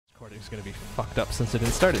Music's gonna be fucked up since it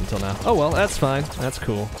didn't start until now. Oh well, that's fine. That's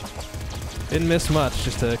cool. Didn't miss much,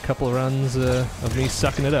 just a couple of runs of me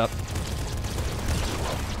sucking it up.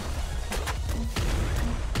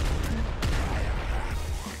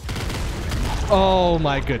 Oh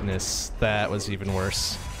my goodness, that was even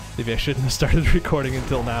worse. Maybe I shouldn't have started recording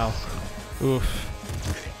until now.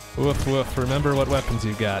 Oof. Woof woof, remember what weapons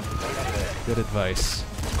you've got. Good advice.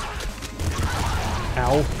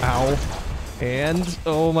 Ow, ow. And,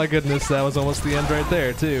 oh my goodness, that was almost the end right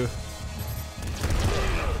there, too.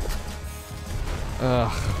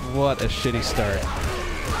 Ugh, what a shitty start.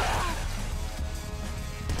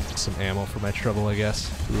 Some ammo for my trouble, I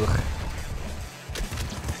guess. Ugh.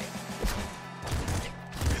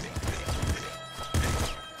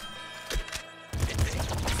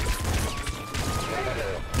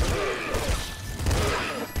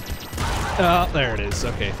 Oh, there it is.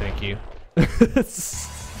 Okay, thank you.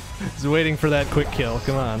 I was waiting for that quick kill.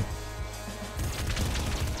 Come on.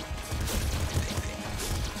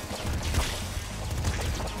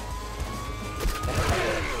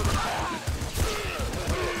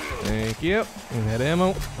 Thank you. And that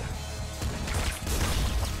ammo.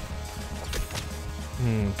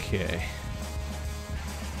 Okay.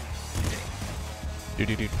 Do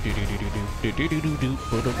do do do do do do do do do do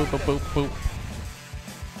do.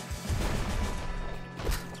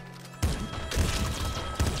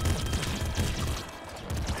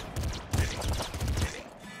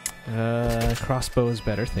 Crossbow is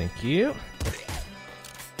better, thank you.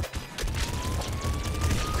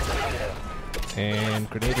 And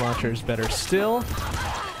grenade launcher is better still.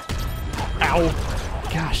 Ow!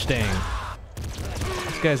 Gosh dang.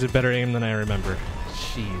 This guy's a better aim than I remember.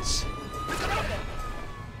 Jeez.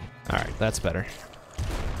 Alright, that's better.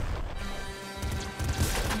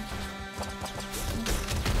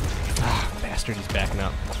 Ah, bastard, he's backing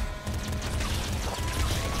up.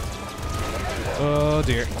 Oh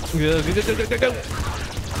dear. Go, go, go, go, go, go.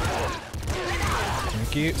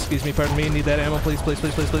 Thank you. Excuse me, pardon me. Need that ammo, please, please,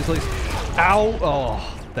 please, please, please, please. Ow!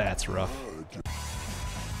 Oh, that's rough.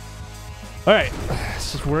 Alright,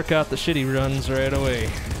 let's just work out the shitty runs right away.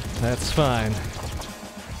 That's fine.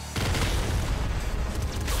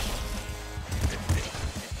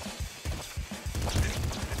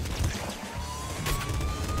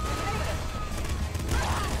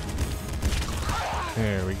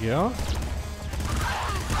 There we go.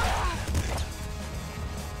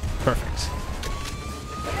 Perfect.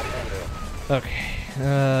 Okay.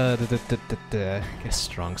 I guess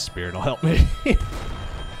strong spirit will help me.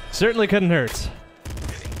 Certainly couldn't hurt.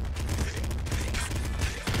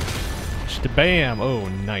 Bam! Oh,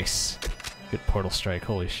 nice. Good portal strike.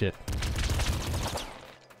 Holy shit.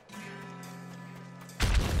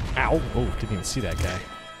 Ow! Oh, didn't even see that guy.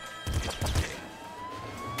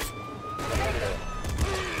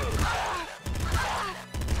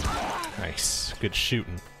 Nice. Good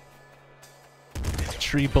shooting.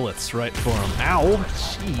 3 bullets right for him. Ow!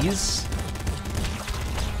 Jeez.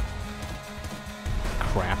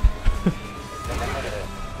 Crap.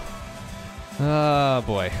 Oh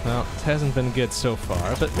boy. Well, it hasn't been good so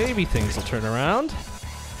far, but maybe things will turn around.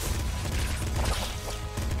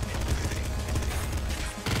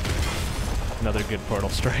 Another good portal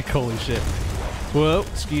strike. Holy shit. Whoa,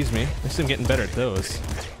 excuse me. At least I'm getting better at those.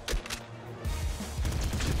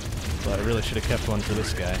 But I really should have kept one for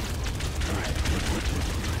this guy.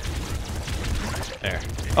 There.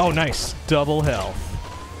 Oh, nice. Double health.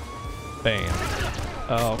 Bam.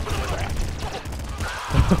 Oh, crap.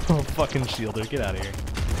 Oh, fucking shielder. Get out of here.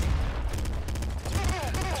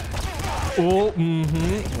 Oh,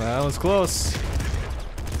 mm-hmm. That was close.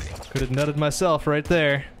 Could have nutted myself right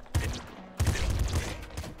there.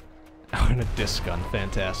 Oh, and a disc gun.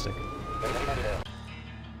 Fantastic.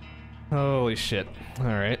 Holy shit.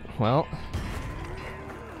 Alright, well.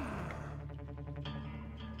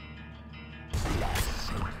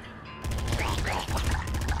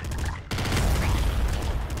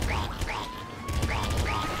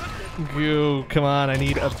 Goo, come on, I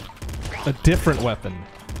need a different weapon.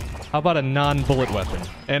 How about a non-bullet weapon?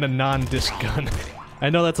 And a non-disc gun? I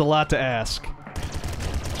know that's a lot to ask.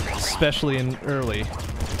 Especially in early.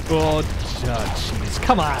 Oh, jeez.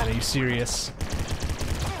 Come on, are you serious?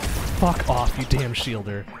 Fuck off, you damn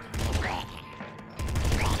shielder.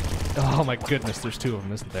 Oh my goodness, there's 2 of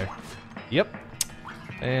them, isn't there? Yep.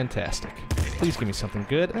 Fantastic. Please give me something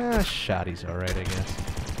good. Shotty's alright, I guess.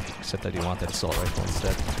 Except I do want that assault rifle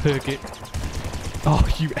instead. Okay. Oh,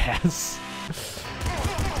 you ass.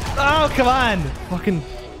 Oh, come on! Fucking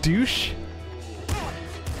douche.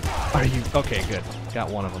 Are you... Okay, good. Got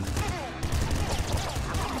one of them.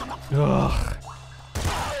 Ugh.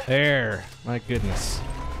 There. My goodness.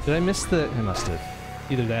 Did I miss the... I must have.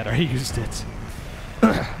 Either that or I used it.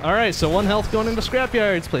 Alright, so 1 health going into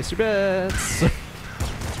scrapyards. Place your bets.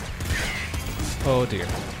 Oh dear.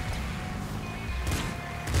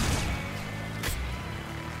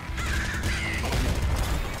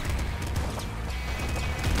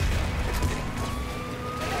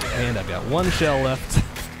 And I've got 1 shell left.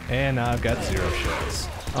 And now I've got 0 shells.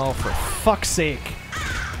 Oh, for fuck's sake.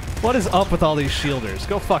 What is up with all these shielders?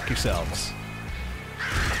 Go fuck yourselves.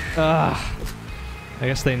 I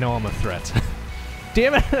guess they know I'm a threat.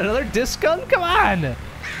 Damn it, another disc gun? Come on!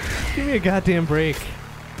 Give me a goddamn break.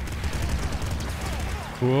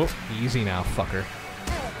 Whoa, easy now, fucker.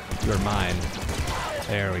 You're mine.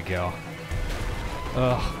 There we go.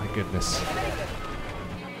 Oh, my goodness.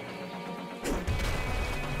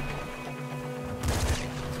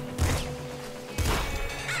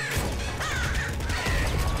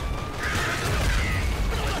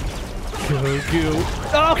 Go.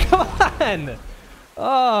 Oh, come on!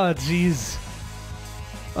 Oh, jeez.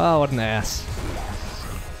 Oh, what an ass.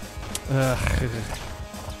 Ugh.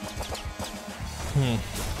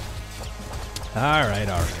 Alright.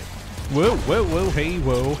 Whoa,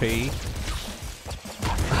 hey.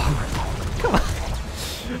 Oh, come on.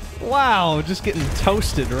 Wow, just getting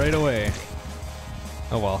toasted right away.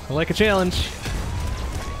 Oh well, I like a challenge.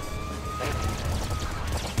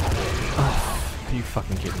 Oh, are you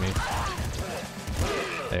fucking kidding me?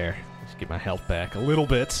 There. Let's get my health back a little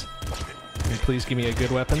bit. Can you please give me a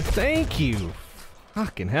good weapon? Thank you!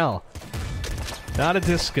 Fucking hell. Not a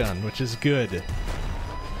disc gun, which is good.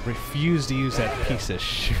 Refuse to use that piece of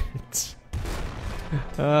shit.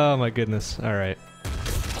 Oh my goodness. Alright.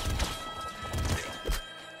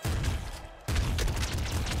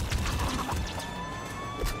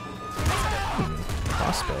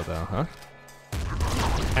 Crossbow though, huh?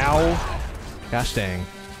 Ow! Gosh dang.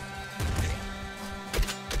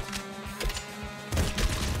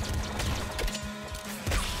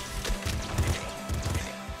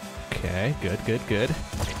 Okay, good.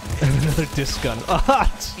 Another disc gun.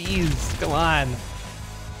 Ah, jeez, come on.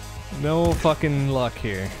 No fucking luck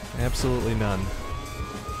here. Absolutely none.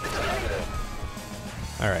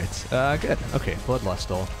 Alright, good. Okay, Bloodlust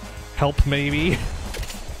will help maybe.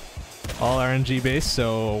 All RNG based,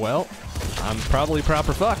 so, well, I'm probably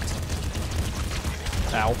proper fucked.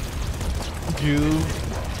 Ow. Goo.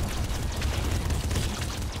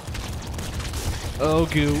 Oh,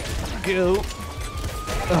 goo.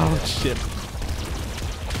 Oh, shit.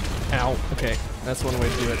 Ow. Okay, that's one way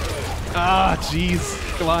to do it. Ah, jeez.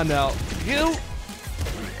 Come on now. You.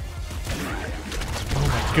 Oh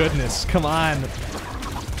my goodness. Come on.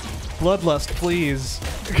 Bloodlust, please.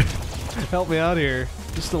 Help me out here.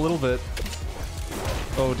 Just a little bit.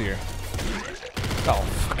 Oh dear. Oh,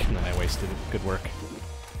 fucking then I wasted it. Good work.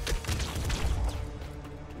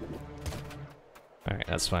 Alright,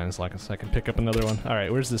 that's fine as long as I can pick up another one.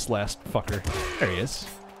 Alright, where's this last fucker? There he is.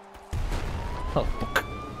 Oh, fuck.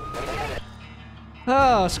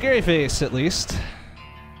 Oh, scary face, at least.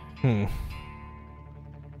 Oh,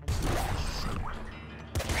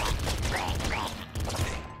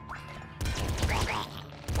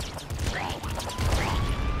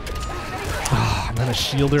 and then a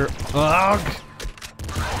shielder. Ugh!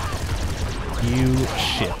 You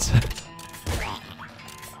shit.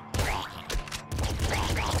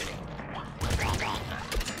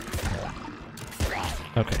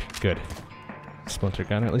 Okay, good. Splinter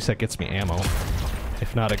gun, at least that gets me ammo.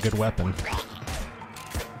 If not a good weapon.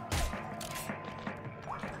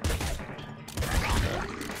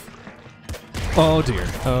 Oh dear,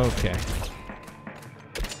 okay.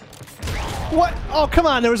 What? Oh, come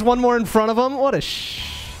on, there was one more in front of him? What a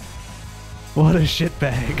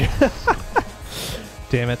shitbag.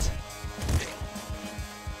 Damn it.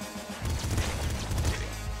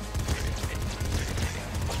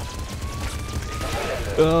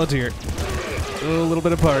 Oh dear. Oh, a little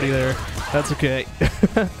bit of party there. That's okay.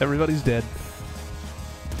 Everybody's dead.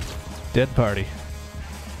 Dead party.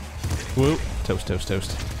 Whoop. Toast.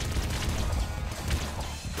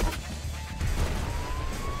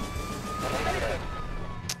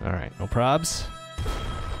 Alright, no probs.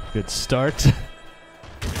 Good start.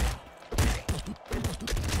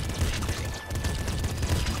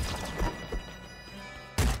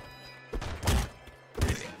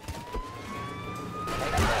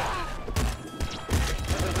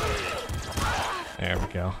 There we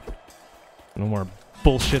go. No more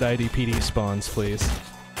bullshit IDPD spawns, please.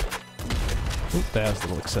 Oop, that was a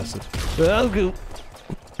little excessive. Oh, goop.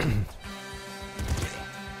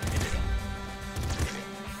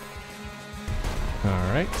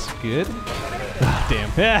 Alright, good. Oh,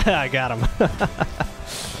 damn. Yeah, I got him.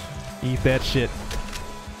 Eat that shit.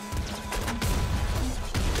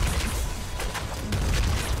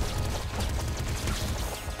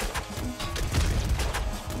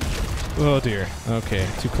 Oh dear. Okay,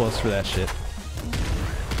 too close for that shit.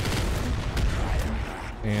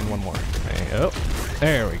 And one more. Hey, oh,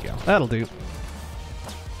 there we go. That'll do.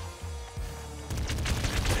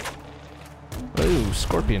 Ooh,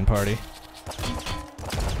 scorpion party.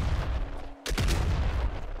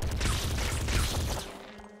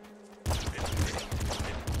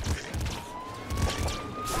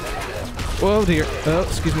 Whoa dear. Oh,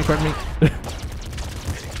 excuse me, pardon me.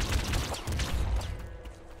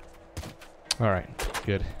 Alright,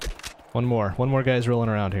 good. One more guy's rolling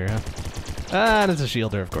around here, huh? Ah, and it's a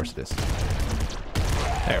shielder, of course it is.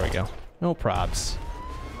 There we go. No probs.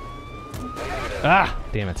 Ah!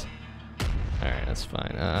 Damn it. Alright, that's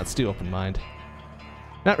fine. Let's do open mind.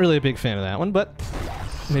 Not really a big fan of that one, but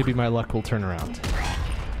maybe my luck will turn around.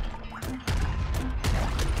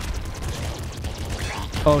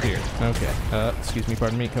 Oh dear. Okay. Excuse me,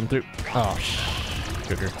 pardon me, come through. Oh,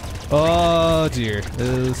 sugar. Oh dear.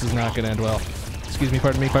 This is not gonna end well. Excuse me,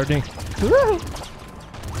 pardon me, pardon me. Woo!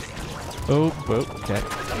 Oh, okay.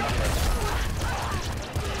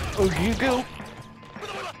 Oh, you go.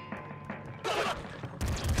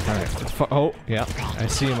 Alright. Oh, yeah. I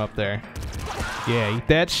see him up there. Yeah, eat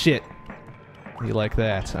that shit. You like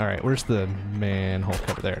that. Alright, where's the manhole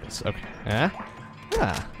cover? There it is. Okay.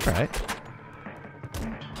 Ah, alright.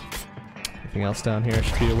 Anything else down here I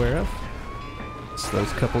should be aware of? Just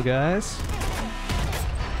those couple guys.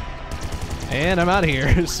 And I'm out of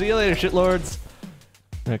here. See you later, shitlords.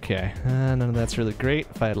 Okay, none of that's really great.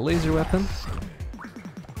 If I had a laser weapon.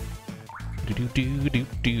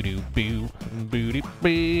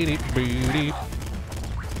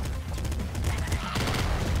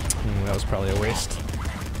 That was probably a waste.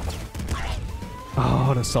 Oh,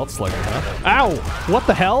 an assault slugger, huh? Ow! What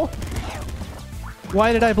the hell?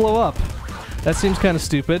 Why did I blow up? That seems kind of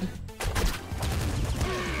stupid.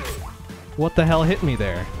 What the hell hit me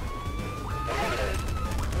there?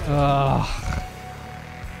 Ugh.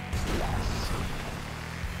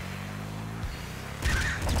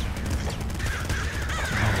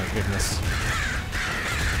 Oh my goodness.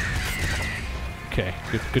 Okay,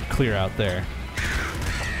 good clear out there.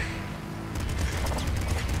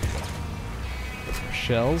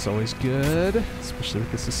 Shells, always good. Especially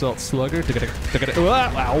with this assault slugger.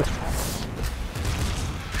 Wow.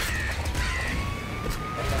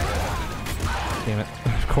 Damn it.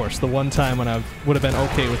 Of course, the one time when I would have been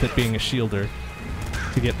okay with it being a shielder,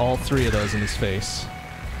 to get all three of those in his face.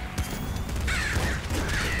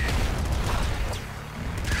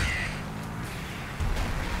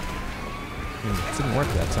 It didn't work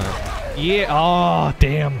that time. Yeah, oh,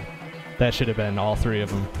 damn. That should have been all three of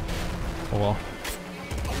them. Oh well.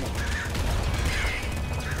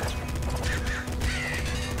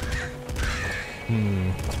 A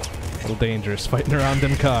little dangerous fighting around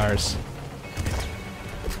them cars.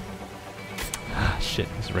 Ah, shit,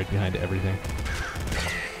 he's right behind everything.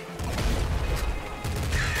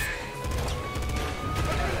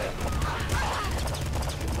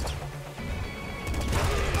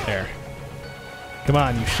 There. Come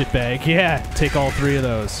on, you shitbag. Yeah, take all three of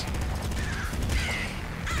those.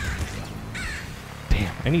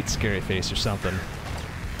 Damn, I need scary face or something.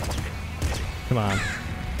 Come on.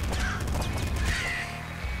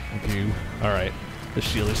 Thank you. Alright. The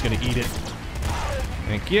shielder's gonna eat it.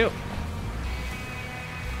 Thank you.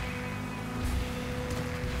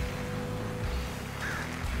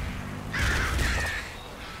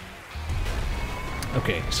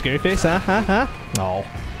 Okay, scary face, huh? Oh.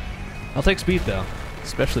 I'll take speed though.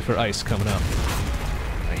 Especially for ice coming up.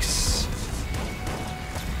 Nice.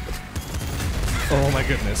 Oh my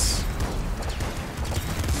goodness.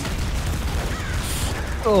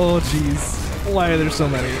 Oh jeez. Why are there so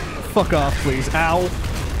many? Fuck off, please. Ow.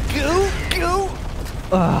 Go!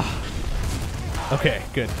 Ugh. Okay,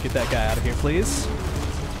 good. Get that guy out of here, please.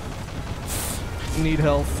 Need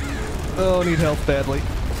health. Oh, need health badly.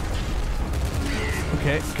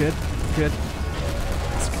 Okay, good.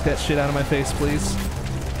 Let's get that shit out of my face, please.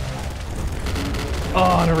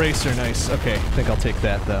 Oh, an eraser, nice. Okay, I think I'll take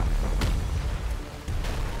that, though.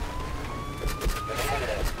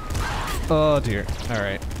 Oh, dear.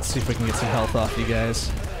 Alright, let's see if we can get some health off you guys.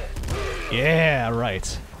 Yeah,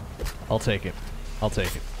 right. I'll take it.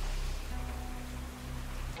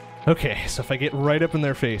 Okay, so if I get right up in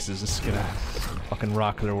their faces, this is gonna fucking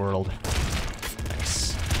rock their world.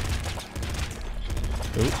 Nice.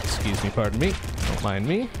 Oh, excuse me, pardon me. Don't mind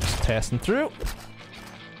me. Just passing through.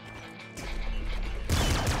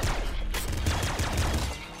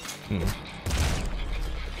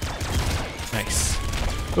 Nice.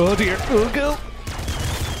 Oh dear. Oh, go.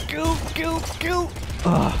 Go.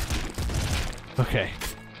 Okay.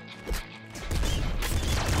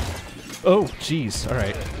 Oh, jeez. All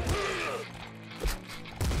right.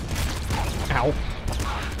 Ow.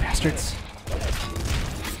 Bastards.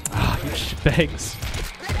 Ah, you shitbags.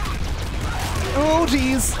 Oh,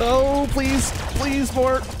 jeez. Oh, please. Please,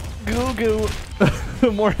 more goo goo.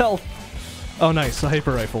 More health. Oh, nice. A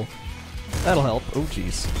hyper rifle. That'll help. Oh,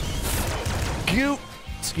 jeez. Goo.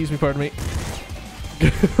 Excuse me, pardon me.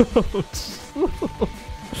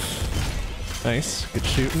 Nice. Good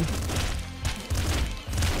shooting.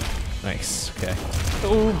 Nice. Okay.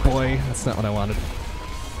 Oh, boy. That's not what I wanted.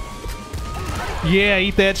 Yeah,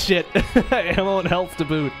 eat that shit. Ammo and health to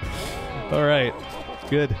boot. Alright.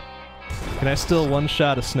 Good. Can I still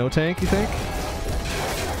one-shot a snow tank, you think?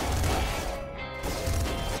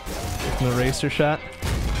 With an eraser shot?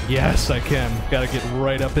 Yes, I can. Gotta get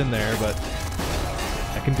right up in there, but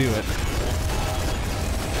I can do it.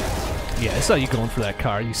 Yeah, I saw you going for that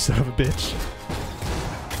car, you son of a bitch.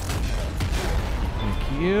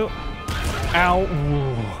 Thank you. Ow.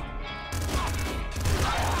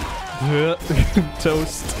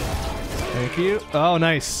 Toast. Thank you. Oh,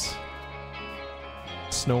 nice.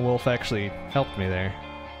 Snow Wolf actually helped me there.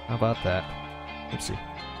 How about that? Oopsie.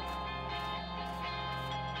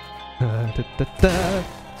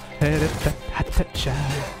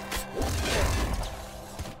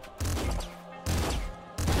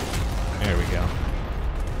 There we go.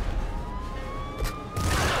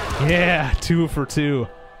 Yeah, 2 for 2.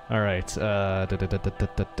 All right. Now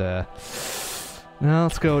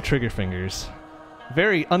let's go trigger fingers.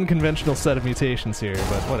 Very unconventional set of mutations here,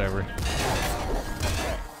 but whatever.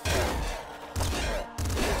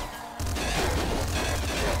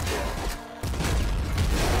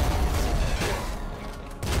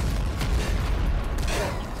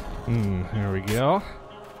 There we go.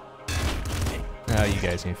 Ah, you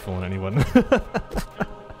guys ain't fooling anyone.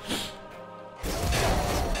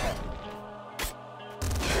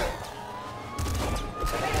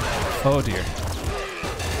 Oh dear.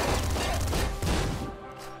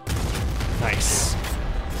 Nice.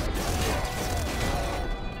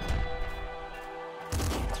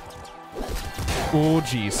 Oh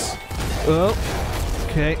jeez. Oh.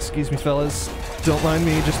 Okay, excuse me fellas. Don't mind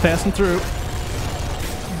me, just passing through.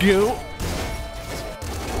 Go.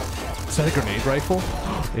 Is that a grenade rifle?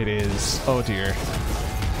 It is. Oh dear.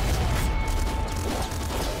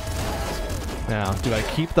 Now, do I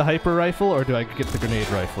keep the hyper rifle or do I get the grenade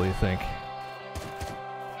rifle, you think?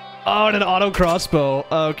 Oh, and an auto crossbow.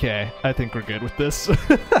 Okay, I think we're good with this.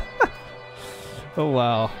 Oh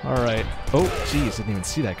wow, alright. Oh, jeez, didn't even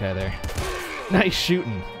see that guy there. Nice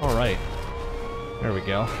shooting. Alright. There we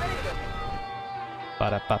go.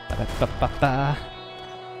 Ba-da-ba-ba-da-ba-ba-ba.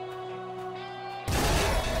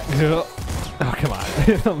 Oh, come on.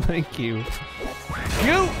 Thank you.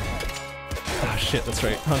 Go! Oh, shit, that's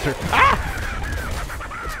right. Hunter. Ah!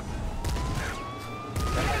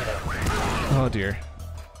 Oh, dear.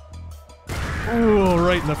 Ooh,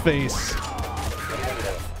 right in the face.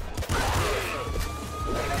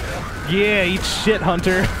 Yeah, eat shit,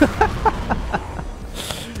 Hunter.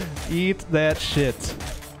 Eat that shit.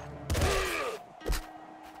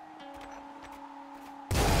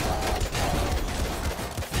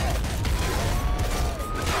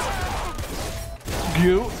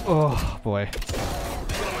 You. Oh, boy.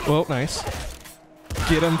 Oh, nice.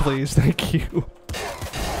 Get him, please. Thank you.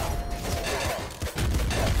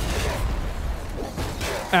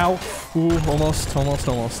 Ow. Ooh, almost. A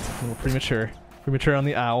little premature. Premature on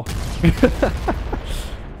the ow.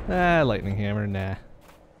 Ah, lightning hammer, nah.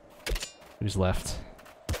 Who's left?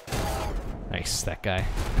 Nice, that guy.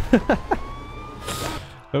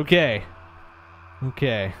 Okay. Let's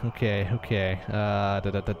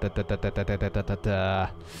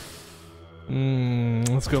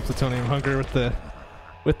go plutonium hunger with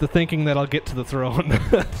the thinking that I'll get to the throne.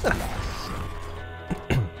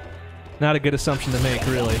 Not a good assumption to make,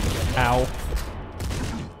 really. Ow.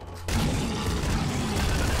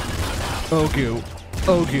 Oh goo.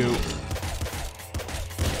 Oh goo.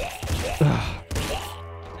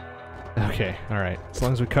 Okay, alright. As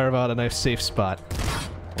long as we carve out a nice safe spot.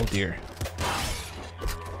 Oh dear.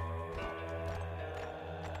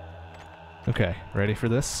 Okay, ready for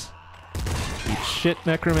this? Eat shit,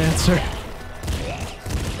 Necromancer.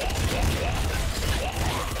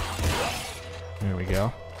 There we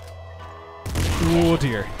go. Oh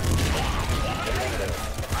dear.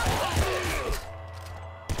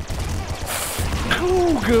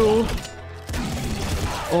 Goo!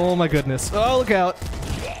 Oh my goodness. Oh, look out.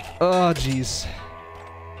 Oh, jeez.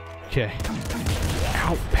 Okay.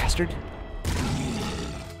 Ow, bastard.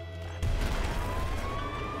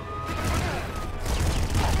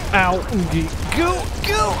 Ow. Go!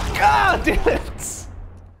 God damn it!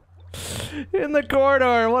 In the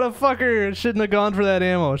corridor. What a fucker. Shouldn't have gone for that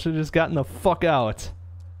ammo. Should have just gotten the fuck out.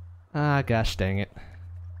 Ah, gosh dang it.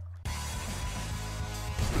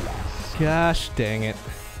 Gosh dang it.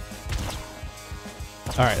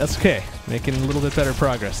 Alright, that's okay. Making a little bit better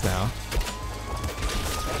progress now.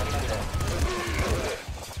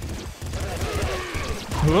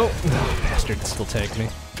 Whoa! Oh, bastard still tagged me.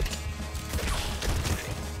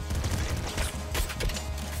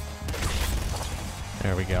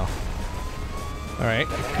 There we go. Alright,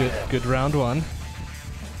 good round one.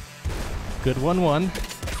 Good 1-1.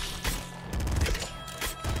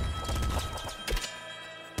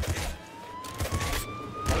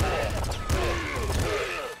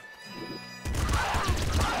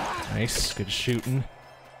 Nice, good shooting.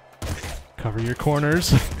 Cover your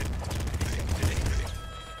corners.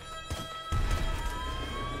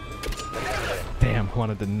 Damn,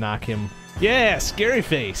 wanted to knock him. Yeah, scary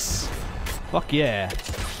face. Fuck yeah.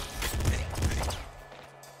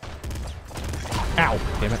 Ow,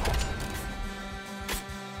 damn it.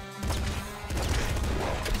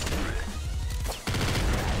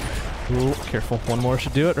 Ooh, careful. One more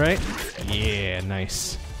should do it, right? Yeah,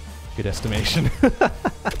 nice. Good estimation.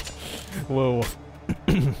 Whoa.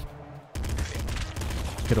 Would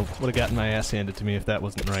have gotten my ass handed to me if that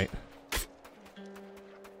wasn't right.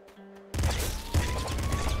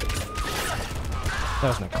 That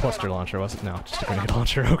wasn't a cluster launcher, was it? No, just a grenade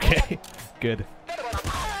launcher. Okay. Good.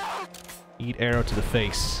 Eat arrow to the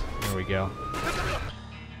face. There we go.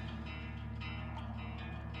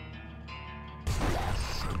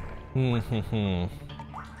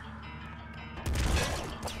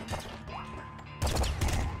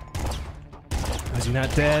 Is he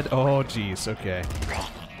not dead? Oh, jeez. Okay.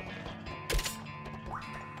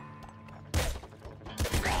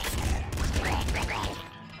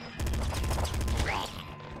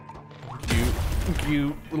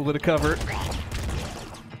 You little bit of cover.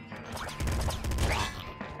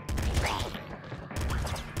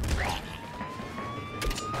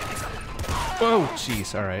 Whoa,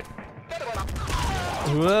 jeez. All right.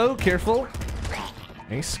 Whoa, careful.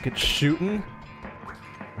 Nice, good shooting.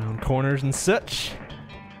 Around corners and such.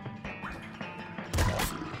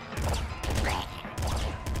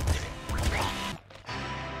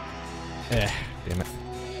 Damn it.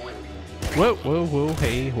 Whoa, whoa, whoa,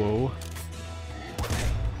 hey, whoa.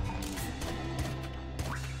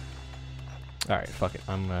 Alright, fuck it.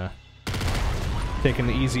 I'm taking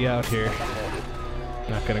the easy out here.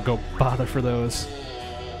 Not gonna go bother for those.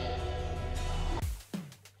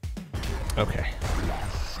 Okay.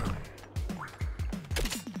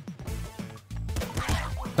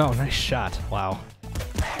 Oh, nice shot. Wow.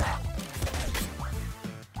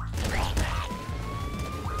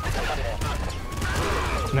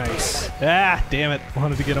 Nice. Ah, damn it.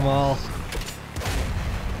 Wanted to get them all.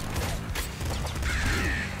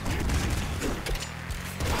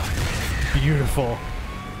 Beautiful.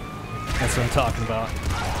 That's what I'm talking about.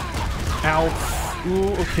 Ow.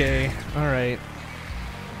 Ooh, okay. Alright.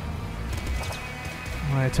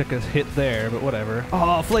 Well, I took a hit there, but whatever.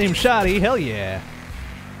 Oh, flame shotty. Hell yeah.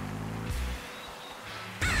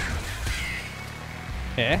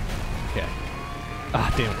 Eh? Okay.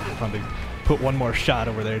 Ah, damn it. I wanted to put one more shot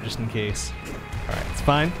over there just in case. Alright, it's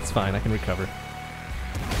fine. It's fine. I can recover.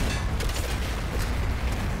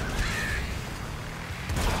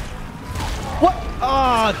 What?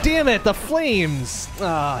 Ah, oh, damn it! The flames!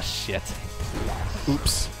 Ah, oh, shit.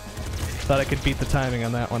 Oops. Thought I could beat the timing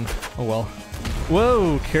on that one. Oh well.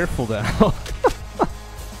 Whoa, careful now.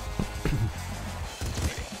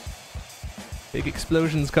 Big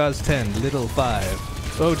explosions cause 10, little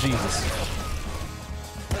 5. Oh, Jesus.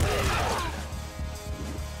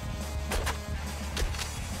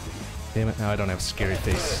 Damn it, now I don't have a scary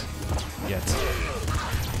face yet.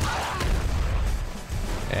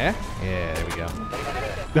 Eh? Yeah, there we go.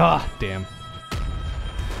 Ah, damn.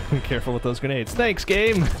 Be careful with those grenades. Thanks,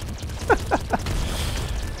 game!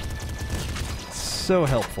 So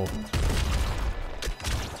helpful.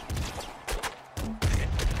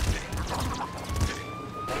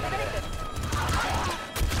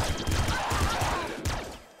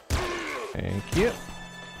 Thank you.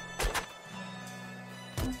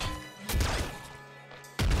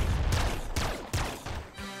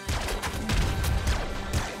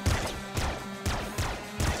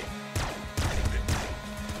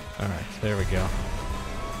 Alright, there we go.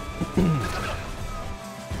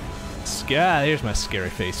 Yeah, there's my scary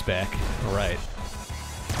face back. Alright.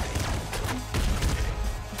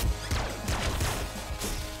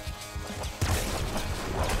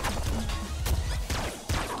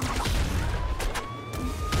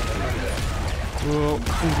 Whoa,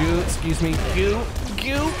 excuse me. Goo.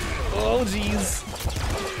 Oh, jeez.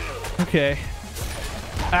 Okay.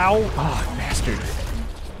 Ow. Oh, bastard.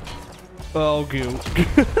 Oh, goo.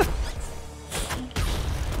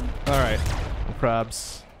 Alright. No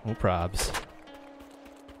probs. No probs.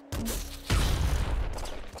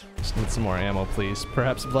 Just need some more ammo, please.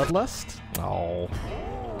 Perhaps Bloodlust? Oh.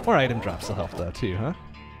 More item drops will help, though, too, huh?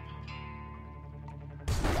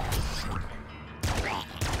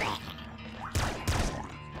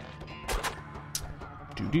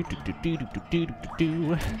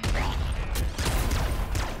 Do.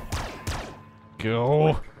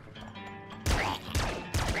 Go.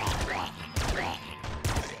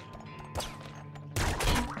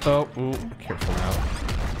 Oh, ooh, careful now.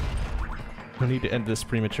 No need to end this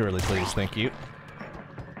prematurely, please. Thank you.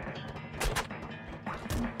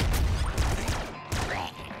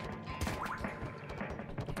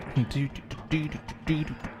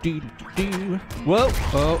 Whoa!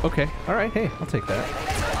 Oh, okay. Alright, hey, I'll take that.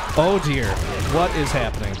 Oh dear. What is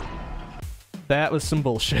happening? That was some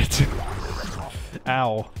bullshit.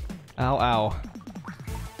 Ow. Ow, ow.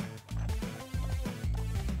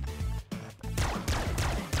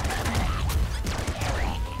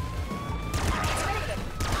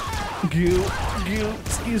 Goo. Goo.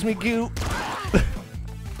 Excuse me, goo.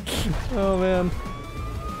 Oh, man.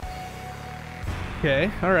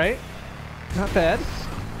 Okay, alright. Not bad.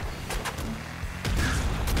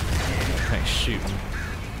 Nice shooting.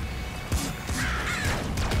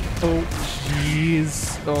 Oh,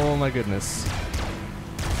 jeez. Oh, my goodness.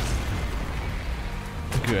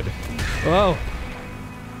 Good. Oh!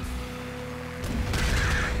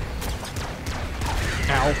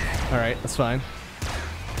 Ow. Alright, that's fine.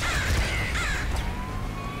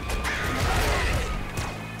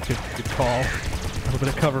 Good call. A little bit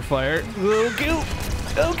of cover fire. Oh, goo!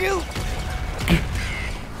 Oh, goo!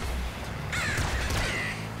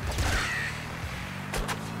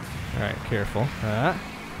 Alright, careful.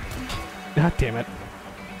 God damn it.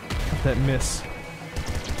 That miss.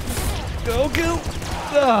 Oh, goo!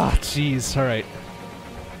 Ah, jeez. Alright.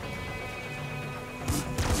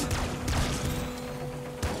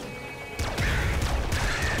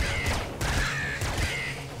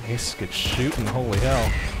 Nice, good shooting. Holy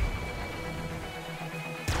hell.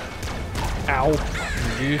 Ow.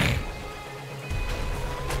 Ugh.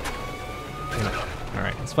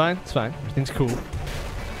 Alright, it's fine. It's fine. Everything's cool.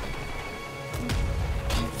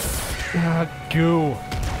 Ah, goo.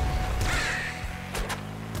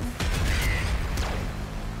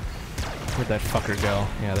 Where'd that fucker go?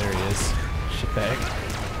 Yeah, there he is. Shitbag.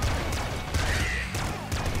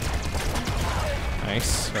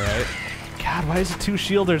 Nice, alright. God, why is it two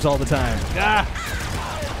shielders all the time? Ah!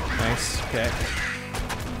 Nice, okay.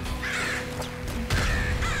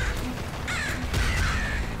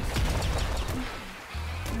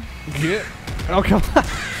 Get. Oh, come on!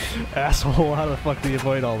 Asshole, how the fuck do you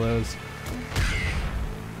avoid all those?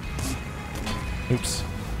 Oops.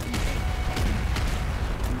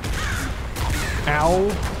 Ow!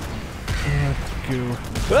 Goo.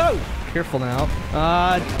 Whoa! Careful now.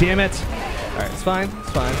 Damn it! Alright, it's fine, it's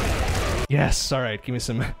fine. Yes, alright, give me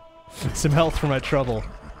some some health for my trouble.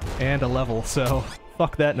 And a level, so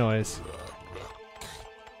fuck that noise.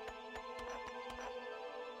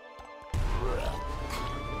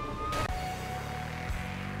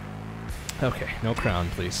 Okay, no crown,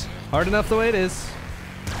 please. Hard enough the way it is.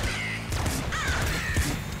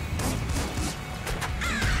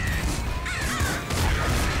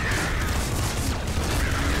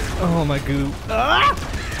 Oh my goo. Ah!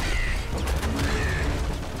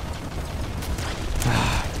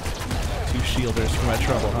 Two shielders for my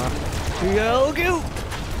trouble, huh? Oh, goo!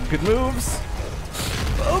 Good moves.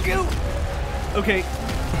 Oh, goo! Okay.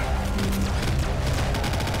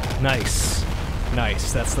 Nice.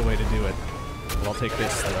 Nice, that's the way to do it. Well, I'll take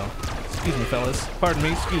this, though. Excuse me, fellas. Pardon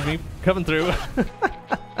me, excuse me. Coming through.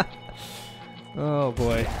 Oh,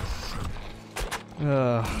 boy.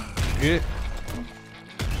 Good.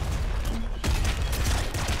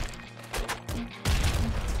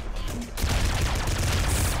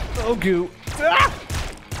 Oh, goo. Ah!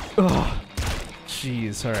 Oh,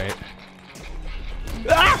 jeez, alright.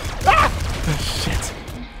 Ah! Ah! Oh, shit.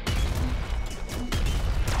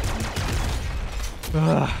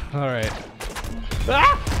 Alright.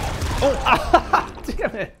 Ah! Oh, ah!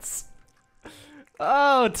 Damn it!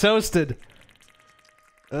 Oh, toasted.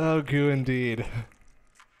 Oh, goo indeed.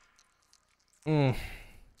 Damn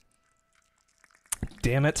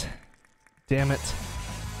it. Damn it.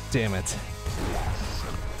 Damn it.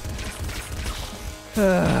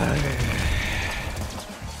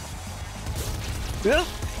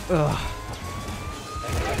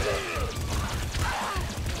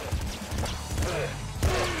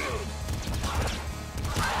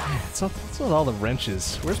 what's with all the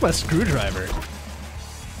wrenches? Where's my screwdriver?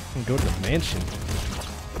 I can go to the mansion.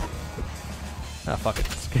 Ah, fuck it.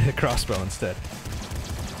 Let's get a crossbow instead.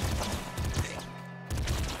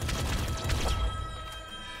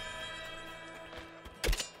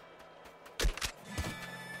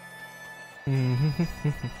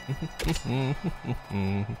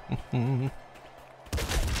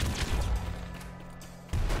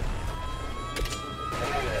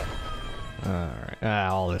 Alright. Ah,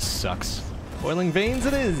 all this sucks. Boiling veins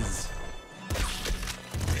it is!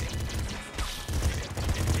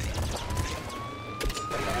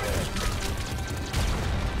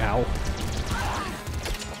 Ow.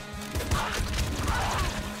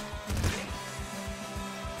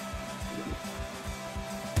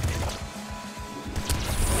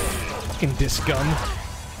 Fucking disc gun.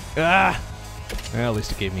 Ah! Well, at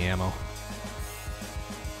least it gave me ammo.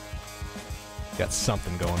 Got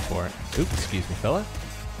something going for it. Oops, excuse me, fella.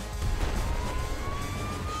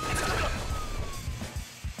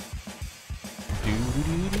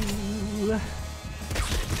 Doo-doo-doo-doo.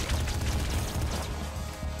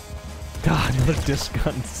 God, another disc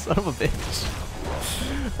gun, son of a bitch.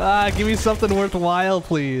 Ah, give me something worthwhile,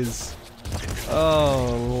 please.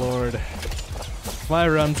 Oh, Lord. My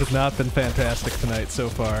runs have not been fantastic tonight so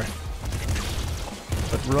far.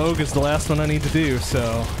 But Rogue is the last one I need to do,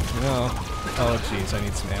 so, you know. Oh, jeez, I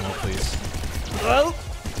need some ammo, please. Oh!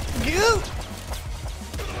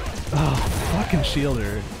 Oh, fucking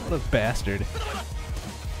shielder. What a bastard.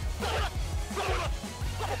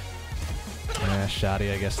 Ah,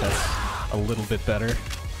 shoddy, I guess that's a little bit better.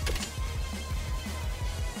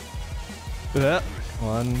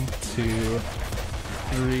 1, 2,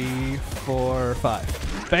 3, 4,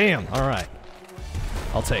 5. Bam! Alright.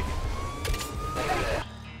 I'll take it.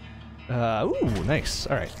 Ooh, nice.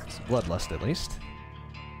 Alright. Some bloodlust at least.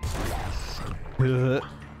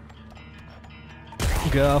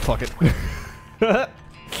 Go, fuck it.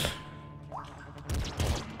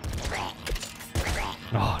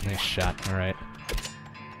 Oh, nice shot. Alright.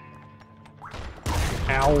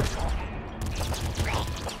 Ow.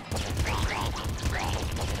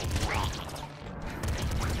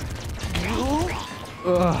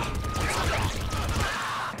 Ugh.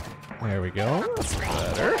 There we go. That's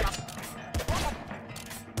better.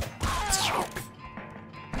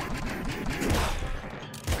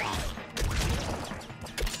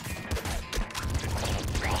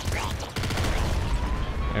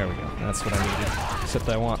 There we go. That's what I needed. Except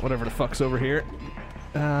I want whatever the fuck's over here.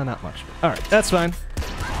 Not much. Alright, that's fine.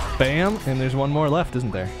 Bam. And there's one more left,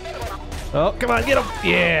 isn't there? Oh, come on, get him!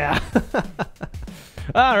 Yeah!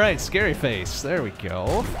 Alright, scary face. There we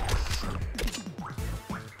go.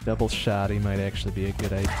 Double shoddy might actually be a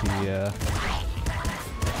good idea.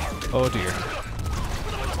 Oh dear.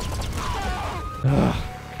 Ugh,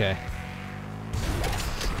 okay.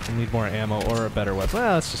 I need more ammo or a better weapon.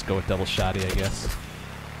 Well, let's just go with double shoddy, I guess.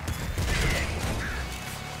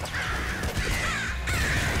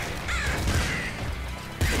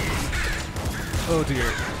 Oh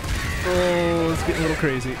dear. Oh, it's getting a little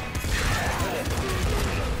crazy.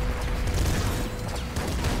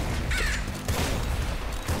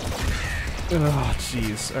 Oh,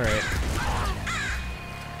 jeez. Alright.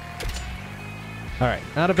 Alright,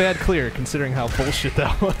 not a bad clear considering how bullshit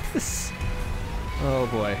that was. Oh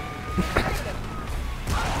boy.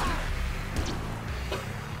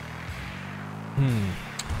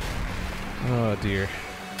 Oh dear.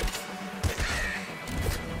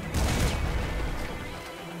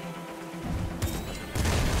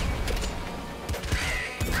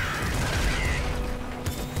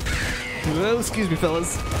 Oh, excuse me,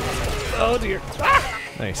 fellas. Oh dear. Ah!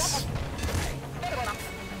 Nice.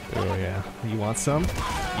 Oh yeah. You want some?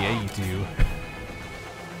 Yeah, you do.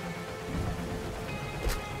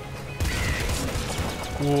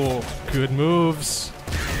 Whoa, good moves.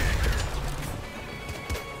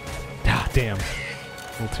 Ah, damn. A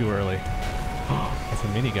little too early. That's a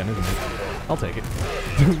minigun, isn't it? I'll take it.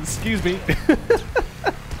 Excuse me.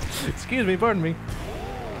 Excuse me, pardon me.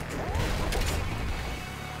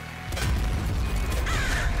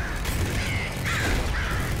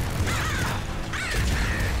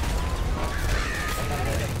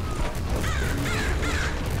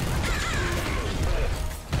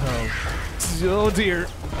 Oh dear.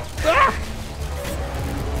 Ah!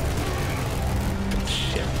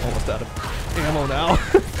 Shit, almost out of ammo now.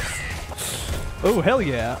 Oh, hell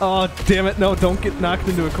yeah. Oh, damn it. No, don't get knocked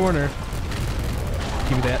into a corner.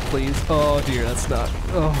 Give me that, please. Oh dear, that's not.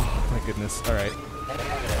 Oh, my goodness. Alright.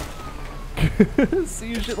 See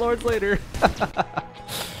you shitlords later.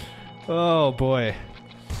 Oh boy.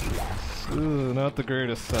 Ooh, not the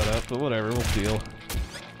greatest setup, but whatever, we'll deal.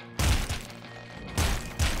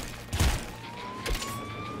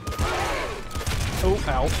 Oh,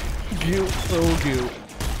 ow. Goo. Oh, goo.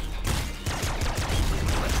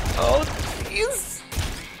 Oh, jeez.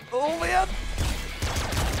 Oh, man.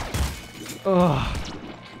 Oh.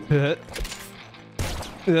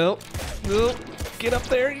 Nope. Nope. Get up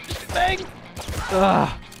there, you bang.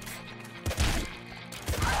 Ah.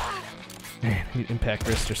 Man, I need impact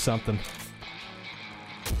wrist or something.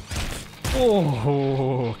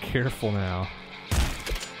 Oh, careful now.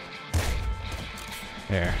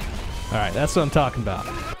 There. Alright, that's what I'm talking about.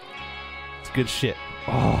 It's good shit.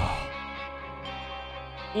 Oh.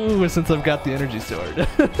 Ooh, since I've got the energy sword.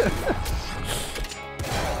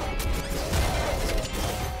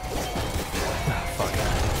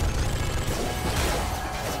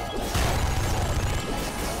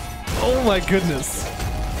 Oh my goodness.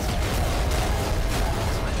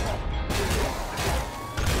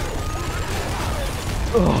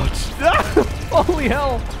 Oh, holy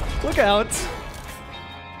hell. Look out.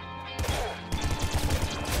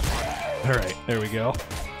 Alright, there we go.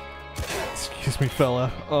 Excuse me,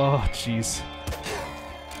 fella. Oh, jeez.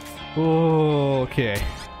 Oh, okay.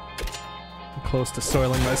 I'm close to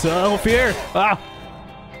soiling myself here. Ah!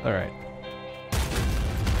 Alright.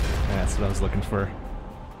 That's what I was looking for.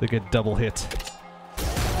 The good double hit.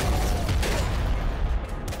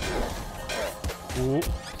 Ooh.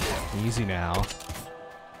 Easy now.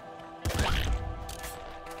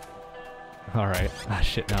 Alright. Ah,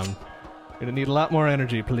 shit, now I'm gonna need a lot more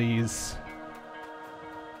energy, please.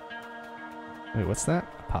 Wait, what's that?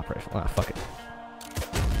 Pop rifle. Ah, fuck it.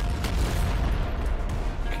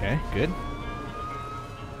 Okay, good.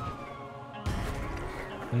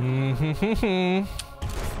 Mm-hmm.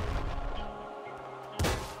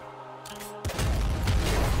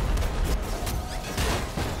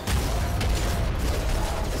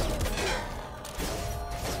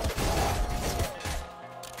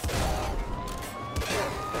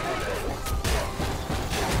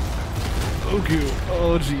 Oh, goo.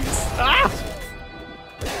 Oh, jeez. Ah!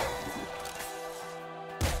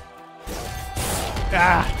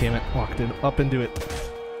 Ah, damn it. Walked in, up into it.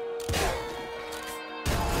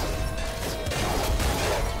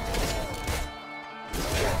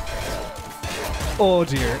 Oh,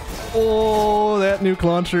 dear. Oh, that nuke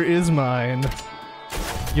launcher is mine.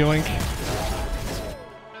 Yoink.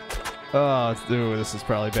 Oh, ooh, this is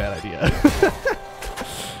probably a bad idea.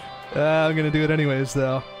 I'm gonna do it anyways,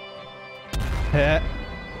 though.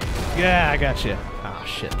 Yeah, I got you. Oh,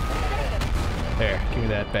 shit. There, give me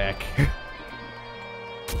that back.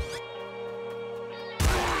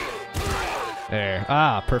 There.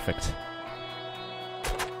 Ah, perfect.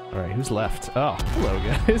 Alright, who's left? Oh, hello,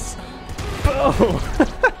 guys. Oh!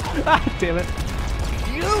 Ah, damn it.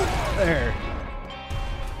 There.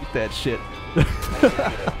 Eat that shit.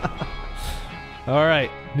 Alright,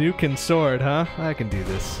 nuke and sword, huh? I can do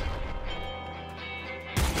this.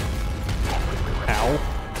 Ow.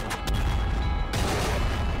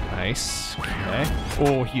 Nice. Okay.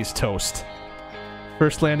 Oh, he's toast.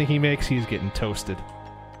 First landing he makes, he's getting toasted.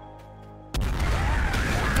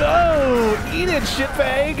 Oh, eat it,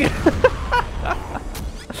 shitbag!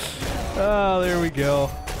 Oh, there we go.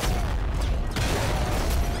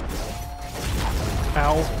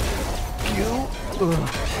 Ow. You.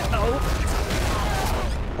 Ow.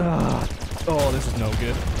 Oh, this is no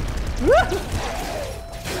good.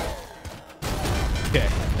 Okay,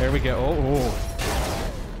 there we go. Oh.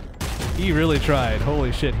 He really tried.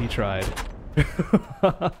 Holy shit, he tried.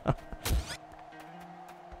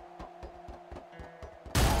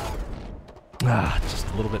 Just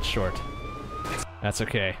a little bit short. That's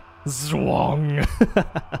okay. Zwong!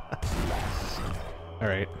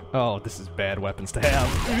 Alright. Oh, this is bad weapons to have.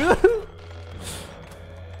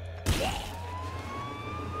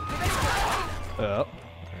 Oh,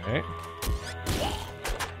 alright.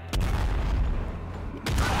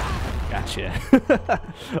 Gotcha.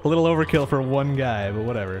 A little overkill for one guy, but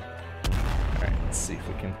whatever. Alright, let's see if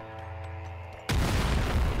we can...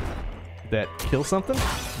 Did that kill something?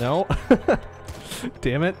 No?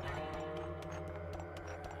 Damn it.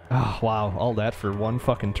 Oh, wow. All that for one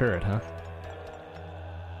fucking turret, huh?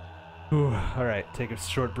 Ooh, alright, take a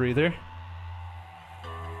short breather.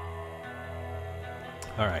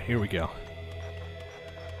 Alright, here we go.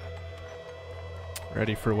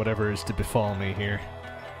 Ready for whatever is to befall me here.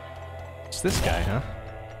 It's this guy, huh?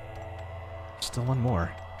 Still one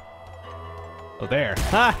more. Oh, there.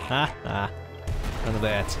 Ha ha ha. None of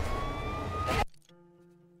that.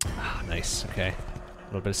 Ah, nice. Okay. A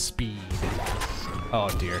little bit of speed. Oh,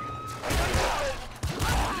 dear.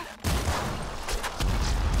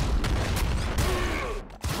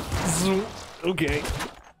 Okay.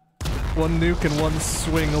 One nuke and one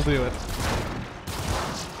swing will do it.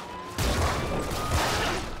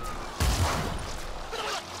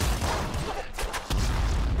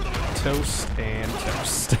 toast, and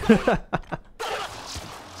toast.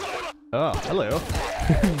 Oh, hello.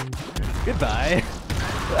 Goodbye.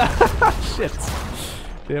 Shit.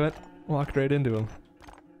 Damn it. Walked right into him.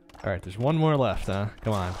 Alright, there's one more left, huh?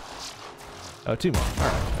 Come on. Oh, two more.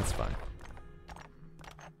 Alright, that's fine.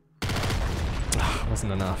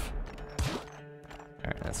 Wasn't enough.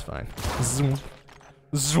 Alright, that's fine. Zoom.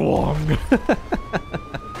 Zwong!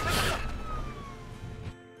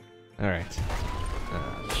 Alright.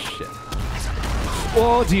 Oh, shit.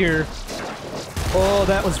 Oh, dear. Oh,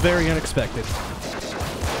 that was very unexpected.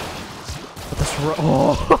 But this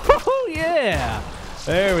oh, yeah!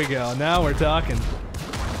 There we go. Now we're talking.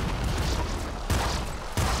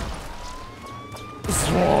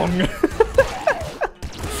 Zwong!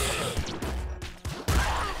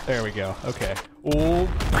 There we go. Okay. Oh,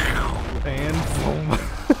 and boom.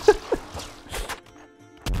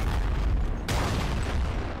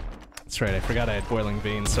 That's right. I forgot I had boiling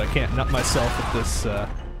veins, so I can't nut myself with this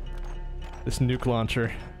this nuke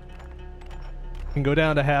launcher. I can go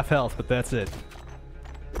down to half health, but that's it.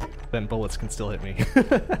 Then bullets can still hit me.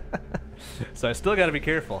 So I still got to be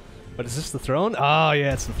careful. But is this the throne? Oh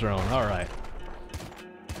yeah, it's the throne. All right.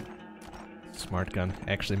 Smart gun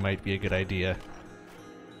actually might be a good idea.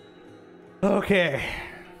 Okay.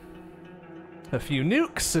 A few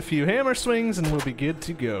nukes, a few hammer swings, and we'll be good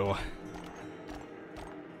to go.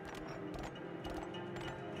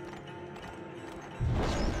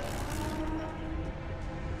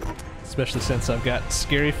 Especially since I've got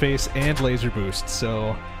Scary Face and Laser Boost,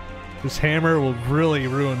 so this hammer will really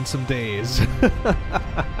ruin some days.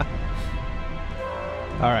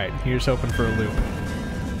 Alright, here's hoping for a loop.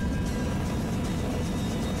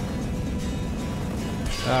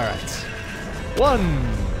 Alright. 1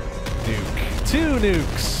 nuke, 2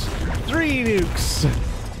 nukes, 3 nukes,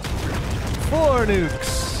 4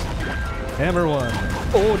 nukes, hammer 1.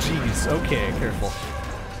 Oh jeez, okay, careful.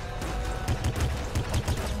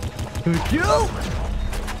 Go!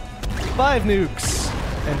 5 nukes,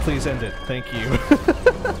 and please end it, thank you.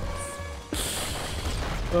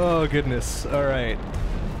 Oh goodness, alright.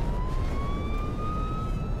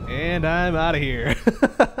 And I'm out of here.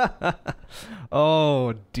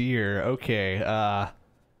 Oh dear, okay,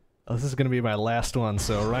 this is gonna be my last one,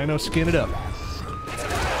 so Rhino, skin it up.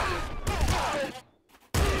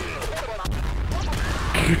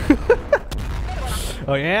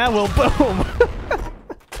 Oh yeah, well boom!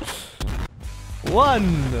 1,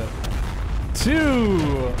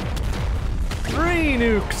 2, 3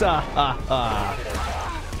 nukes!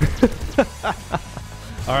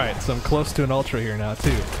 Alright, so I'm close to an ultra here now,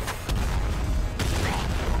 too.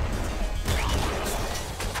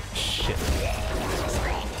 Shit.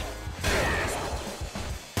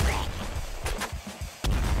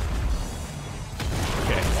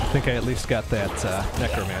 Okay, I think I at least got that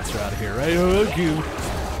necromancer out of here, right? Oh, you.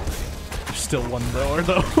 There's still one more,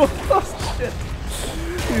 though. Oh, shit.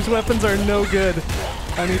 These weapons are no good.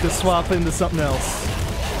 I need to swap into something else.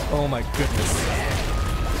 Oh my goodness.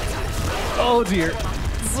 Oh dear.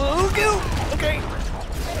 Okay.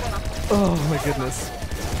 Oh my goodness.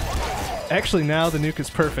 Actually, now the nuke is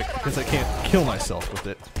perfect because I can't kill myself with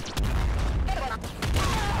it.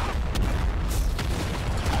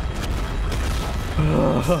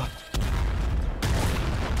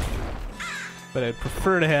 But I'd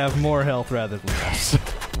prefer to have more health rather than less.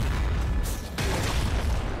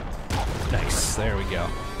 Nice, there we go.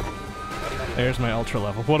 There's my ultra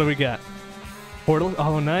level. What do we got? Portal?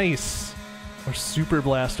 Oh, nice! Or super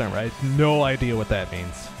blast armor. I have no idea what that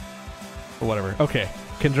means. But whatever. Okay,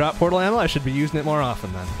 can drop portal ammo? I should be using it more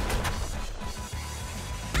often then.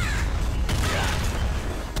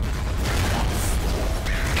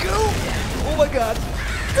 Go! Oh my god!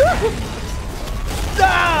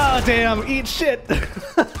 Ah, damn! Eat shit!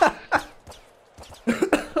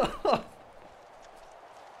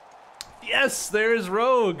 Yes, there's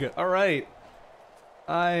Rogue! Alright.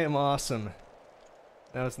 I am awesome.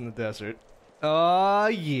 Now it's in the desert. Oh,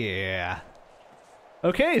 yeah.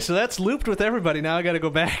 Okay, so that's looped with everybody. Now I gotta go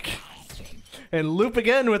back and loop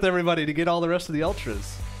again with everybody to get all the rest of the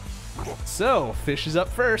ultras. So, fish is up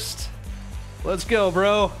first. Let's go,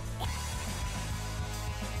 bro.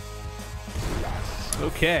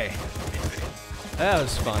 Okay. That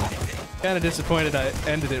was fun. Kinda disappointed I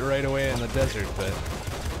ended it right away in the desert, but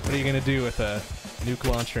what are you gonna do with a nuke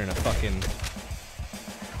launcher and a fucking...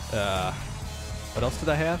 what else did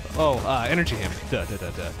I have? Oh, energy hammer.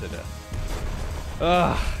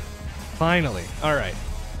 Finally. Alright.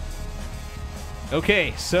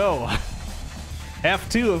 Okay, so... half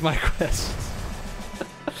 2 of my quests.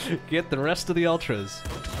 Get the rest of the ultras.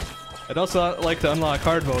 I'd also like to unlock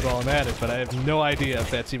hard mode while I'm at it, but I have no idea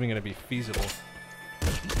if that's even going to be feasible.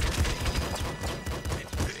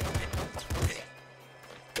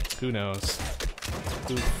 Who knows?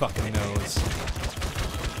 Who fucking knows?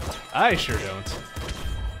 I sure don't.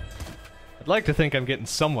 I'd like to think I'm getting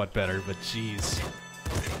somewhat better, but jeez.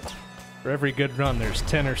 For every good run, there's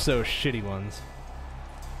 10 or so shitty ones.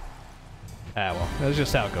 Ah well, that's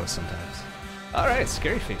just how it goes sometimes. Alright,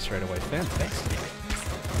 scary face right away, fantastic.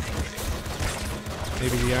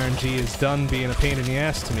 Maybe the RNG is done being a pain in the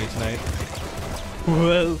ass to me tonight.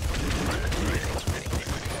 Whoa!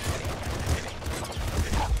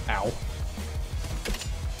 Ow.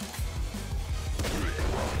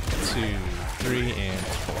 2, 3, and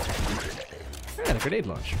 4. And a grenade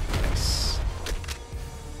launcher. Nice.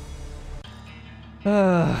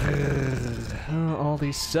 All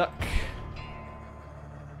these suck.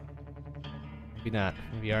 Maybe not.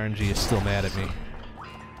 Maybe RNG is still mad at me.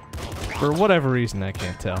 For whatever reason, I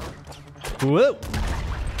can't tell. Whoa!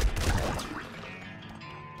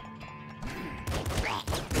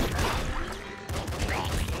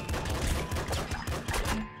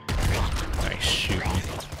 Nice shooting.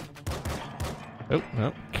 Oh,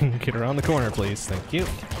 no. Get around the corner, please. Thank you.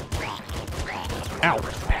 Ow,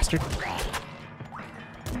 bastard.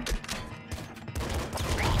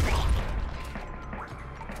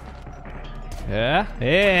 Yeah,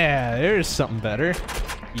 there's something better.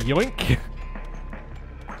 Yoink!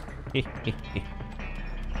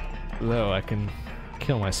 Though I can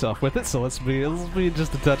kill myself with it, so let's be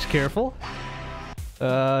just a touch careful.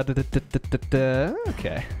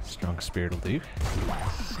 Okay, strong spirit will do.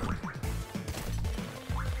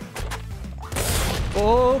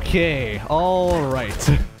 Okay, alright.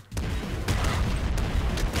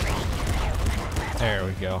 There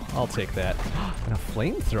we go, I'll take that. And a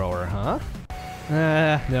flamethrower, huh?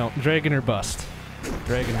 No, dragon or bust.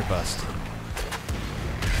 Dragon or bust.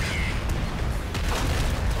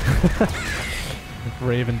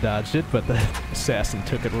 Raven dodged it, but the assassin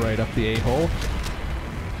took it right up the a-hole.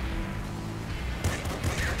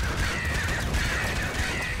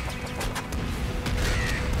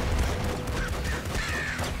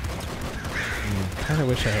 Kinda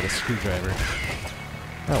wish I had a screwdriver.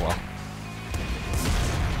 Oh well.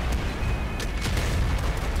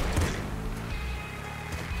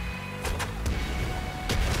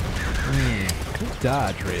 Good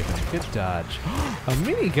dodge, Raven. Good dodge. A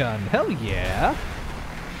minigun! Hell yeah!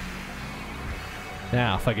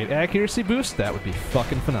 Now, if I get accuracy boost, that would be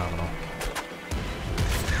fucking phenomenal.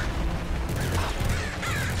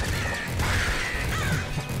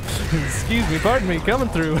 Excuse me, pardon me, coming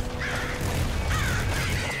through.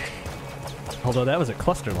 Although that was a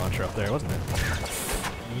cluster launcher up there, wasn't it?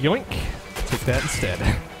 Yoink! Take that instead.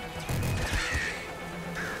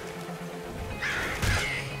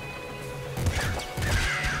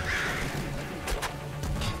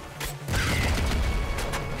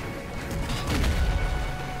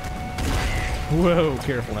 Whoa,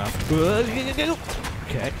 careful now.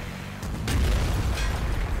 Okay.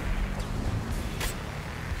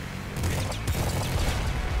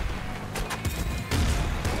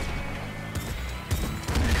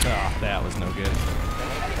 Oh, that was no good.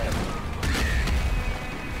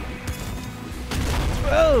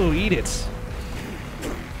 Oh, eat it.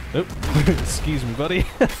 Oh, excuse me, buddy.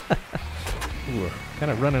 Ooh,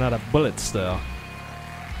 kind of running out of bullets, though.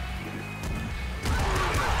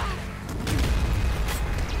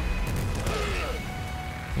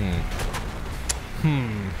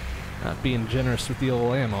 Not being generous with the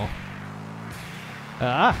old ammo.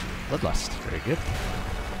 Ah, bloodlust. Very good.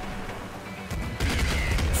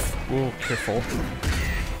 Whoa, careful.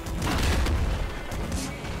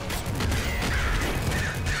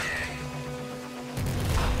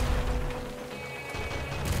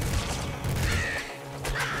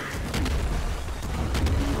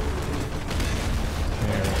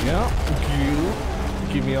 There we go.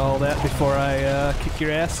 Give me all that before I kick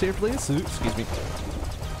your ass here, please. Ooh, excuse me.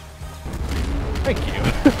 Thank you.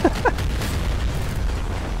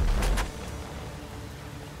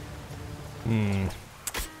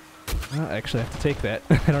 Well, I actually have to take that.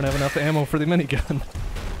 I don't have enough ammo for the minigun.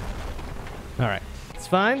 Alright. It's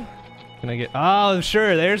fine. Can I get... Oh,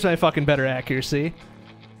 sure. There's my fucking better accuracy.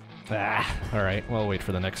 Ah. Alright. Well, I'll wait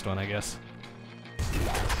for the next one, I guess.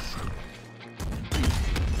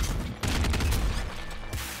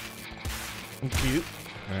 Cute.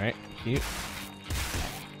 Alright. Cute.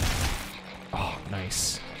 Oh,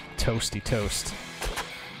 nice. Toasty toast.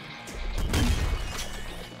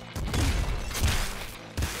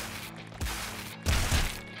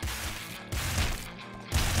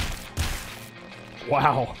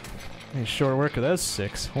 Wow. Hey, short work of those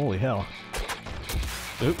 6. Holy hell.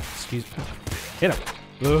 Oop, excuse me. Hit him.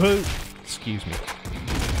 Woohoo! Excuse me.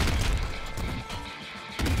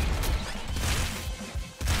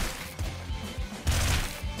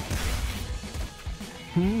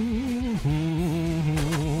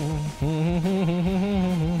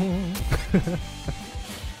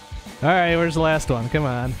 Alright, where's the last one? Come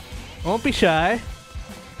on. Won't be shy.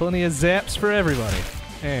 Plenty of zaps for everybody.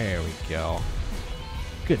 There we go.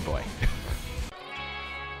 Good boy.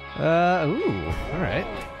 Ooh, alright.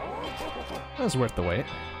 That was worth the wait.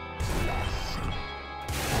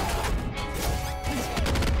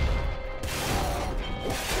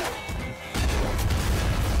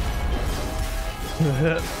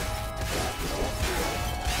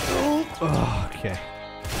 Oh, okay.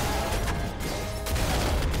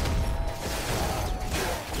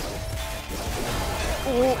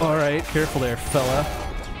 Oh, alright, careful there, fella.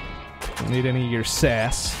 Don't need any of your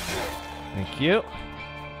sass. Thank you.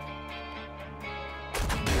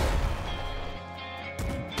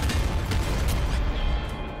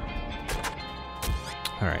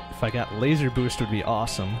 Alright, if I got laser boost would be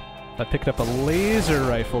awesome. If I picked up a laser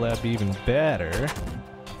rifle, that'd be even better.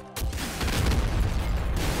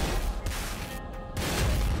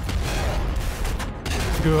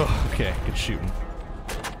 Oh, okay, good shooting.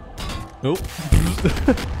 Nope.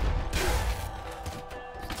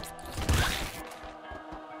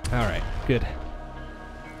 Alright, good.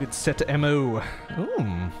 Good set to MO.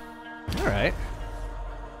 Alright.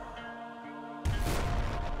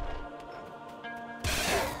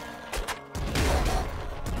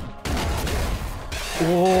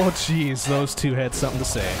 Oh, jeez, those two had something to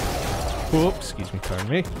say. Whoop, excuse me, pardon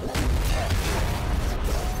me.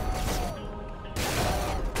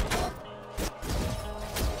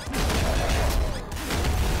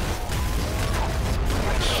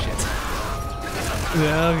 Shit.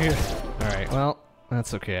 Okay. Alright, well,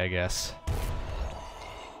 that's okay, I guess.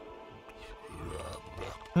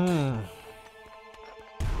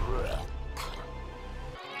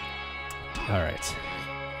 Alright.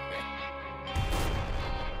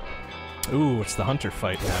 Ooh, it's the hunter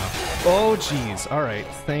fight now. Oh, jeez. Alright,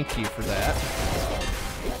 thank you for that.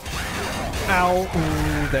 Ow.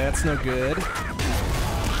 Ooh, that's no good.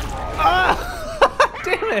 Ah!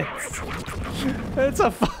 Damn it! It's a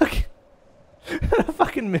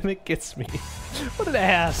fucking mimic gets me. What an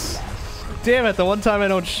ass. Damn it, the one time I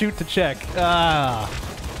don't shoot to check. Ah.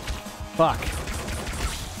 Fuck.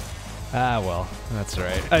 Ah, well. That's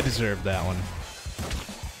alright. I deserved that one.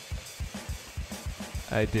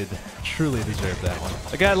 I did truly deserve that one.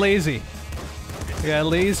 I got lazy. I got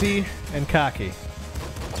lazy and cocky.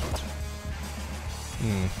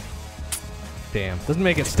 Damn. Doesn't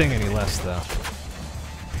make it sting any less, though.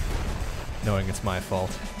 Knowing it's my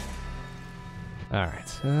fault.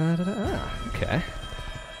 Alright. Okay.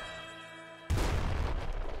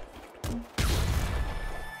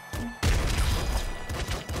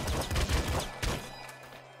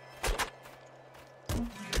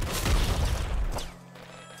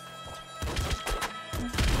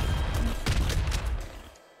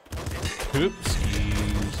 Oops,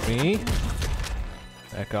 excuse me.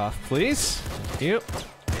 Back off, please. Thank you.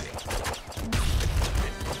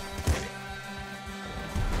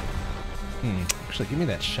 Actually, give me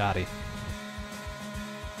that shotty.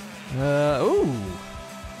 Ooh.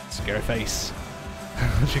 Scary face.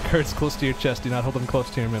 Let your cards close to your chest, do not hold them close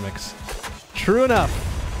to your mimics. True enough.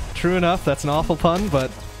 True enough, that's an awful pun,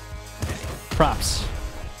 but props.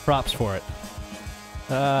 Props for it.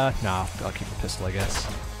 Nah, I'll keep the pistol, I guess.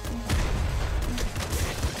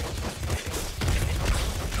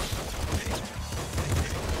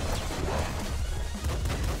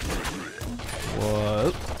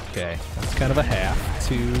 Whoa. Okay, that's kind of a half.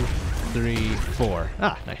 2, 3, 4.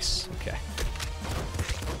 Ah, nice. Okay.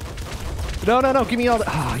 No, give me all the—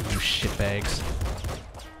 ah, you shitbags.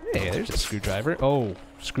 Hey, there's a screwdriver. Oh,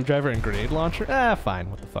 screwdriver and grenade launcher? Ah, fine.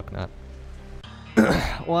 What the fuck not?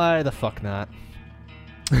 Why the fuck not?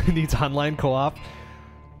 Needs online co-op?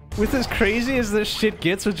 With as crazy as this shit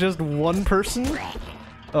gets with just one person?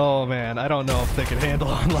 Oh man, I don't know if they can handle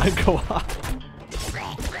online co-op.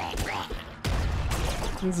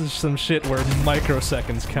 This is some shit where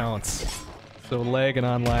microseconds counts. So lagging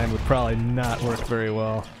online would probably not work very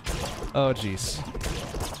well. Oh jeez.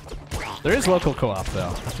 There is local co-op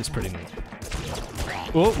though, which is pretty neat.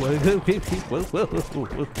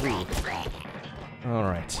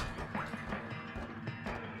 Alright.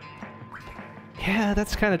 Yeah,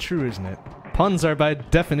 that's kind of true, isn't it? Puns are by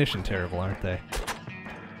definition terrible, aren't they?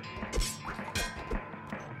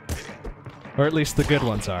 Or at least the good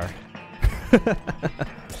ones are.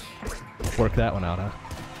 Work that one out, huh?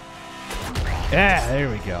 Yeah, there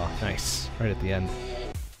we go. Nice. Right at the end.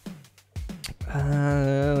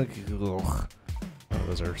 Oh,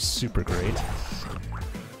 those are super great.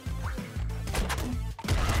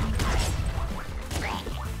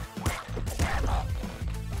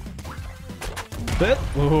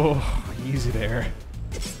 Oh, easy there.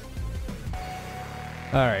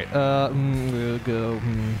 Alright, we'll go.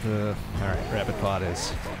 Alright, rapid pot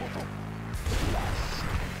is.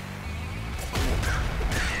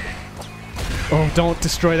 Oh, don't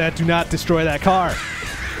destroy that. Do not destroy that car.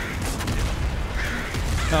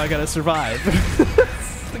 Oh, I gotta survive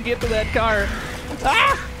to get to that car.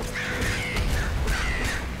 Ah!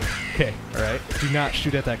 Okay, alright. Do not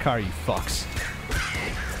shoot at that car, you fucks.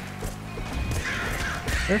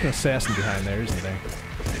 There's an assassin behind there, isn't there?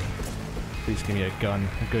 Please give me a gun.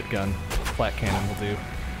 A good gun. Flat cannon will do.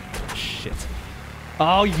 Shit.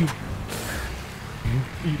 Oh, you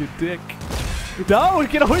eat a dick. No,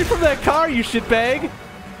 get away from that car, you shitbag!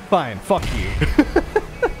 Fine, fuck you.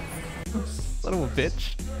 Son of a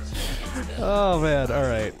bitch. Oh man,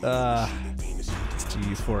 alright. It's too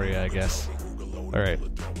euphoria, I guess. Alright.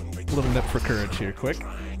 A little nip for courage here, quick.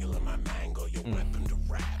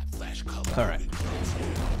 Alright.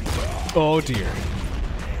 Oh dear.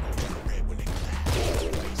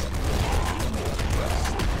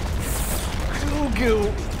 Oh,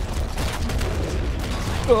 go.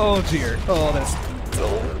 Oh dear. Oh, that's.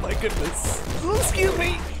 Oh my goodness. Oh, excuse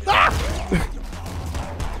me. Ah!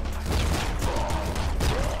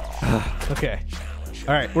 Okay.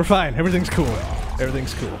 Alright, we're fine. Everything's cool.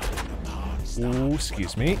 Everything's cool. Oh,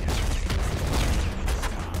 excuse me.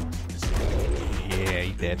 Yeah,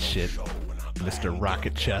 eat that shit, Mr.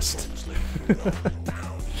 Rocket Chest.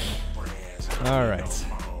 Alright.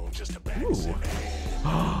 Ooh.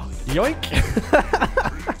 Yoink!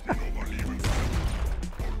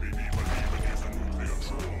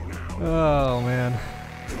 Oh man,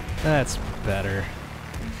 that's better.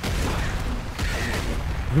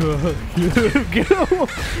 Get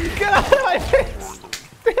out of my face!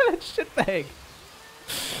 Damn it, shitbag!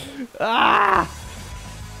 Ah!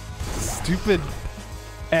 Stupid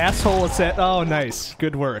asshole assassin. Oh, nice.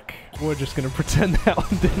 Good work. We're just gonna pretend that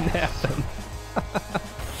one didn't happen.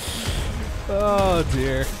 Oh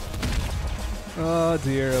dear. Oh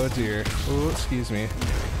dear, oh dear. Oh, excuse me.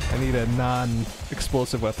 I need a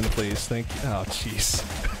non-explosive weapon, please. Thank you. Oh, jeez.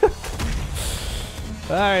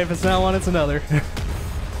 Alright, if it's not one, it's another.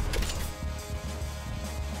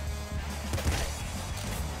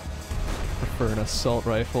 Prefer an assault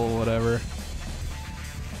rifle, whatever.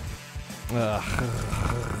 Ugh.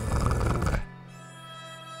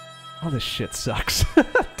 All this shit sucks.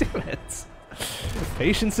 Damn it.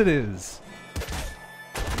 Patience it is.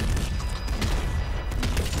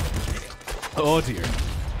 Oh dear.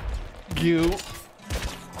 You.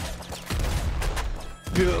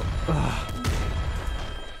 You.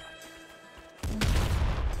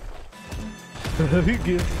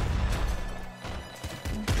 Give.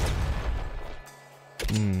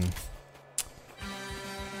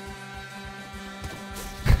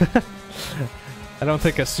 I don't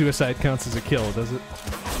think a suicide counts as a kill, does it?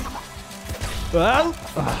 Well,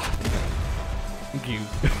 you.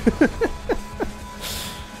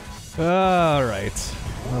 All right.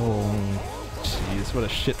 Oh, jeez, what a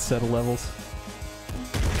shit set of levels.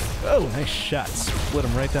 Oh, nice shot. Split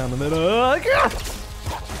him right down the middle.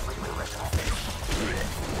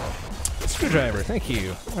 Screwdriver, thank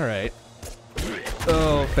you. All right.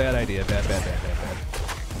 Oh, bad idea. Bad.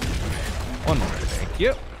 One more, thank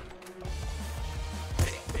you.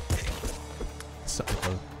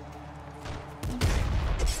 Something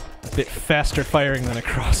a bit faster firing than a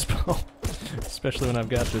crossbow. Especially when I've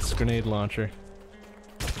got this grenade launcher.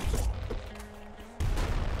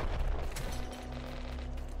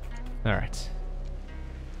 Alright.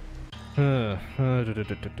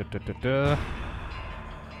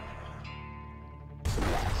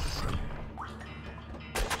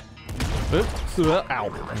 Oops. Ow.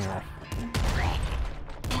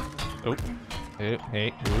 Oh.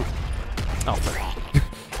 Hey. Oh.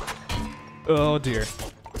 Oh dear.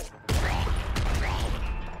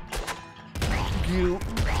 You.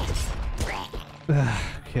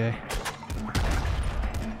 Okay.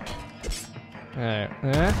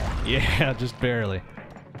 Alright. Yeah, just barely.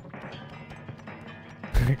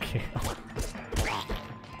 Okay.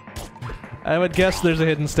 I would guess there's a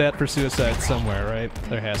hidden stat for suicide somewhere, right?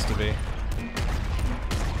 There has to be.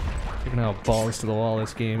 Given how balls to the wall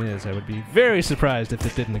this game is, I would be very surprised if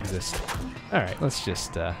it didn't exist. Alright, let's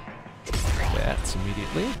just, that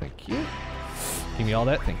immediately. Thank you. Give me all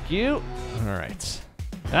that, thank you. Alright.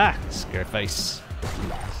 Ah! Scared face.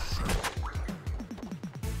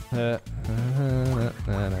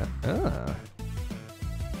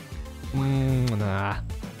 Nah. I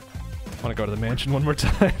want to go to the mansion one more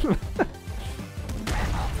time.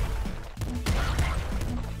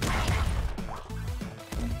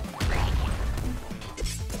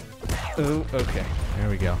 Oh, okay. There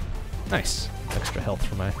we go. Nice. Extra health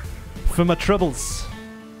for my troubles.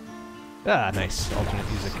 Ah, nice. Alternate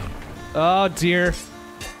music. Oh dear.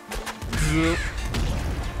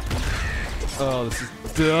 Oh, this is.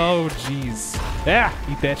 Oh, jeez. Ah,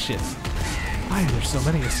 eat that shit. Why are there so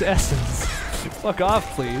many assassins? Fuck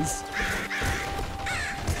off, please.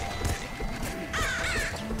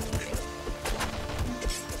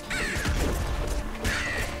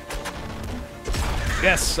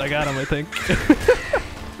 Yes, I got him, I think.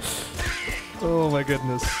 Oh my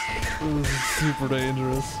goodness. This is super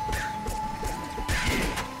dangerous.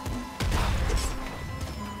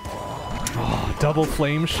 Oh, double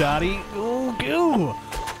flame shotty. Ooh, goo!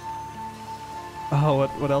 Oh,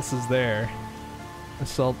 what else is there?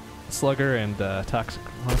 Assault slugger and toxic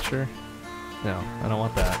launcher. No, I don't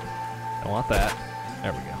want that. I want that.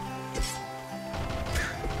 There we go.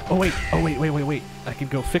 Oh wait. I can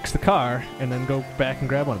go fix the car and then go back and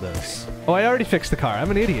grab one of those. Oh, I already fixed the car.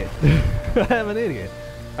 I'm an idiot. I'm an idiot.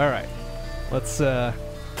 Alright. Let's grab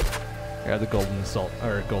the golden assault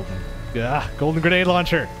or golden grenade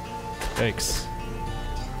launcher. Thanks.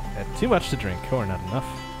 Had too much to drink, or not enough.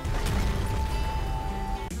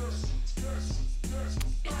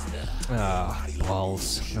 Ah,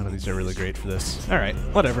 balls. None of these are really great for this. Alright,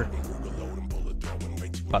 whatever.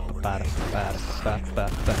 Oh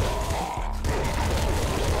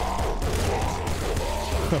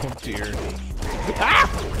dear. Ah!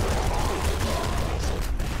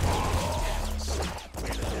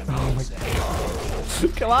 Oh my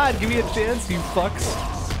god. Come on, give me a chance, you fucks.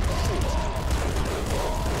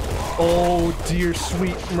 Oh dear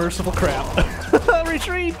sweet merciful crap.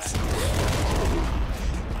 Retreat!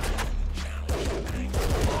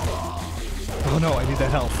 Oh no, I need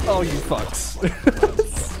that help. Oh, you fucks.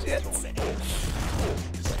 Shit.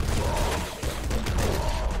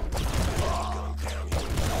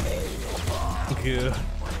 Good.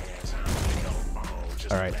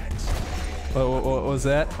 Alright. What was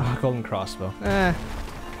that? Oh, golden crossbow.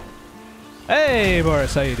 Hey,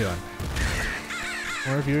 Boris, how you doing?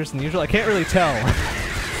 More viewers than usual? I can't really tell.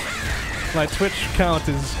 My Twitch count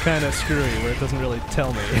is kind of screwy, where it doesn't really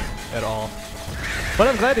tell me at all. But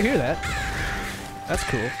I'm glad to hear that. That's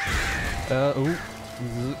cool. Ooh.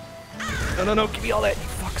 No, give me all that, you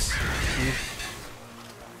fucks.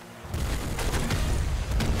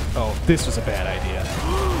 Oh, this was a bad idea.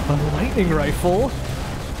 A lightning rifle?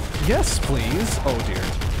 Yes, please. Oh, dear.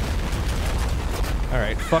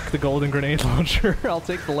 Alright, fuck the golden grenade launcher. I'll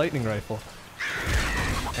take the lightning rifle.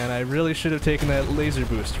 And I really should have taken that laser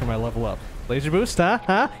boost for my level up. Laser boost, huh?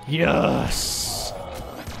 Huh? Yes!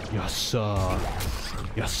 Yes, sir.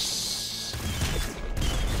 Yes.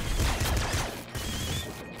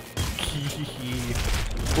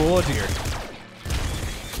 Oh dear.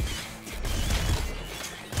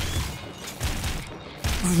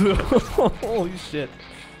 Holy shit.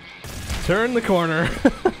 Turn the corner.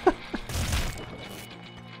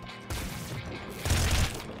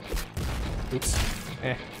 Oops.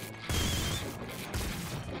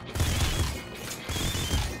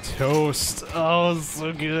 Toast. Oh,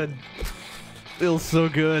 so good. Feels so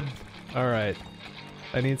good. Alright.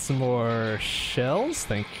 I need some more shells,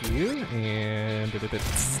 thank you, and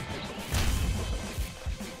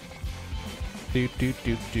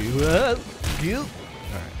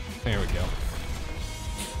Alright, there we go.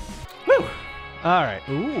 Woo! Alright,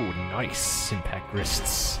 ooh, nice. Impact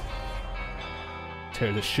wrists.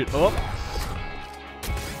 Tear this shit up.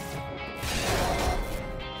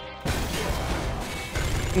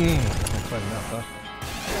 Not quite enough, huh?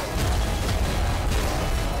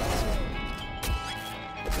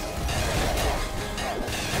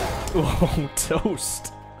 Oh,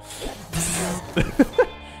 toast.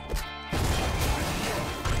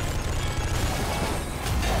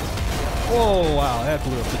 Oh, wow, that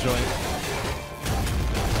blew up the joint.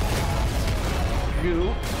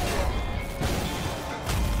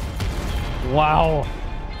 Wow.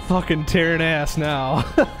 Fucking tearing ass now.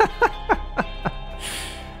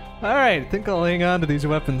 Alright, I think I'll hang on to these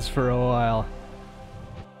weapons for a while.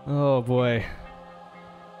 Oh boy.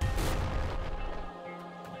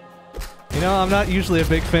 You know, I'm not usually a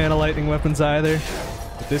big fan of lightning weapons either,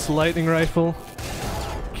 but this lightning rifle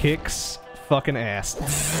kicks fucking ass.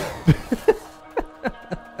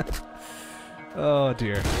 Oh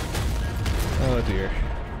dear. Oh dear.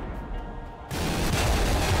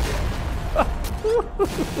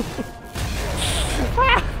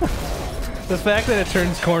 The fact that it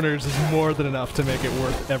turns corners is more than enough to make it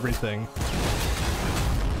worth everything.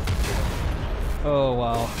 Oh,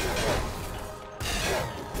 wow.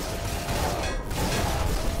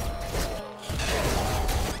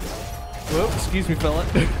 Whoa, excuse me, fella.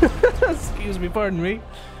 Excuse me, pardon me.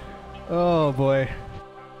 Oh, boy.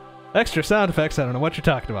 Extra sound effects, I don't know what you're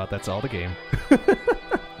talking about. That's all the game.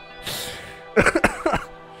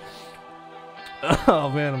 Oh,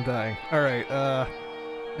 man, I'm dying. Alright,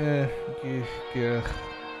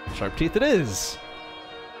 Sharp teeth it is!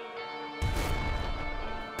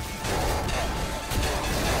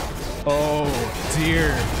 Oh,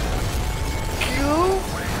 dear.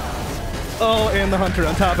 Oh, and the hunter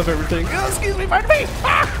on top of everything. Oh, excuse me, pardon me!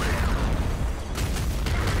 Ah!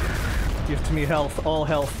 Give to me health, all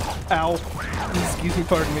health. Ow. Excuse me,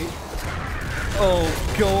 pardon me. Oh,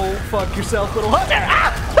 go fuck yourself, little hunter!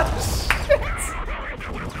 Ah! Shit!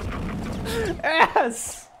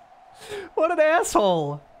 Ass! What an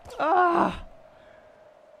asshole! Ah!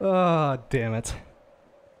 Oh, damn it.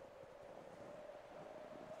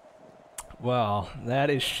 Wow, that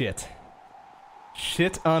is shit.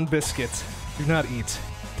 Shit on biscuit. Do not eat.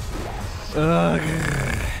 Ugh.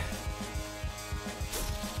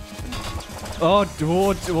 Oh,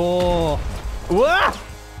 ah!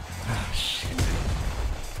 Oh, shit.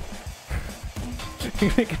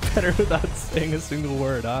 You make it better without saying a single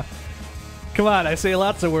word, huh? Come on, I say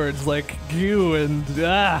lots of words like you and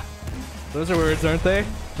ah. Those are words, aren't they?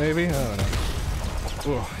 Maybe? I don't know.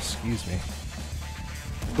 Oh, excuse me.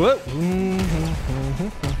 What?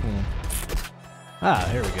 Ah,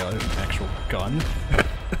 there we go. There's an actual gun.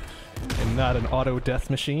 And not an auto death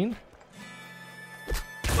machine.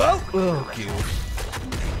 Oh! Oh, cute.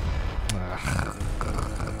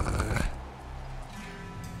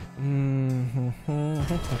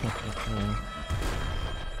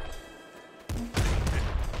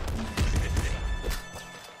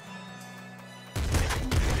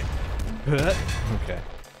 Okay.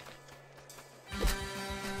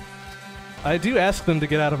 I do ask them to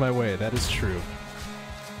get out of my way, that is true.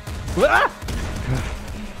 Ah!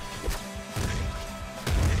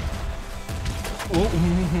 Oh,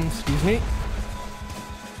 excuse me.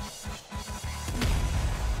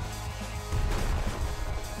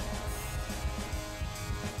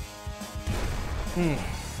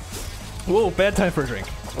 Whoa, bad time for a drink.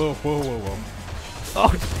 Whoa, whoa, whoa, whoa.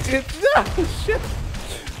 Oh, shit!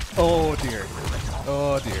 Oh dear.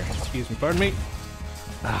 Oh dear. Excuse me, pardon me.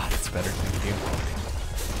 Ah, that's better. Thank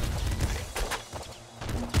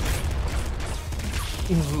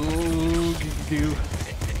you. Ooh, goo.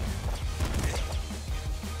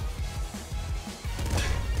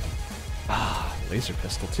 Ah, laser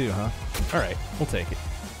pistol too, huh? Alright, we'll take it.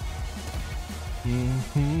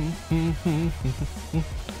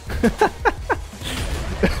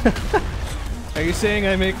 Are you saying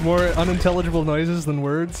I make more unintelligible noises than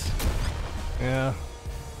words? Yeah.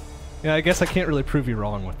 Yeah, I guess I can't really prove you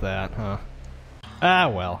wrong with that, huh? Ah,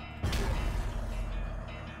 well.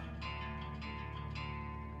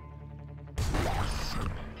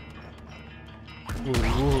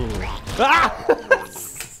 Ooh. Ah!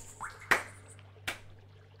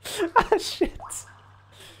 Ah, shit.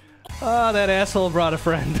 Ah, that asshole brought a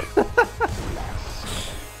friend.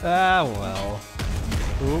 Ah, well.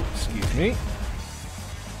 Ooh, excuse me.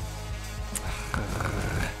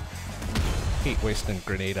 Hate wasting a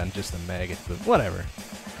grenade on just a maggot, but whatever.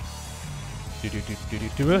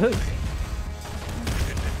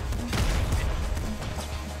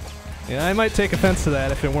 Yeah, I might take offense to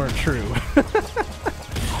that if it weren't true.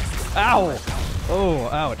 Ow! Oh,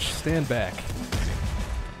 ouch. Stand back.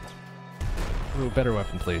 Ooh, better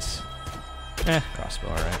weapon, please. Crossbow,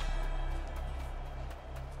 alright.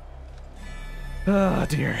 Oh,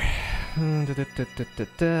 dear.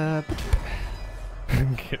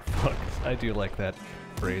 Get fucked. I do like that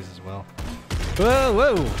phrase as well. Whoa,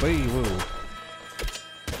 whoa, hey, whoa.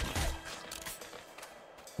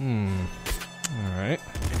 Alright.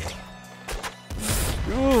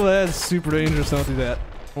 Ooh, that's super dangerous. Don't do that.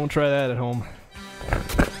 Won't try that at home.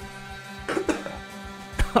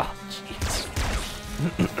 Oh, jeez.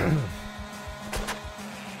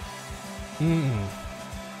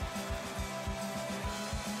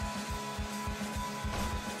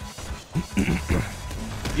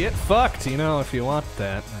 Get fucked, you know, if you want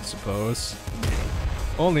that, I suppose.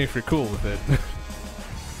 Only if you're cool with it.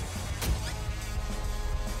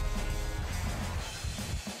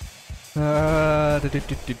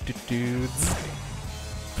 Dudes.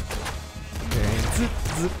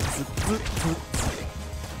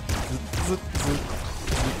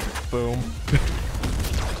 Boom.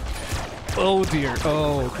 Oh dear.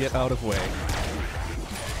 Oh, get out of way.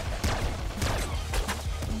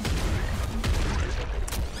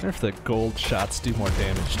 wonder if the gold shots do more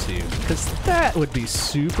damage too, because that would be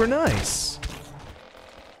super nice.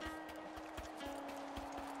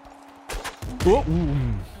 Oh,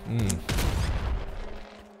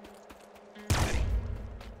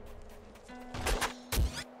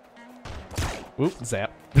 Oop,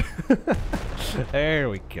 zap. There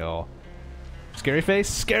we go. Scary face?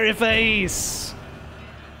 Scary face!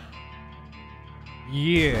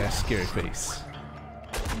 Yeah, scary face.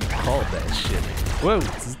 Called that shit. Whoa!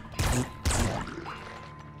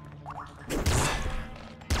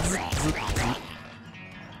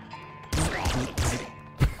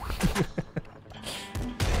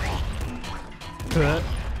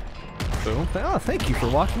 Boom. Oh, thank you for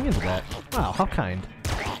walking into that. Wow, how kind.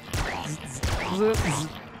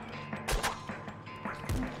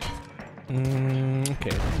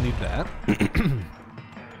 Okay, need that.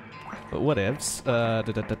 But whatevs.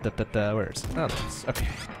 Where's? Oh, that's okay.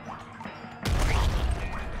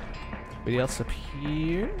 Anybody else up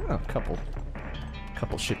here? Oh,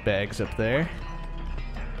 couple shit bags up there.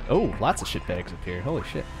 Oh, lots of shit bags up here. Holy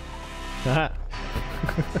shit. Haha.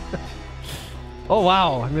 Oh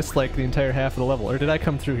wow, I missed like the entire half of the level. Or did I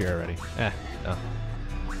come through here already? No.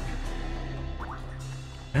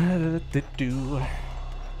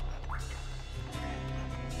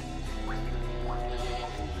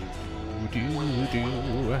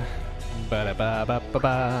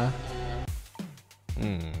 Ba-da-ba-ba-ba-ba.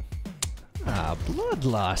 Ah,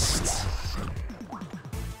 bloodlust.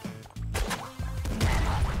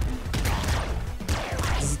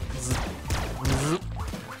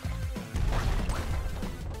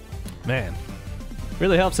 Man,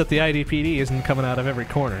 really helps that the IDPD isn't coming out of every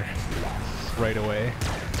corner right away.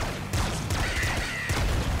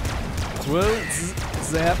 Whoa,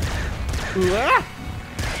 zap. Ooh, ah!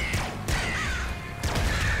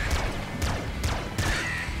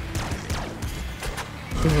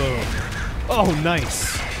 Oh,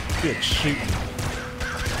 nice. Good shooting.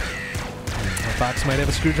 That box might have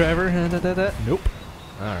a screwdriver. Nope.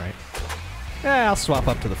 Alright. Yeah, I'll swap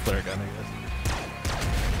up to the flare gun, I guess.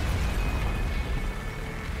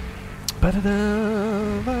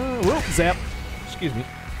 Whoa, zap. Excuse me.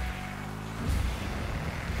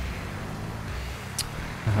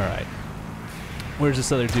 Alright. Where's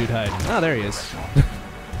this other dude hiding? Oh, there he is.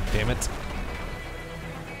 Damn it.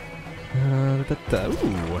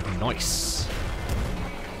 Ooh, nice.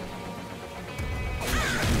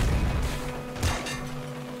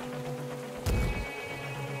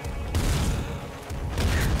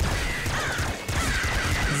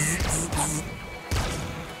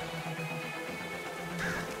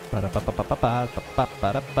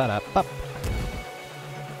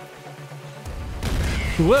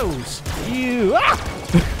 Whoa! You! Ah!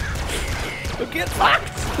 Get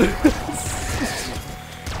fucked!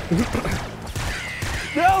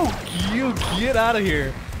 No! You get out of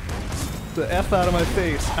here! The F out of my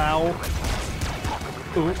face. Ow.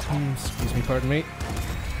 Ooh, excuse me, pardon me.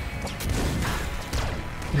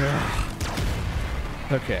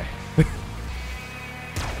 Okay.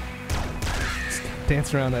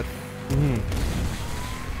 Dance around that.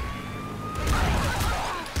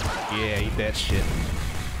 Yeah, eat that shit.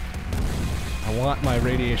 I want my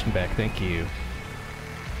radiation back, thank you.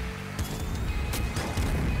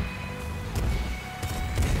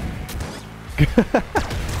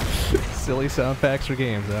 Silly sound packs for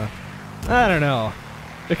games, huh? I don't know.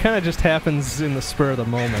 It kind of just happens in the spur of the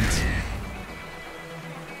moment.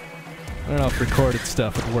 I don't know if recorded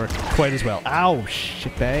stuff would work quite as well. Ow,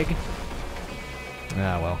 shitbag.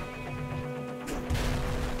 Ah, well.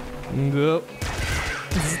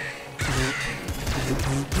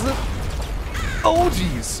 Oh,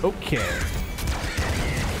 jeez. Okay.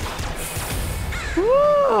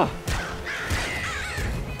 Ah.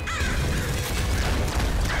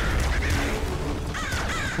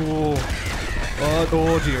 Cool.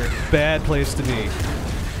 Oh dear. Bad place to be.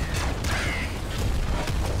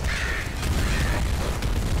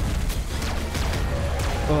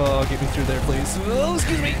 Oh, get me through there, please. Oh,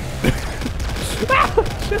 excuse me.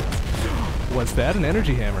 Was that an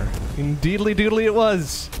energy hammer? Indeedly doodly it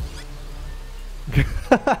was.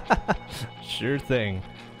 Sure thing.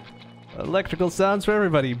 Electrical sounds for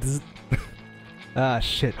everybody. Ah,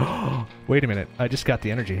 shit. Wait a minute. I just got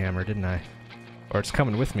the energy hammer, didn't I? Or it's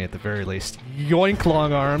coming with me at the very least. Yoink,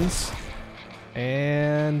 long arms.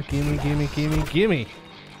 And gimme, gimme, gimme, gimme.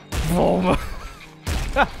 Boom.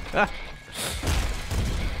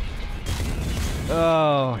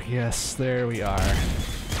 Oh, yes, there we are.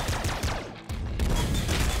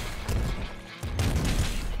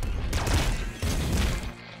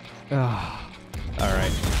 Oh,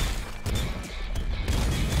 alright.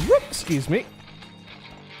 Whoop, excuse me.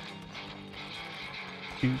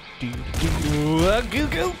 Goo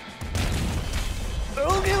goo.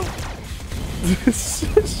 Oh goo.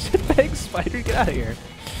 Shitbag spider, get out of here,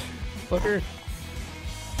 fucker.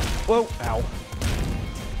 Whoa! Ow.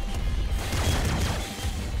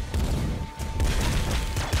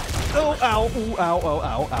 Oh! Ow! Ooh, ow! Ow!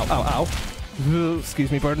 Ow! Ow! Ow! Ow! Ooh,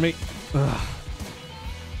 excuse me, pardon me. Ugh.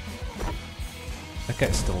 That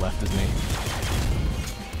guy's still left, isn't he?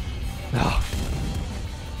 Oh.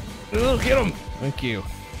 Oh, get him! Thank you.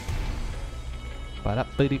 Okay. All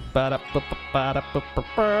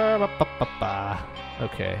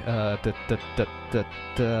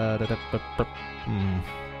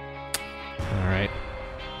right.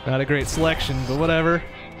 Not a great selection, but whatever.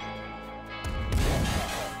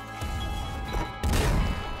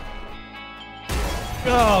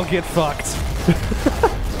 Oh, get fucked.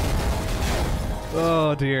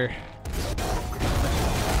 Oh dear.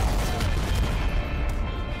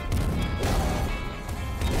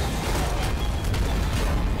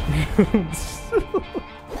 Get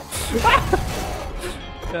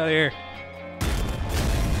out of here.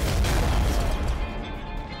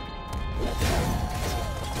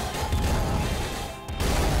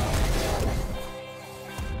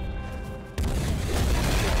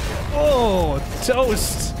 Oh,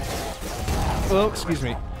 toast! Oh, excuse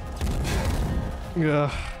me.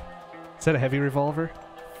 Ugh. Is that a heavy revolver?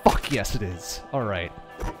 Fuck yes it is. Alright.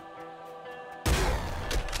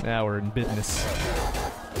 Now we're in business.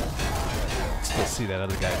 Still see that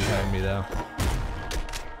other guy behind me though.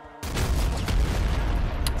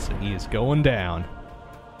 So he is going down.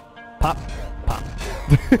 Pop, pop.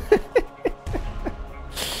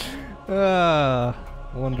 Ah,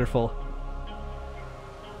 wonderful.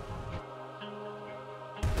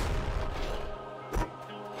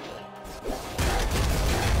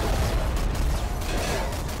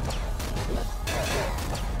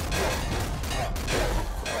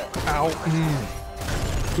 Ow.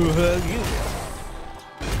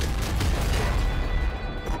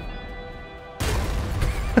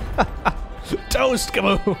 Toast,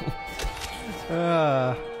 kaboom!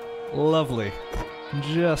 Ah, lovely.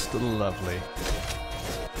 Just lovely.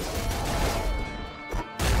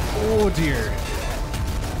 Oh dear.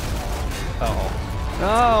 Uh-oh.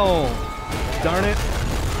 No! Darn it.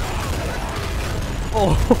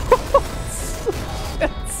 Oh.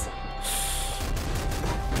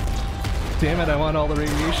 Damn it, I want all the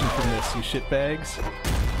radiation from this, you shitbags.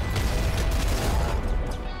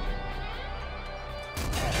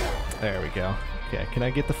 There we go. Okay, can I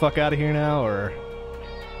get the fuck out of here now, or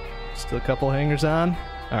still a couple hangers on?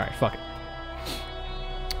 Alright, fuck it.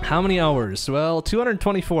 How many hours? Well,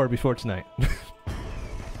 224 before tonight.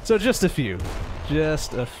 So just a few.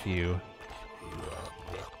 Just a few.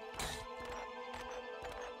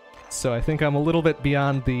 So I think I'm a little bit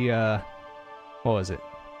beyond the, what was it?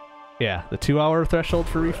 Yeah, the 2-hour threshold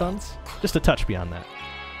for refunds. Just a touch beyond that.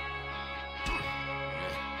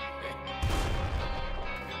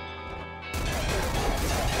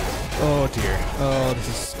 Oh dear. Oh,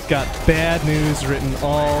 this has got bad news written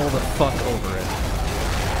all the fuck over it.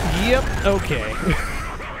 Yep, okay.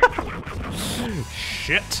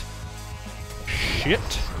 Shit.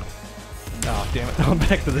 Shit. Oh, damn it. I'm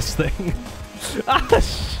back to this thing.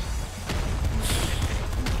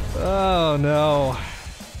 Oh, no.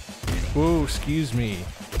 Whoa, excuse me.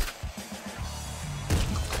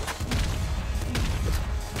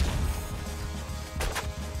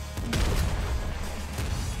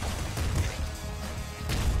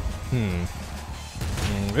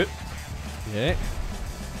 Good. Yeah.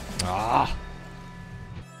 Ah.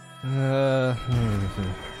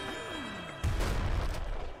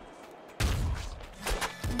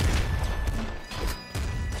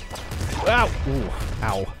 Ow. Ooh.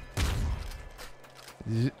 Ow.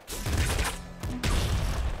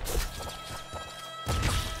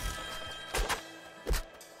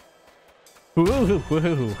 Woohoo!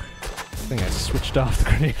 Woohoo! I think I switched off the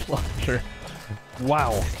grenade launcher.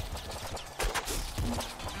 Wow.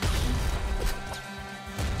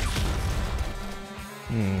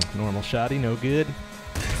 Normal shotty, no good.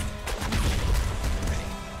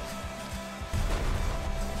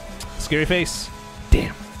 Scary face.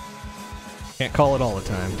 Damn. Can't call it all the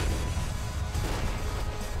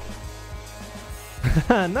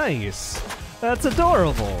time. Nice. That's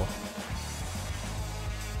adorable.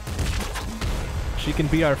 She can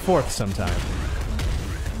be our fourth sometime.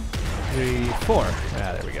 3, 4.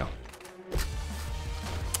 Ah, there we go.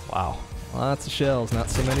 Wow. Lots of shells, not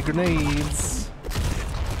so many grenades.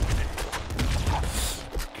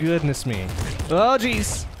 Goodness me. Oh,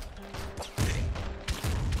 jeez.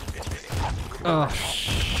 Oh,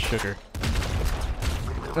 sugar.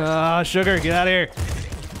 Ah, sugar, get out of here.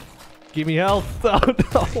 Give me health. Oh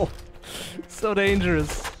no. So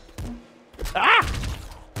dangerous. Ah!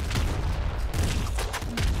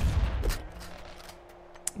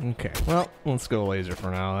 Okay, well, let's go laser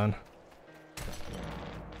for now then.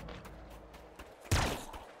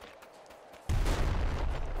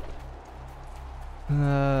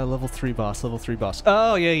 Level 3 boss, level 3 boss.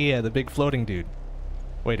 Oh, yeah, the big floating dude.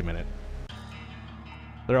 Wait a minute.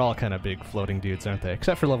 They're all kind of big floating dudes, aren't they?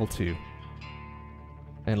 Except for level 2.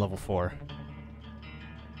 And level 4.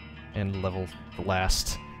 And level the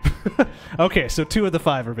last. Okay, so 2 of the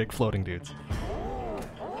 5 are big floating dudes.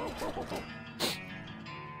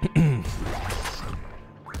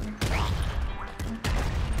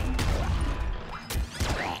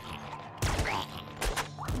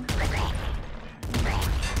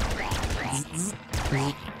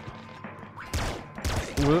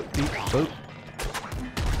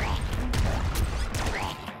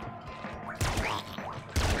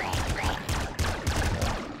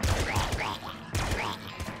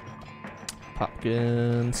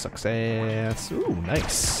 Popkin sucks ass. Ooh,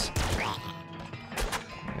 nice.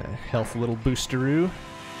 Health little boosteroo.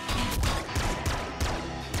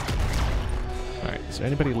 Alright, is there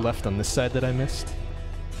anybody left on this side that I missed?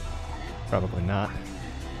 Probably not.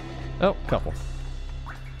 Oh, couple.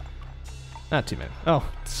 Not too many. Oh,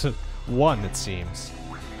 it's one, it seems.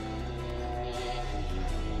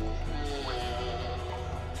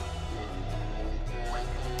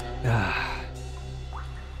 Ah.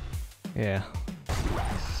 Yeah.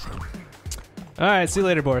 Alright, see you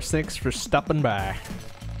later, Boris. Thanks for stopping by.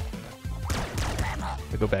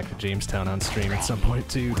 I'll go back to Jamestown on stream at some point,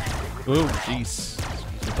 too. Oh, jeez.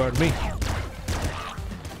 Pardon me.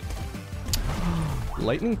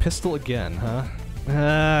 Lightning pistol again,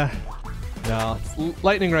 huh? No.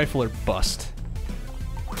 Lightning rifle or bust.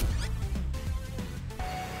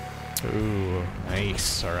 Ooh,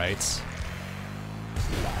 nice. Alright.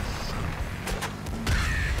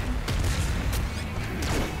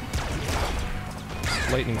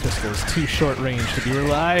 Lightning pistol is too short range to be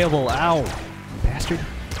reliable. Ow! Bastard.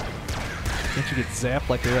 Can't you get zapped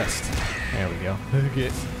like the rest? There we go.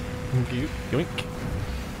 Get. Yoink.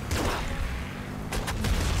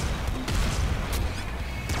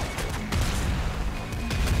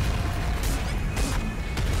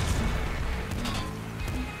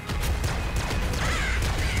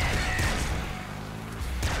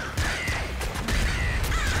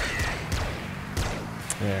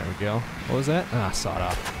 There we go. What was that? Ah, sawed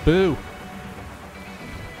off. Boo!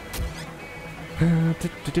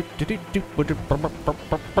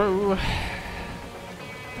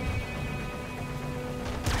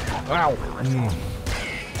 Ow!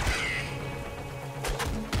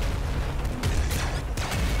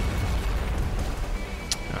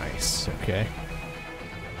 Nice, okay.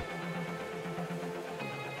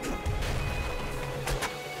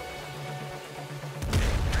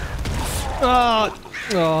 Oh!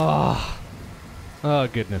 Oh, oh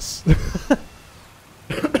goodness.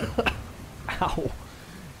 Ow.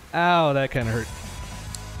 Ow, that kind of hurt.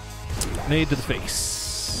 Nade to the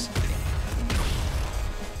face.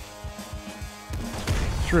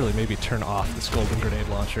 Should really maybe turn off this golden grenade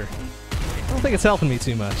launcher. I don't think it's helping me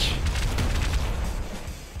too much.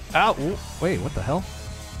 Ow! Ooh, wait, what the hell?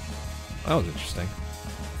 That was interesting.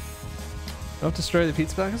 Don't destroy the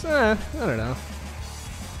pizza box? I don't know.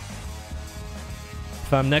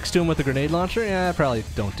 If I'm next to him with a grenade launcher, yeah, I probably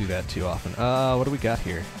don't do that too often. What do we got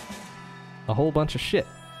here? A whole bunch of shit.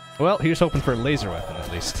 Well, here's hoping for a laser weapon,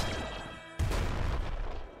 at least.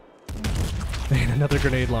 And another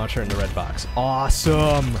grenade launcher in the red box.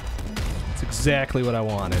 Awesome! That's exactly what I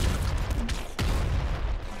wanted.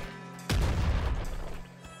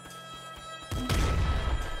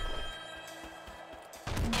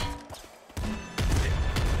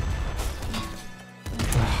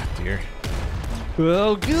 Oh, dear.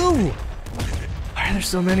 Oh, goo! Why are there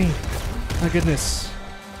so many? My goodness.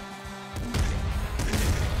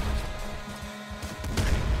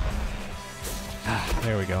 Ah,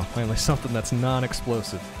 there we go. Finally something that's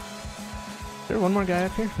non-explosive. Is there one more guy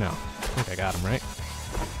up here? No. I think I got him, right?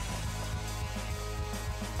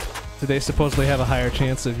 Do they supposedly have a higher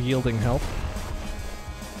chance of yielding health?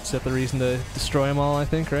 Is that the reason to destroy them all, I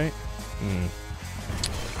think, right? Hmm.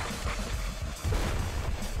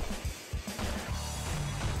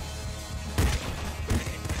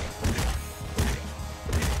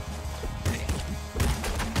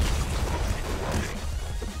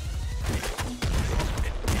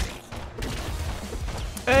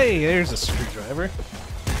 Hey, there's a screwdriver.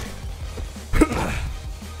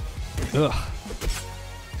 Ugh.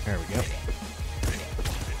 There we go.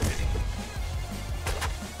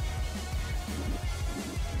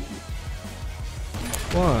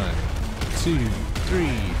 1, 2, 3,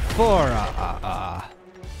 4.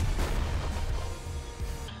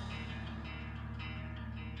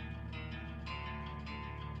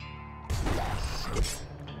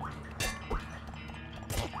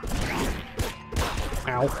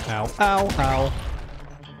 Ow, ow, ow, ow.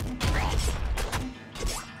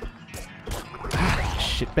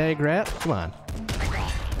 Shitbag rat? Come on.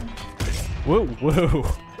 Whoa, whoa.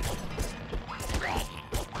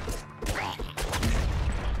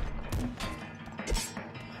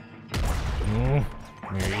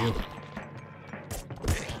 There you.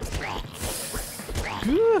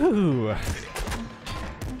 Ooh.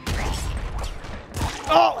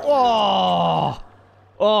 Oh,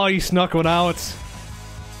 oh, you snuck one out.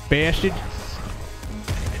 Bastard.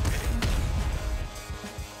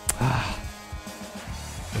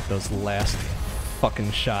 Make those last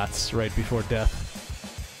fucking shots right before death.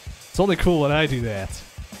 It's only cool when I do that.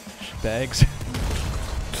 Bags.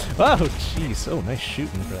 Oh, jeez. Oh, nice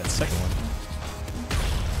shooting for that second one.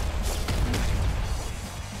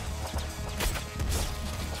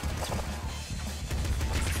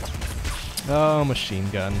 Oh, machine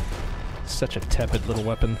gun. Such a tepid little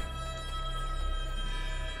weapon.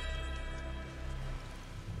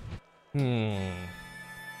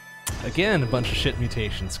 Again, a bunch of shit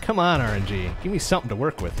mutations. Come on, RNG. Give me something to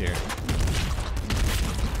work with here.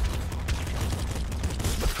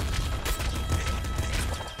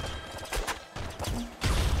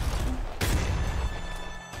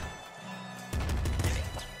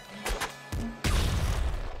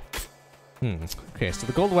 Okay, so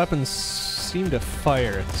the gold weapons seem to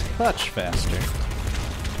fire a touch faster.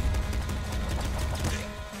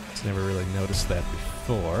 I've never really noticed that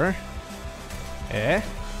before. Eh?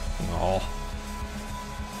 Oh.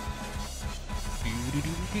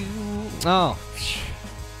 Oh.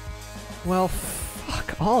 Well,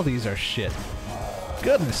 fuck. All these are shit.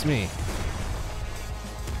 Goodness me.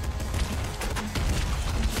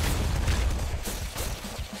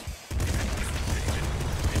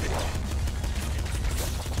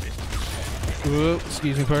 Whoa,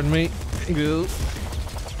 excuse me, pardon me. Go.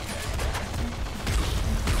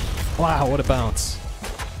 Wow, what a bounce.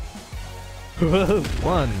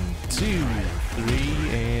 1, 2, 3,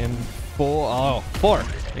 and 4. Oh, 4.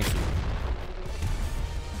 Thank you.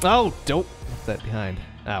 Oh, don't left that behind.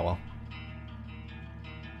 Ah, well.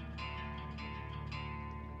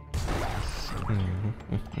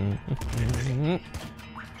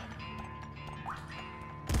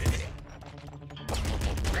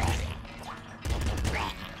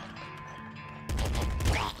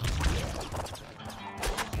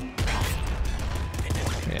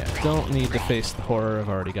 Don't need to face the horror. I've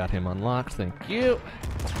already got him unlocked. Thank you.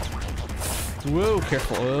 Whoa,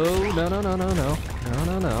 careful. Oh, no, no, no, no, no. No,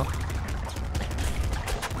 no, no.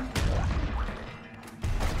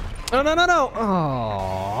 Oh, no, no, no.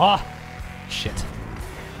 Oh, shit.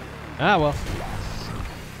 Ah, well.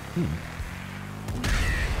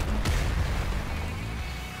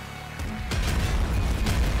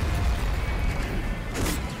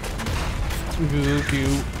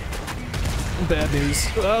 Goo. Bad news.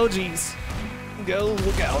 Oh, jeez. Go,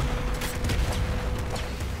 look out.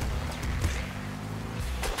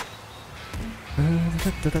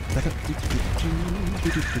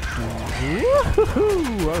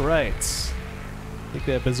 Alright. Take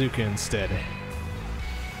that bazooka instead.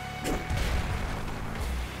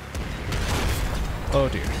 Oh,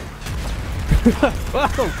 dear.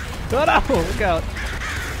 Whoa! Oh, no! Look out.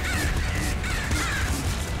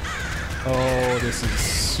 Oh, this is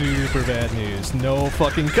super bad news. No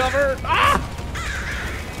fucking cover! Ah!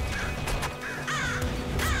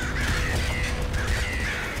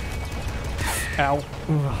 Ow.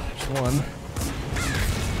 There's one.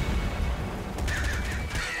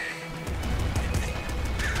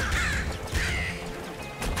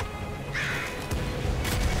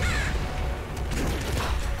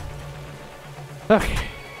 Okay.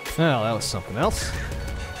 Well, that was something else.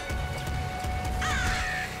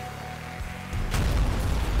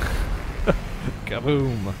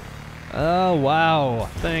 Kaboom. Oh, wow.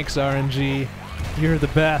 Thanks, RNG. You're the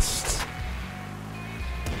best.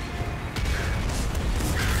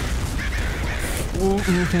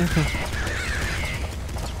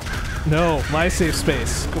 No, my safe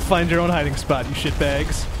space. Go find your own hiding spot, you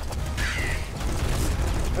shitbags.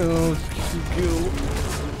 Oh, goo.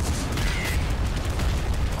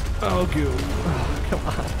 Oh, goo. Oh, come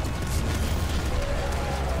on.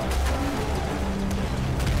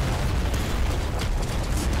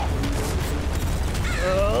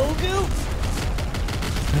 Oh, goo.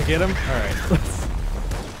 Can I get him? Alright.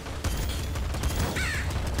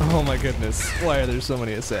 Oh my goodness. Why are there so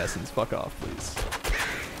many assassins? Fuck off, please.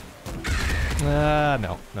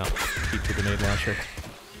 No. Keep the grenade launcher.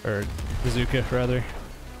 Or bazooka, rather.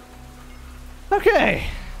 Okay.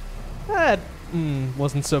 That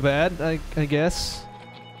wasn't so bad, I guess.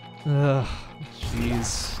 Ugh,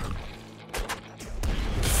 jeez.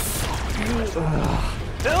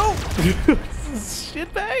 No!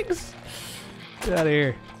 Shitbags! Get out of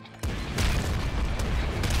here.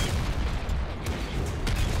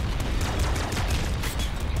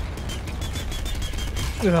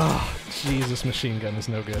 Oh, Jesus, machine gun is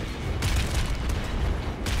no good.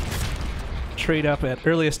 Trade up at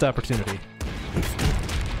earliest opportunity.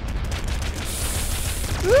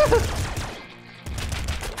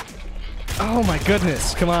 Oh my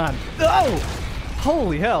goodness, come on. Oh!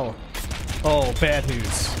 Holy hell. Oh, bad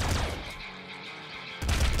news.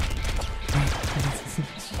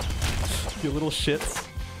 You little shits.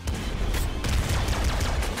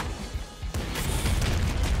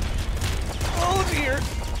 Oh dear.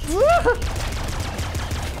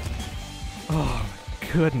 Oh my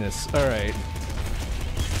goodness. All right.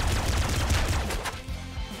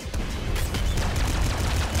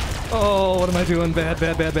 Oh, what am I doing? Bad.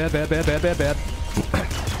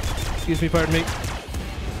 Excuse me, pardon me.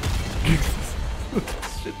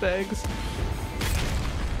 Shitbags.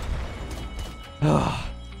 Oh,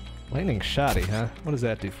 lightning shoddy, huh? What does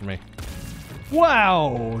that do for me?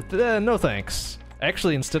 Wow! No thanks.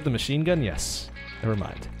 Actually, instead of the machine gun, yes. Never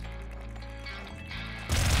mind.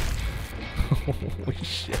 Holy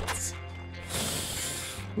shit.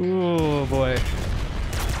 Oh boy.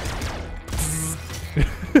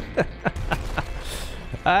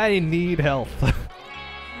 I need health.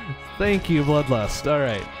 Thank you, Bloodlust.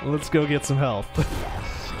 Alright, let's go get some health.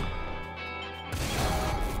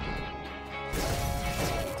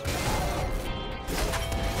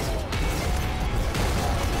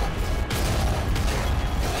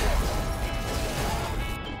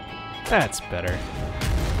 That's better.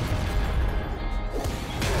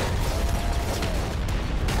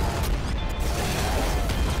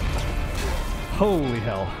 Holy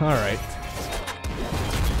hell. Alright.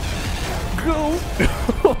 Go!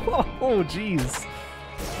 Oh, jeez.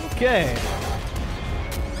 Okay.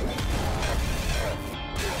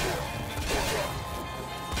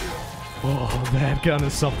 Oh, that gun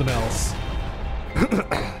is something else.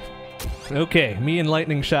 Okay, me and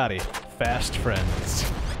Lightning Shoddy. Fast friends.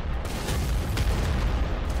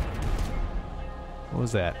 What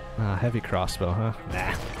was that? Ah, heavy crossbow, huh?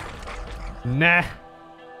 Nah.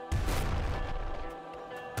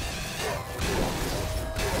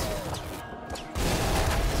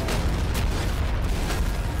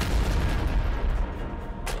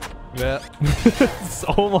 Yeah. It's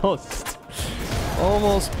almost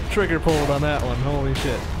trigger pulled on that one. Holy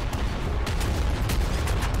shit.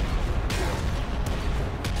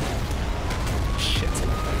 Shit.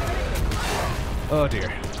 Oh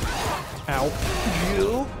dear. Ow.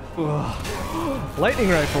 Ugh. Lightning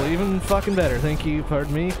rifle, even fucking better. Thank you,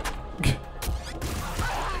 pardon me.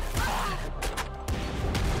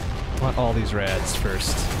 Want all these rads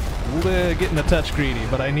first. Getting a touch greedy,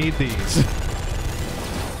 but I need these.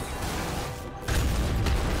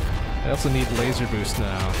 I also need laser boost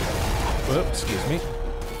now. Whoop, excuse me.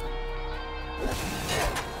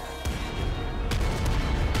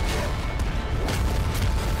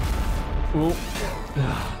 Ooh.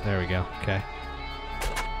 There we go. Okay.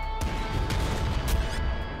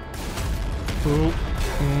 Ooh.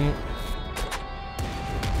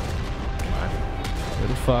 Come on. A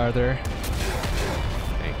little farther.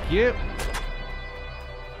 Thank you.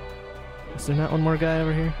 Is there not one more guy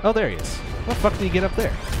over here? Oh, there he is. How the fuck did he get up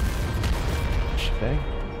there? Okay.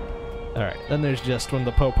 Alright, then there's just one of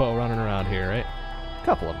the Popo running around here, right? A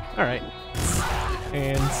couple of them. Alright.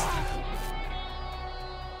 And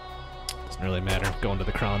doesn't really matter. Going to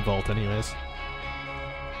the Crown Vault anyways.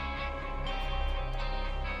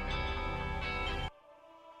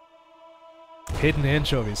 Hidden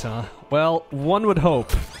anchovies, huh? Well, one would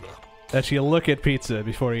hope that you look at pizza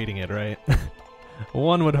before eating it, right?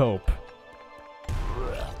 One would hope.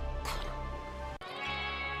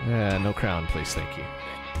 No crown, please, thank you.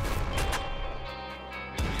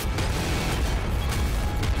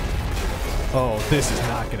 Oh, this is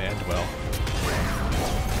not gonna end well.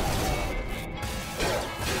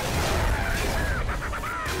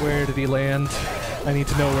 Where did he land? I need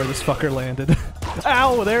to know where this fucker landed.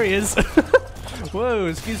 Ow, there he is! Whoa,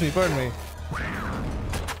 excuse me, pardon me.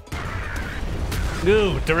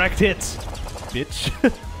 Ooh, direct hits, bitch.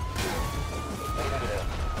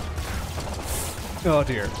 Oh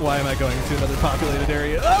dear, why am I going to another populated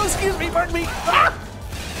area? Oh, excuse me, pardon me! Ah!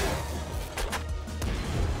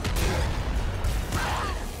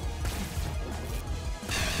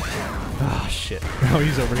 Oh, shit. Oh,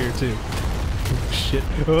 he's over here too. Shit.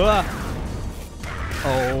 Ah!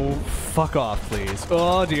 Oh, fuck off, please.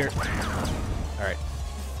 Oh, dear. Alright.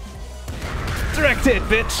 Direct hit,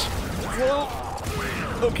 bitch! Whoa.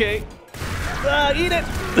 Okay. Eat it!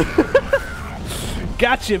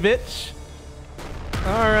 Gotcha, bitch!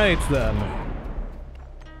 Alright, then.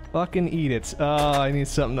 Fucking eat it. Oh, I need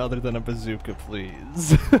something other than a bazooka,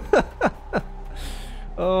 please.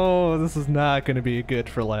 Oh, this is not going to be good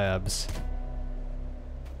for labs.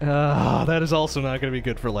 That is also not going to be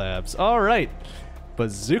good for labs. Alright.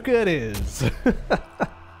 Bazooka it is.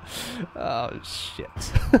 Oh, shit.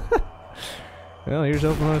 Well, here's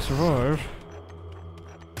hoping I survive.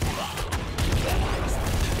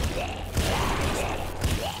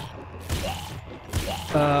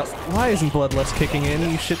 Why isn't Bloodlust kicking in,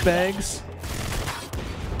 you shitbags?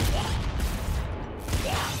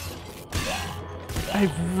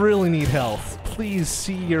 I really need health. Please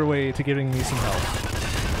see your way to giving me some health.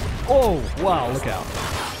 Oh, wow, look out.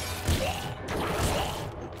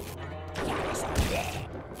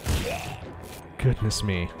 Goodness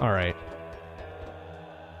me. Alright.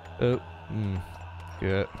 Oh,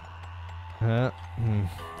 good. Where's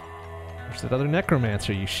that other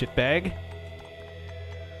necromancer, you shitbag?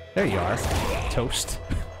 There you are. Toast.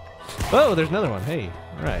 Oh, there's another one. Hey,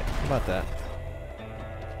 alright. How about that?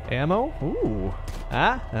 Ammo? Ooh.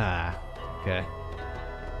 Okay.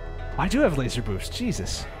 I do have laser boost.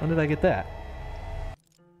 Jesus. When did I get that?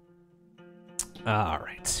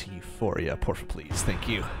 Alright. Euphoria. Porfa, please. Thank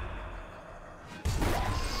you.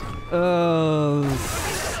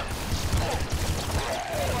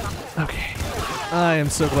 Okay. I am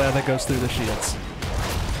so glad that goes through the shields.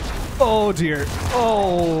 Oh dear.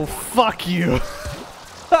 Oh, fuck you.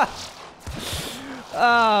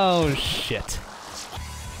 Oh, shit.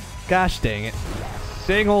 Gosh dang it.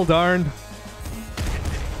 Dang old darn.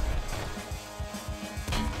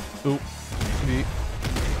 Oop.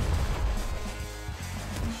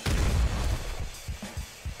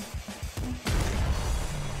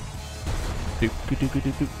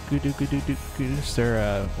 Is there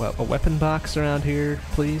a weapon box around here,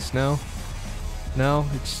 please? No? No?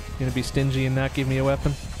 It's gonna be stingy and not give me a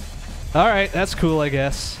weapon? Alright, that's cool, I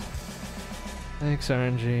guess. Thanks,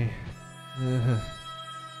 RNG.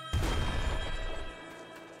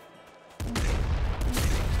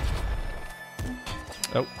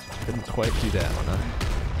 Oh, couldn't quite do that one, huh?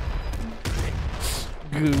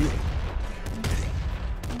 Goo.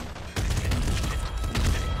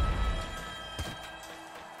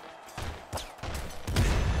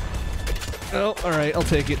 Oh, alright, I'll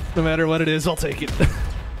take it. No matter what it is, I'll take it.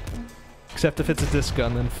 Except if it's a disc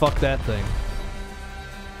gun, then fuck that thing.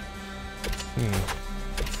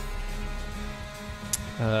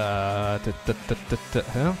 Huh?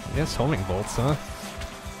 Yes, homing bolts, huh?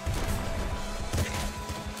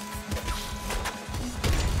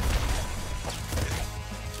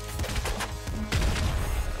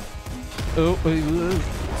 Oh,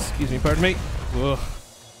 excuse me, pardon me. Whoa.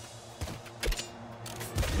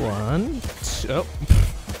 1, 2, oh.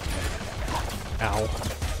 Ow.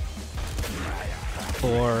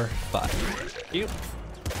 4, 5. You.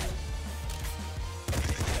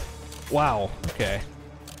 Wow, okay.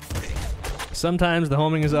 Sometimes the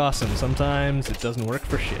homing is awesome, sometimes it doesn't work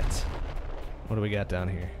for shit. What do we got down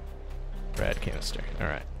here? Rad canister,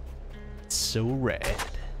 alright. So rad.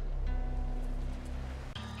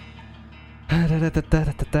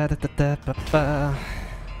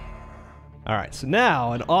 Alright, so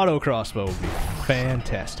now an auto crossbow would be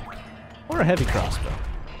fantastic. Or a heavy crossbow.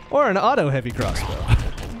 Or an auto heavy crossbow.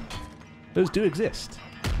 Those do exist.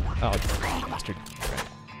 Oh, bastard. Right.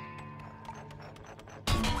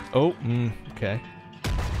 Oh, okay.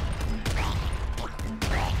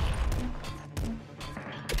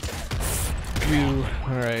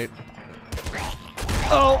 Alright.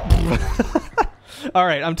 Oh!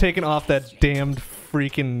 Alright, I'm taking off that damned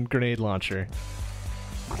freaking grenade launcher.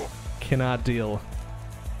 Cannot deal.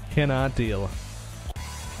 Cannot deal.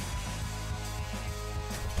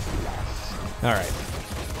 Alright.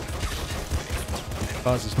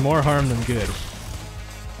 Causes more harm than good.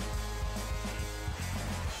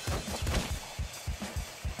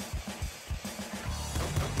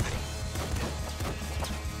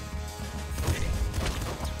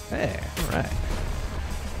 Hey, alright.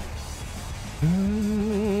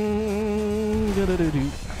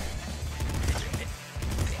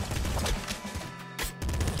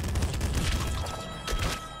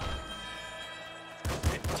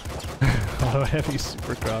 Auto heavy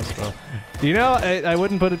super crossbow. You know, I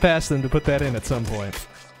wouldn't put it past them to put that in at some point.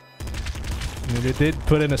 I mean, they did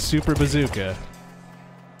put in a super bazooka.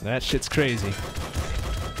 That shit's crazy.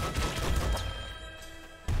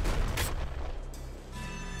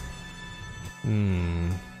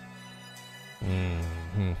 Hmm.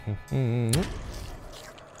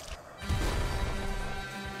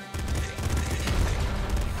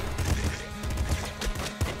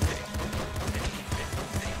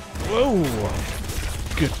 Whoa!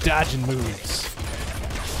 Good dodging moves.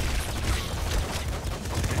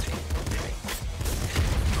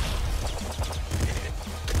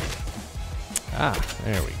 Ah,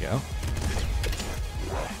 there we go.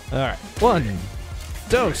 Alright. 1,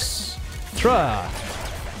 dos, tra,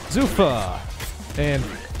 zufa, and,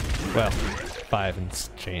 well, 5 and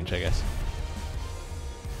change, I guess.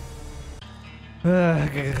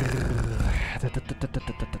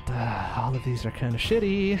 All of these are kind of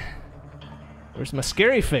shitty. Where's my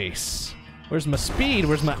scary face? Where's my speed?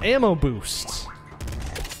 Where's my ammo boost?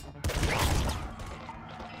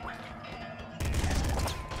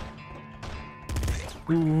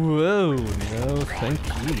 Whoa, no thank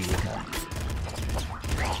you.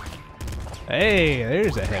 Hey,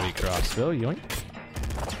 there's a heavy crossbow, yoink.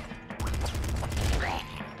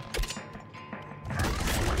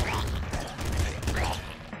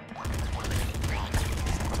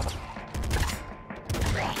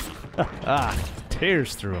 Ah,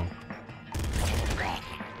 tears through him.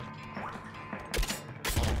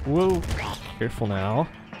 Whoa, careful now.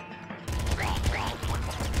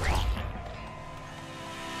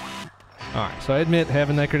 Alright, so I admit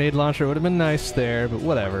having that grenade launcher would have been nice there, but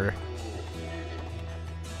whatever.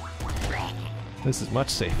 This is much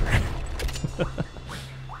safer.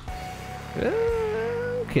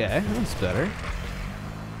 Okay, that's better.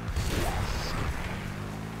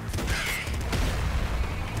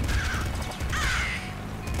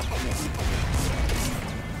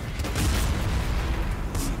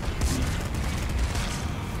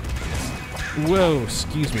 Whoa,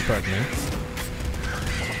 excuse me, pardon me.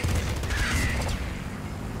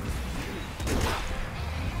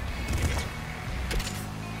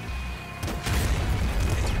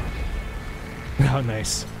 Oh,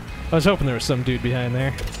 nice. I was hoping there was some dude behind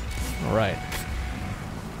there. All right.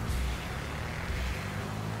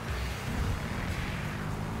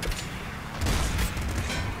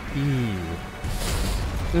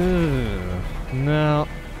 Ooh. No.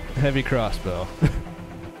 Heavy crossbow.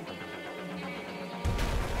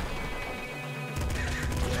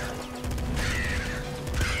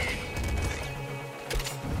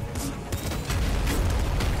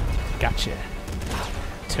 Gotcha.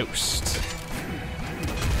 Toast.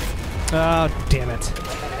 Oh, damn it.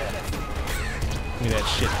 Give me that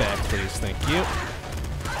shit back, please. Thank you.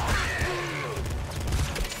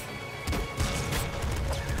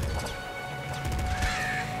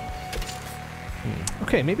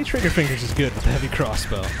 Okay, maybe Trigger Fingers is good with the heavy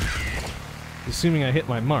crossbow. Assuming I hit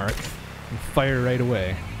my mark and fire right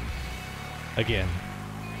away. Again.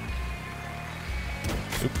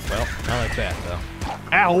 Oop, well, I like that, though.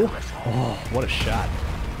 Ow! Oh, what a shot.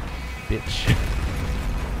 Bitch.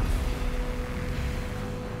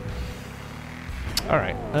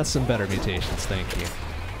 Alright, that's some better mutations, thank you.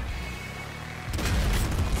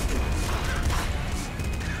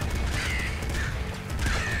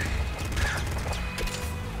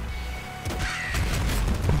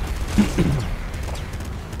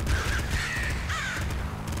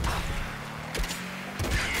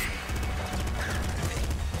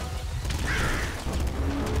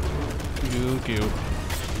 Goo.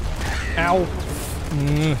 Ow!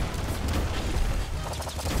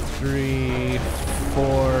 3,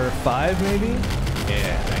 4, 5 maybe?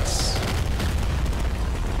 Yeah, nice.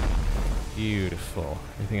 Beautiful.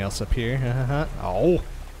 Anything else up here? Oh!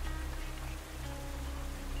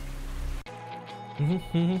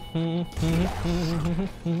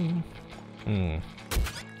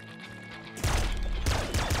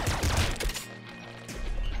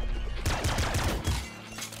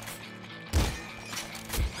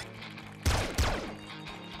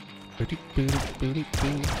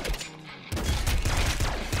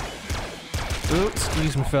 Oh,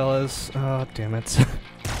 excuse me, fellas. Oh, damn it.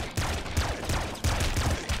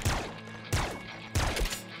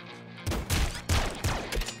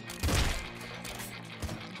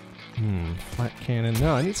 Flat cannon.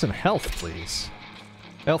 No, I need some health, please.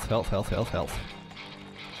 Health. Ah,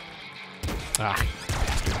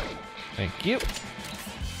 bastard. Thank you.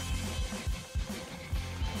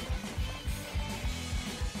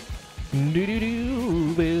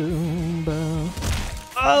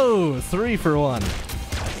 Oh, 3 for 1.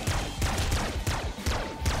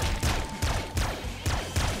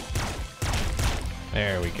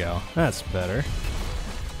 There we go. That's better.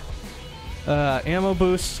 Ammo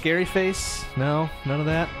boost, scary face? No, none of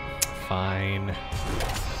that? Fine.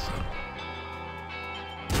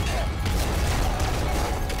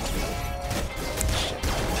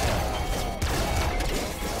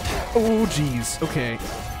 Oh, jeez. Okay.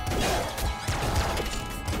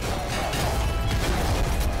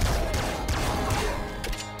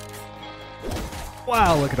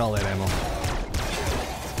 Wow, look at all that ammo.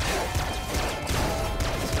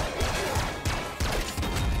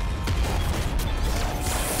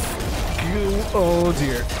 Oh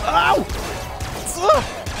dear. Ow!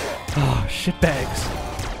 Oh, shitbags.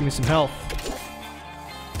 Give me some health.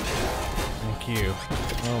 Thank you.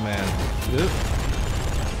 Oh man. Oop.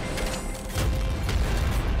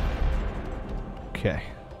 Okay.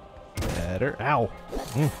 Better. Ow.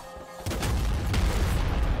 Mm.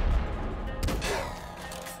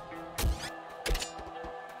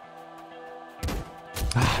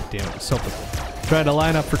 Ah, damn it. I was hoping. Trying to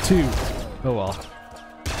line up for 2. Oh well.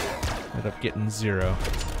 Ended up getting 0.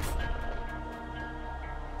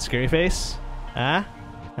 Scary face? Ah?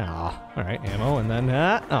 Aw. Alright, ammo, and then,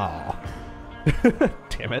 aw.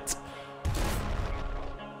 Damn it.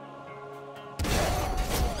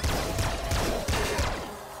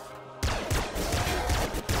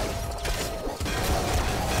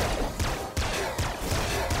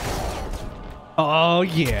 Oh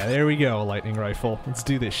yeah, there we go, lightning rifle. Let's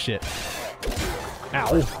do this shit.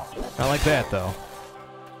 Ow. Not like that, though.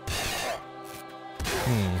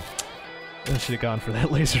 I should have gone for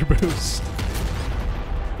that laser boost.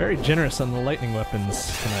 Very generous on the lightning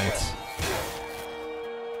weapons tonight.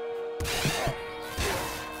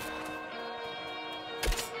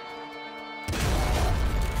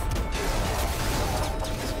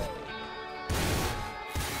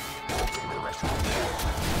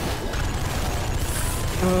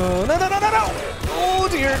 No! Oh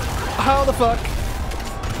dear! How the fuck?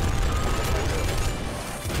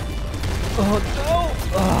 Oh no!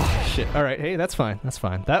 Oh shit! All right, hey, that's fine. That's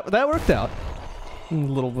fine. That worked out a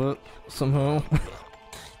little bit somehow.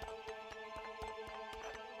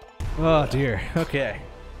 Oh dear. Okay.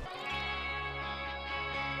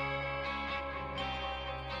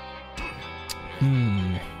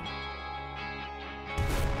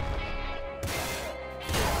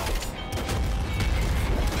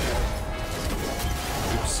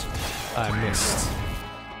 Oops. I missed.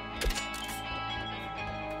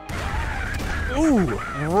 Ooh,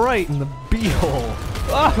 right in the beehole.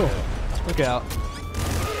 Oh, look out.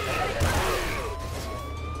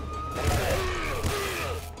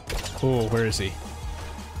 Oh, where is he?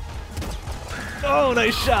 Oh,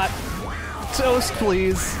 nice shot. Toast,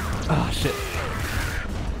 please. Oh, shit.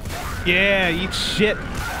 Yeah, eat shit.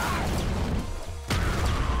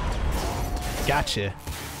 Gotcha,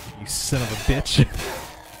 you son of a bitch.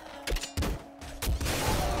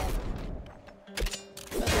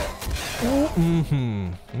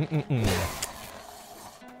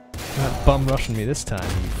 Not bum rushing me this time,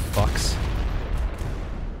 you fucks.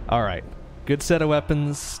 Alright. Good set of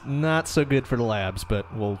weapons. Not so good for the labs, but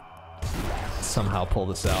we'll somehow pull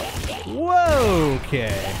this out. Whoa,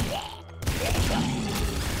 okay.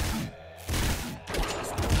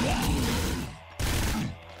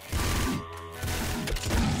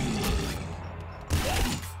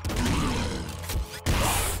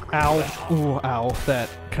 Ow. Ooh, ow. That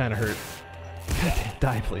kind of hurt. God,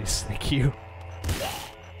 die, please. Thank you.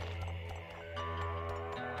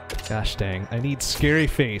 Gosh dang. I need scary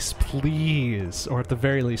face, please. Or at the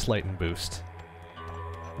very least, lightning boost.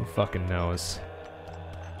 Who fucking knows?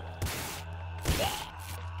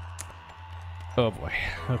 Oh boy.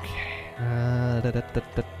 Okay.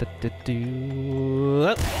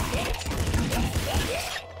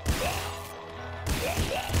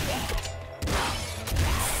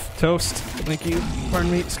 Toast. Thank you.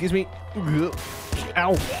 Pardon me. Excuse me.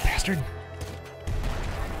 Ow, bastard.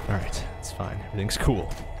 Alright, it's fine. Everything's cool.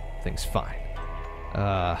 Everything's fine.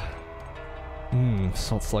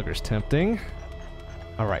 Salt Slugger's tempting.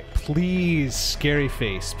 Alright, please, scary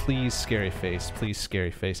face. Please, scary face. Please,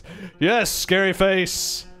 scary face. Yes, scary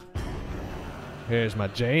face! Here's my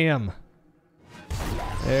jam.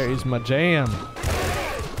 There is my jam.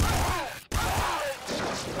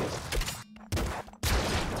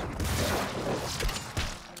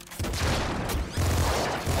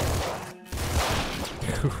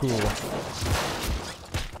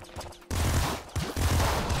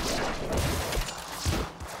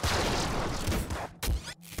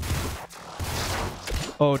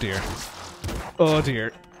 Oh dear. Oh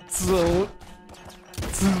dear. So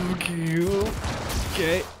cute.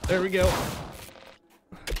 Okay, there we go.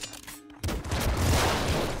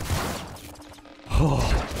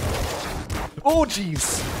 Oh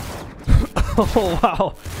jeez. Oh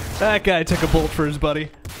wow. That guy took a bullet for his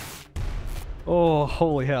buddy. Oh,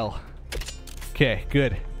 holy hell. Okay,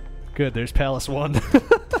 good. Good, there's Palace 1.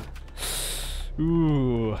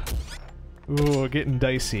 Ooh. Ooh, getting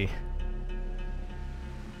dicey.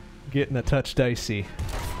 Getting a touch dicey.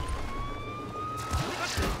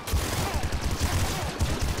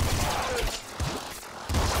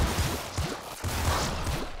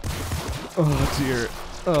 Oh dear.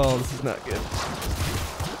 Oh, this is not good.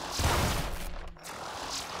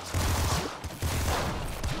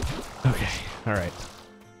 Okay, alright.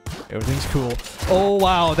 Everything's cool. Oh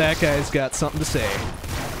wow, that guy's got something to say.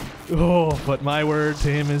 Oh, but my word to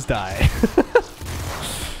him is die.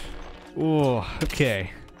 Oh,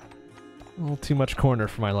 okay. A little too much corner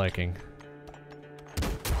for my liking.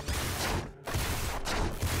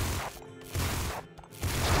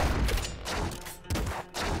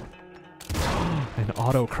 An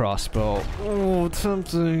auto crossbow. Oh,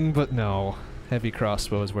 tempting, but no. Heavy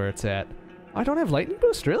crossbow is where it's at. I don't have lightning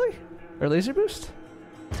boost, really? Or laser boost?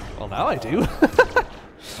 Well, now I do.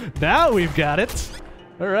 Now we've got it.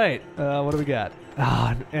 All right, what do we got?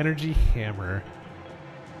 Ah, an energy hammer.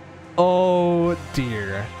 Oh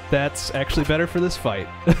dear, that's actually better for this fight.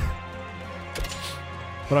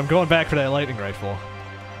 But I'm going back for that lightning rifle.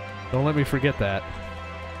 Don't let me forget that.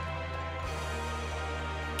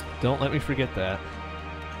 Don't let me forget that.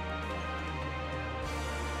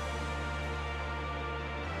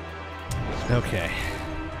 Okay.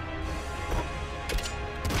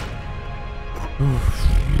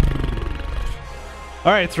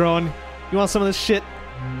 Alright, Throne. You want some of this shit?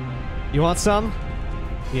 You want some?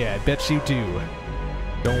 Yeah, I bet you do.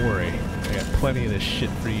 Don't worry. I got plenty of this shit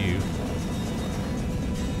for you.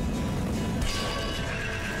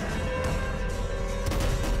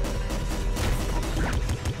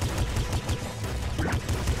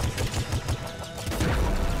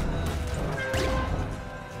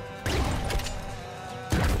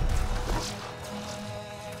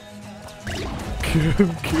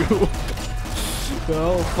 Q.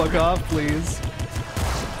 No, fuck off, please.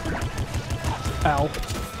 Ow.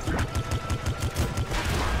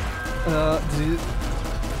 Dude.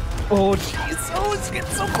 Oh, jeez. Oh, it's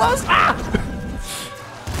getting so close. Ah!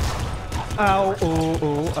 Ow.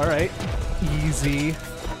 Oh, alright. Easy.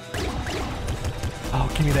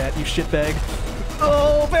 Oh, give me that, you shitbag.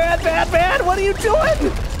 Oh, bad. What are you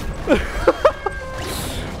doing?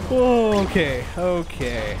 Oh,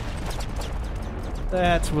 okay.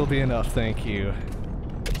 That will be enough, thank you.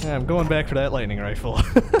 Yeah, I'm going back for that lightning rifle.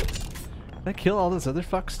 Did I kill all those other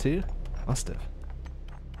fucks too? Must have.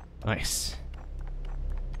 Nice.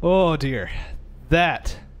 Oh dear.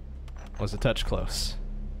 That was a touch close.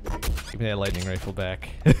 Give me that lightning rifle back.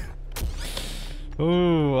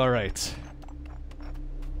 Ooh, alright.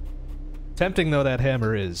 Tempting though that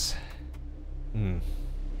hammer is.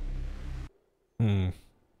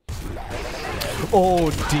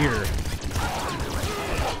 Oh dear.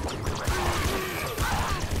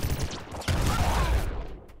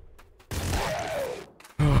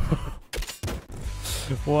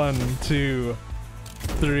 One, two,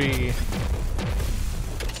 three.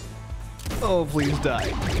 Oh, please die.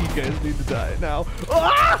 You guys need to die now.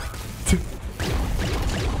 Ah!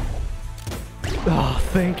 Oh,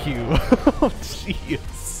 thank you. Oh,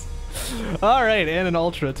 jeez. Alright, and an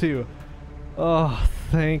ultra, too. Oh,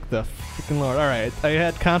 thank the freaking Lord. Alright, I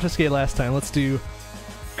had confiscate last time. Let's do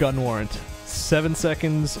gun warrant. 7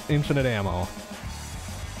 seconds, infinite ammo.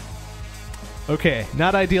 Okay,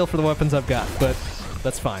 not ideal for the weapons I've got, but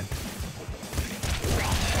that's fine.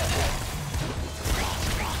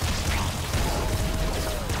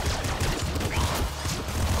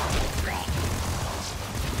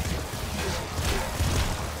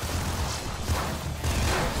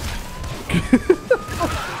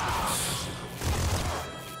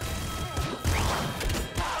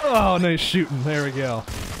 Oh, nice shooting. There we go.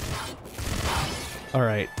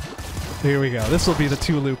 Alright. Here we go. This will be the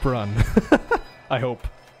 2-loop run. I hope.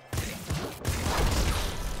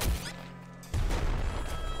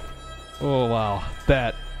 Oh wow,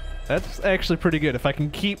 that's actually pretty good. If I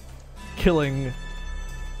can keep killing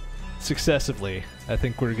successively, I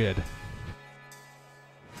think we're good.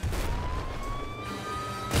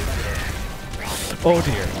 Oh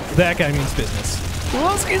dear, that guy means business.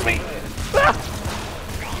 Oh, excuse me! Ah!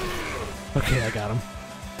 Okay, I got him.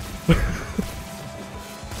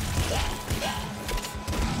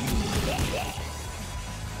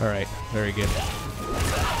 Alright, very good.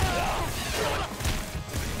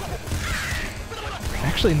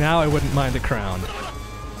 Actually, now I wouldn't mind a crown.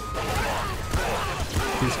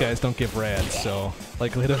 These guys don't give rads, so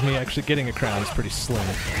likelihood of me actually getting a crown is pretty slim.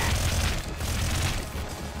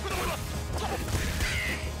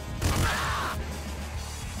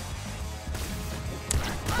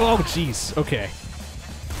 Oh, jeez. Okay.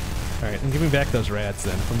 Alright, and give me back those rads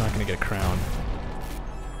then, if I'm not gonna get a crown.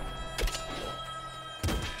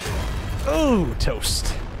 Oh,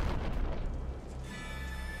 toast.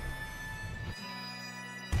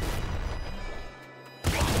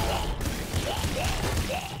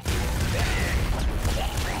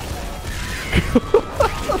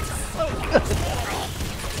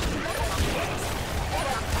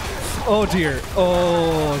 Oh dear.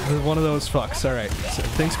 Oh, one of those fucks. All right. So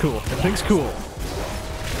everything's cool. Everything's cool.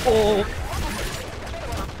 Oh.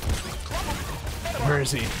 Where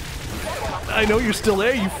is he? I know you're still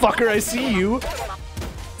there, you fucker. I see you.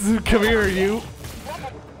 Come here, you.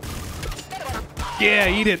 Yeah,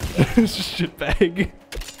 eat it. Shitbag.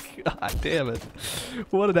 God damn it.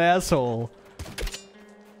 What an asshole.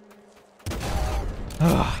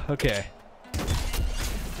 Okay.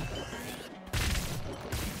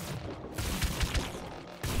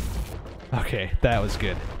 Okay, that was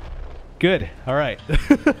good. Good. All right.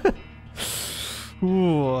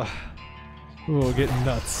 Ooh. Ooh, getting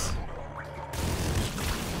nuts.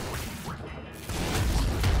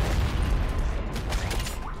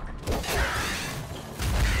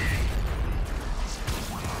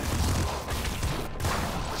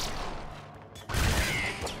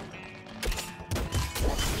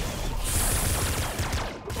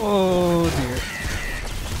 Oh dear.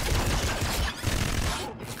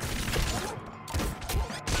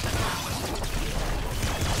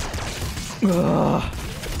 Ugh.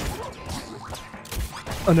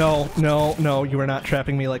 Oh no, no, no, you are not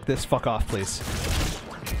trapping me like this. Fuck off, please.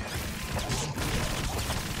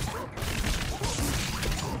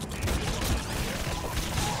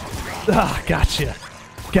 Ah, gotcha.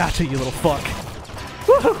 Gotcha, you little fuck.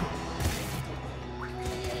 Woohoo!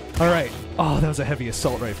 Alright. Oh, that was a heavy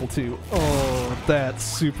assault rifle, too. Oh, that's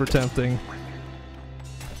super tempting.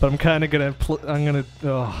 But I'm kind of gonna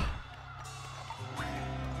oh.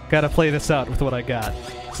 Gotta play this out with what I got.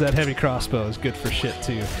 Because that heavy crossbow is good for shit,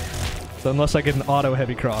 too. So unless I get an auto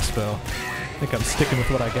heavy crossbow, I think I'm sticking with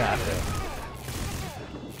what I got.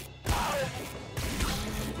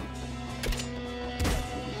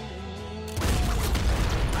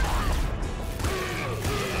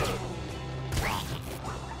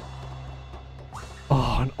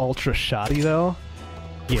 Oh, an ultra shotty, though?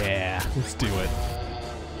 Yeah, let's do it.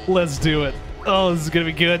 Let's do it. Oh, this is gonna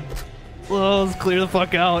be good. Oh, let's clear the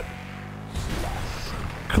fuck out.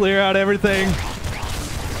 Clear out everything.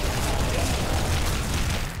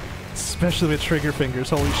 Especially with trigger fingers.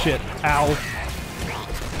 Holy shit. Ow.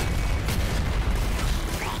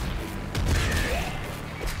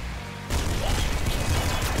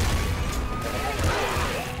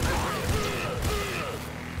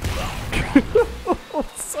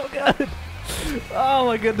 So good. Oh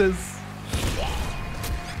my goodness.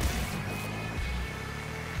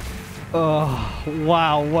 Oh,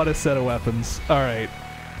 wow, what a set of weapons. Alright.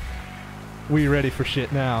 We ready for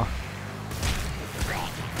shit now.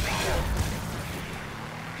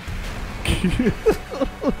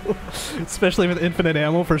 Especially with infinite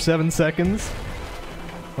ammo for 7 seconds.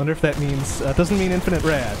 Wonder if that means... doesn't mean infinite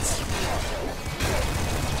rads.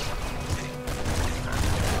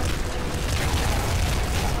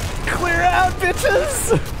 Clear out,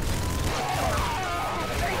 bitches!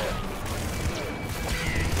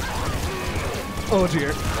 Oh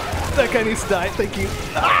dear. That guy needs to die, thank you.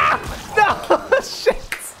 Ah! No! Shit!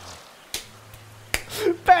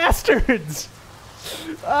 Bastards!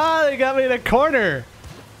 Ah, they got me in a corner!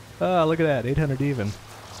 Oh, look at that, 800 even.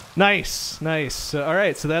 Nice, nice.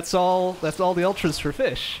 Alright, so that's all the ultras for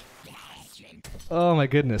fish. Oh my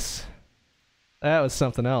goodness. That was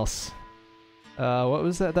something else. What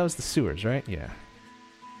was that? That was the sewers, right? Yeah.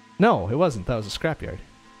 No, it wasn't. That was a scrapyard.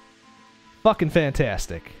 Fucking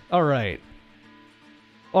fantastic. Alright.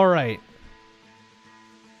 Alright.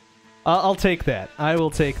 I'll take that. I will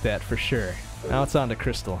take that for sure. Now it's on to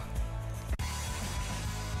Crystal.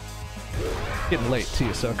 Getting late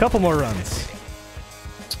too, so a couple more runs.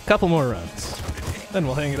 Couple more runs. Then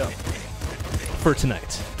we'll hang it up for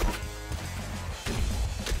tonight.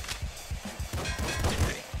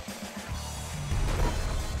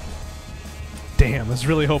 Damn, I was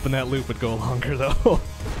really hoping that loop would go longer though.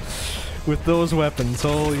 With those weapons,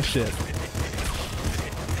 holy shit.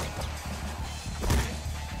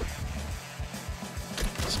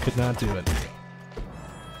 Just could not do it.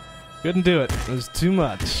 Couldn't do it. It was too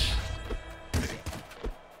much.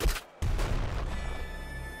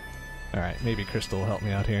 Alright, maybe Crystal will help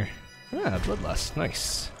me out here. Ah, Bloodlust.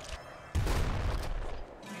 Nice.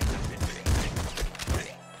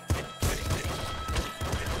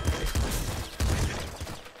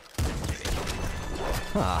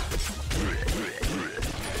 Huh.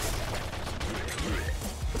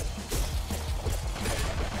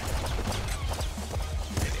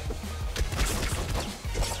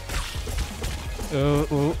 Oh,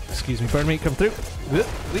 oh, excuse me, pardon me, come through.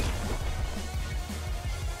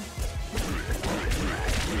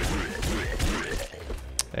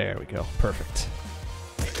 There we go, perfect.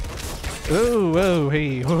 Oh, whoa,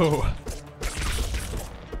 hey, whoa.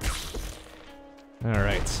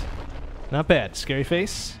 Alright. Not bad. Scary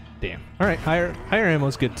face? Damn. Alright, higher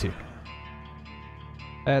ammo's good too.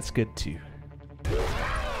 That's good too.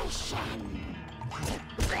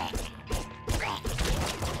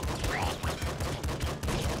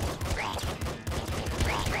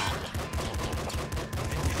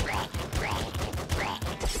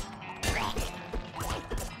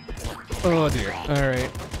 Oh dear.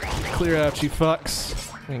 Alright. Clear out, you fucks.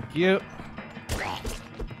 Thank you.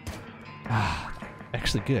 Ah,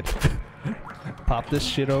 actually good. Pop this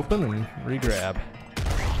shit open and re-grab.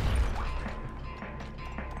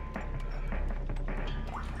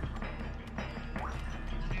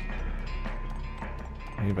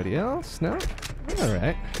 Anybody else? No?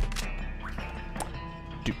 Alright.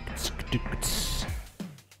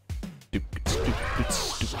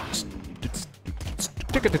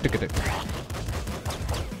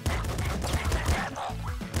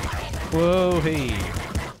 Whoa, hey.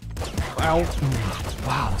 Ow.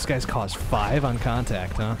 Wow, this guy's caused 5 on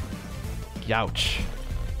contact, huh? Youch.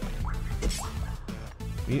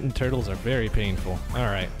 Mutant turtles are very painful.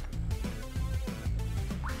 Alright.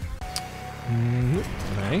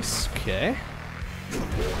 Nice, okay.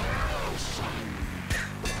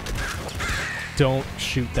 Don't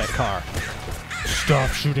shoot that car. Stop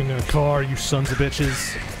shooting a car, you sons of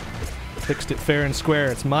bitches. Fixed it fair and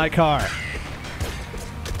square, it's my car.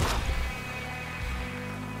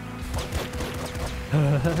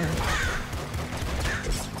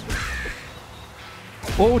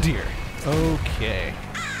 Oh dear. Okay.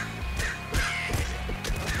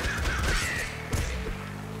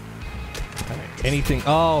 Alright, anything.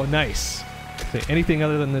 Oh, nice. So anything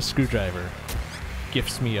other than this screwdriver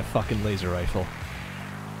gifts me a fucking laser rifle.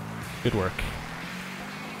 Good work.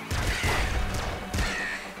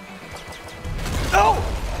 Oh!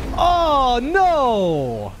 Oh,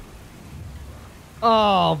 no!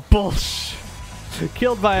 Oh, bullshit.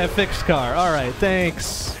 Killed by a fixed car. Alright,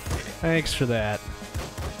 thanks. Thanks for that.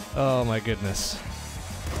 Oh my goodness.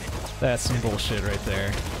 That's some bullshit right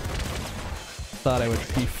there. Thought I would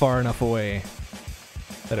be far enough away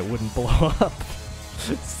that it wouldn't blow up.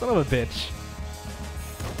 Son of a bitch.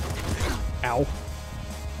 Ow.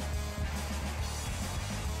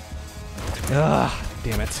 Ah,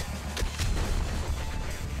 damn it.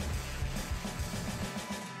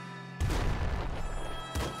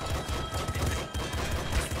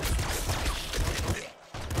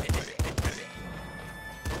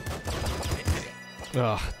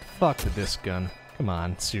 Ugh, fuck the disc gun. Come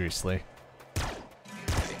on, seriously.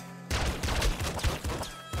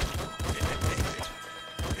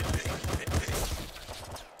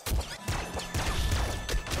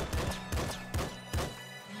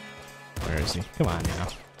 Where is he? Come on now.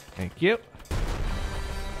 Thank you.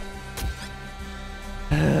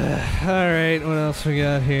 Alright, what else we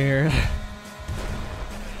got here?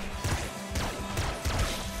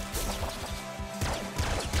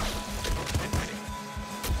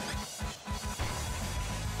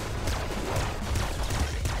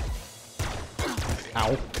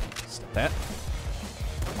 Ow. Stop that.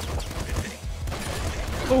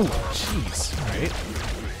 Oh, jeez. Alright.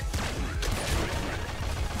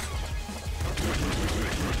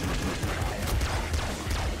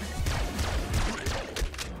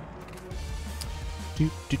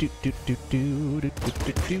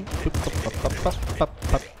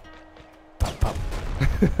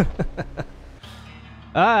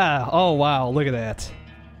 Ah! Oh wow, look at that.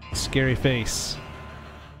 Scary face.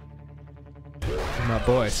 My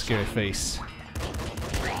boy, scary face.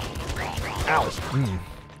 Ow! Mm.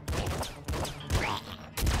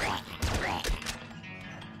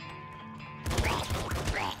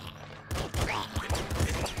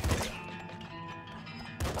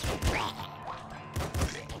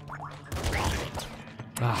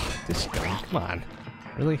 Ah, this gun, come on.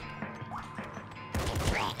 Really?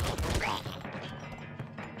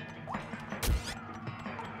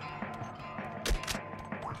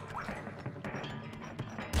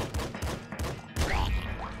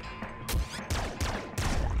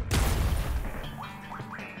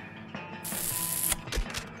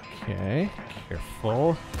 Okay,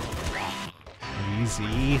 careful.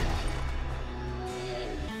 Easy.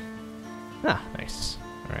 Ah, nice.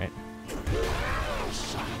 Alright.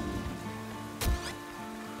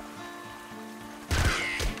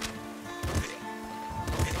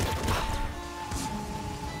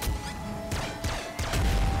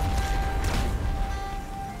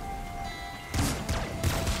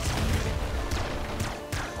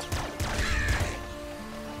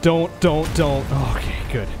 Don't. Okay,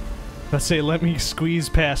 good. Let's say let me squeeze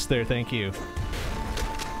past there, thank you.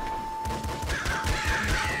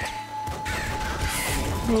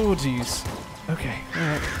 Oh, jeez. Okay,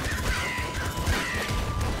 alright.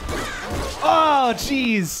 Oh,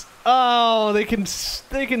 jeez! Oh, they can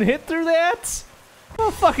hit through that? Oh,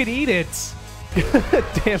 fucking eat it!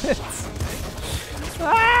 Damn it!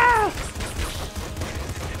 Ah!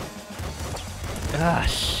 Ah,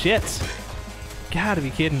 shit! Gotta be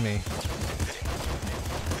kidding me.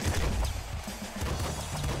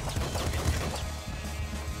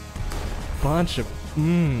 Bunch of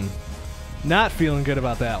not feeling good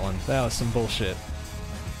about that one. That was some bullshit.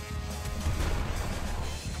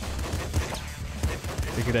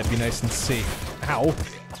 Figured I'd be nice and safe. Ow.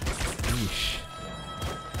 Yeesh.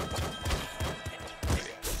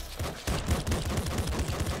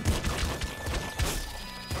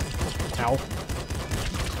 Ow.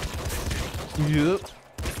 Yep.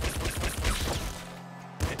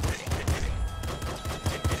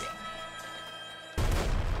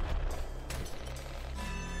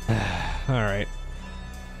 Alright.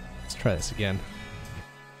 Let's try this again.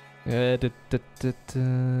 Alright,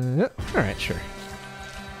 sure.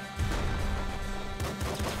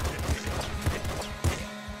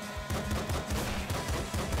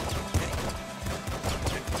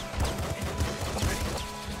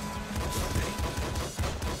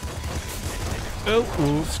 Oh,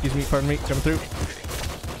 ooh, excuse me, pardon me, coming through.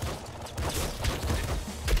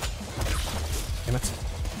 Damn it.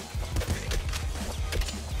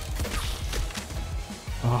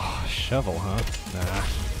 Oh, shovel, huh? Nah.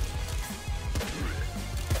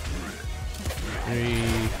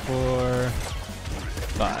 3, 4,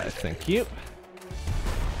 5, thank you.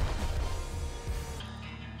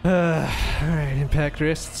 Alright, impact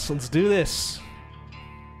wrists, let's do this.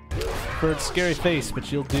 Bird scary face,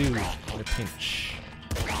 but you'll do in a pinch.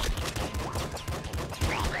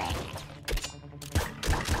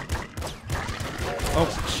 Oh,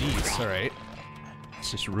 jeez, alright.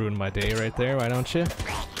 Let's just ruin my day right there, why don't you?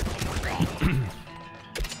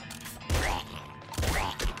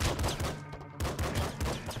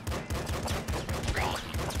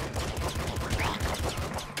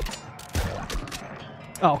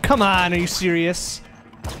 Oh, come on, are you serious?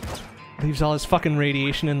 Leaves all his fucking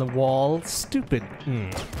radiation in the wall. Stupid.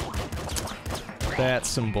 That's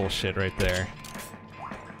some bullshit right there.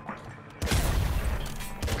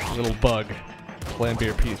 Little bug.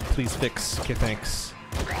 Vlambeer, please fix. Okay, thanks.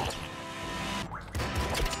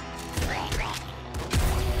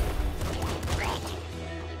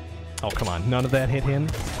 Oh, come on. None of that hit him?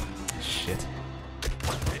 Shit.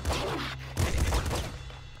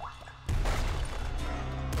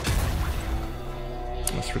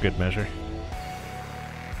 That's for good measure.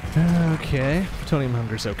 Okay. Plutonium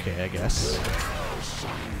hunger's okay, I guess.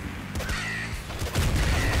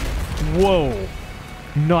 Whoa!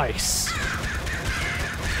 Nice!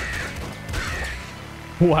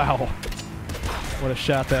 Wow. What a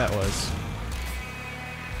shot that was.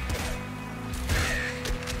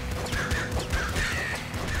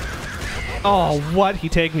 Oh, what? He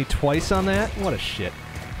tagged me twice on that? What a shit.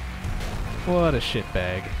 What a shit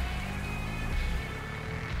bag.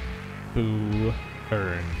 Boo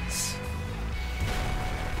earns.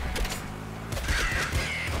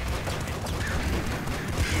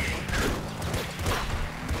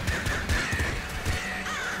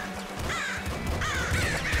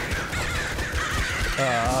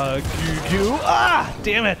 Goo. Ah!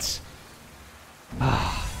 Damn it!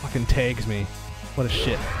 Ah, fucking tags me. What a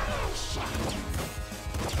shit.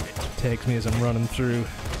 Tags me as I'm running through.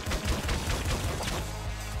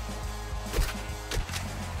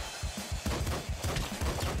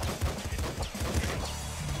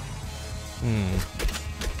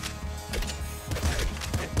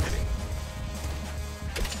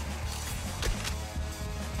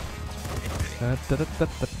 Da, da, da,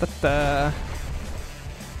 da, da, da.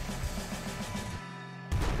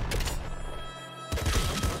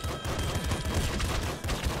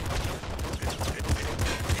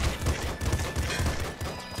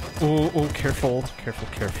 Oh, oh, careful, careful,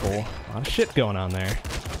 careful. A lot of shit going on there.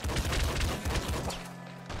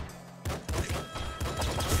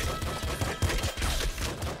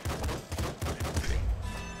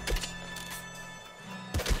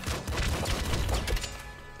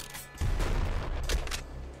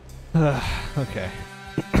 Okay.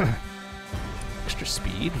 Extra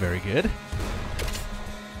speed, very good.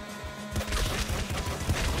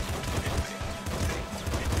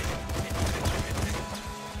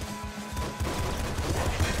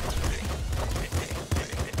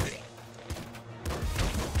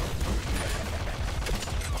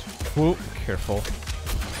 Whoa, careful.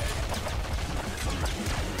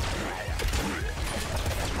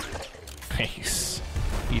 Nice.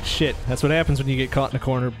 Eat shit. That's what happens when you get caught in a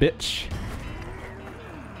corner, bitch.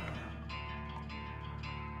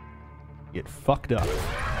 Get fucked up.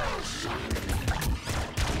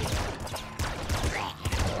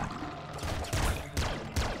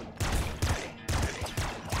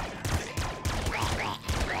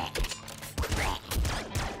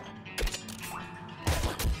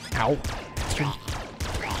 Ow.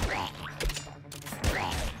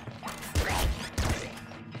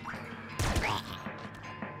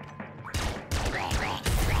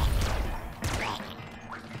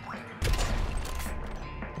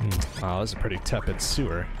 Wow, this is a pretty tepid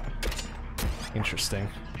sewer. Interesting.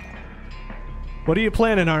 What are you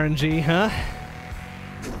planning, RNG, huh?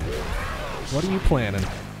 What are you planning?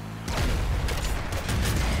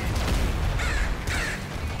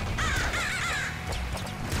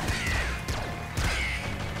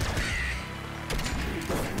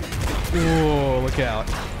 Whoa, look out.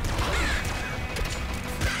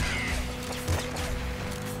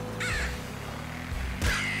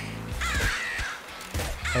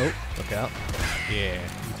 Oh, look out. Yeah,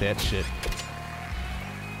 eat that shit.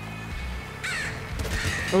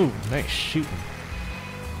 Oh, nice shooting.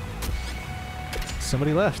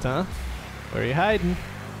 Somebody left, huh? Where are you hiding?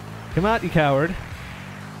 Come out, you coward.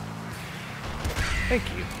 Thank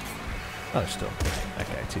you. Oh, there's still that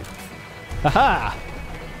guy, too. Haha!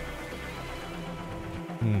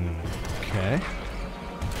 Okay.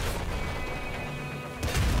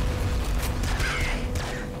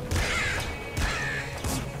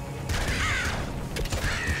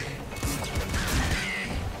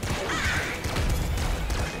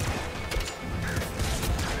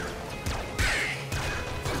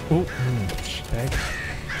 Oh, shit. I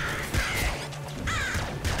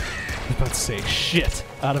was about to say, shit,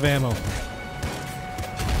 out of ammo.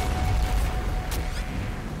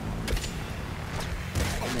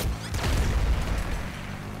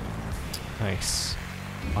 Nice.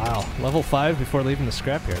 Wow, level 5 before leaving the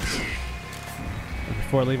scrapyards. And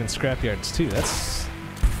before leaving scrapyards too. That's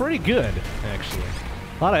pretty good, actually.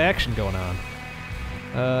 A lot of action going on.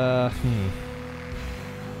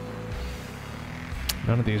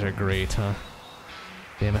 None of these are great, huh?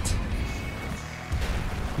 Damn it.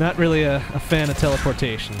 Not really a fan of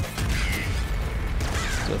teleportation.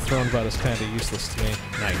 So thrown about is kind of useless to me.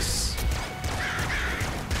 Nice.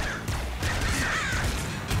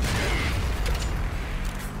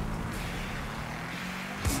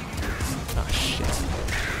 Ah, shit.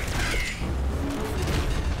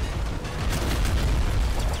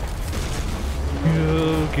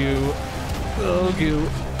 Oh, goo. Oh, goo.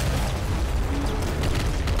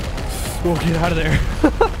 Oh, get out of there.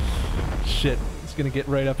 Shit. It's gonna get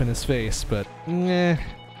right up in his face, but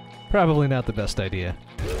probably not the best idea.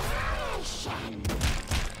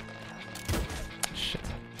 Shit.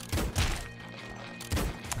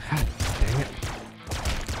 God dang it.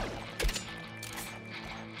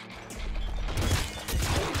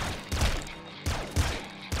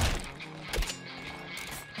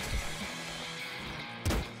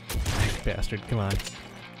 Bastard, come on.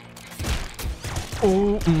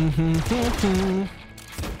 Oh,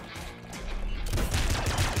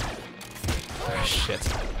 Oh, shit.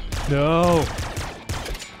 No!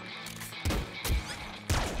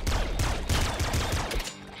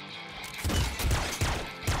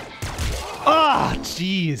 Ah,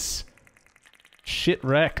 jeez! Shit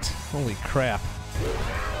wrecked. Holy crap.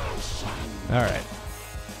 Alright.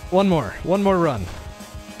 One more run.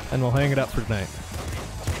 And we'll hang it up for tonight.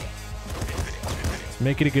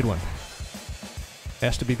 Make it a good one.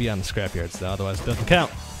 Has to be beyond the scrapyards, though, otherwise it doesn't count.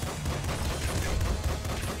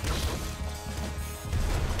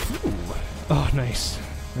 Ooh. Oh, nice.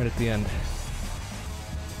 Right at the end.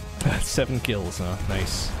 7 kills, huh?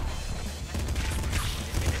 Nice.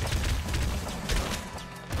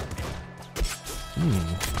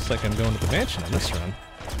 Looks like I'm going to the mansion on this run.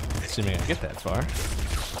 Assuming I get that far.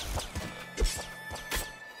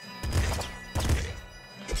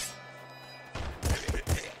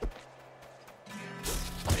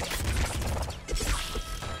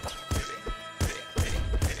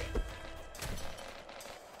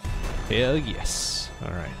 Hell yes.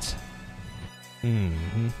 Alright.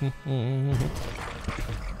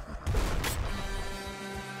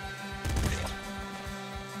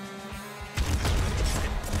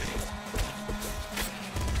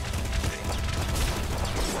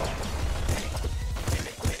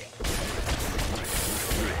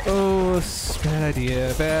 Oh, bad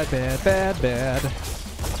idea. Bad.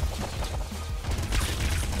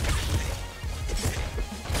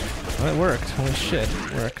 Well, it worked. Holy shit,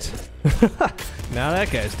 it worked. Now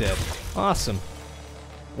that guy's dead. Awesome.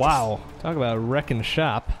 Wow. Talk about wrecking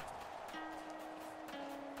shop.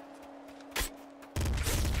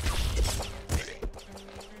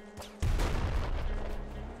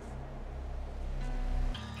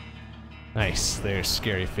 Nice. There's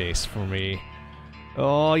scary face for me.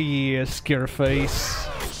 Oh yeah, scary face.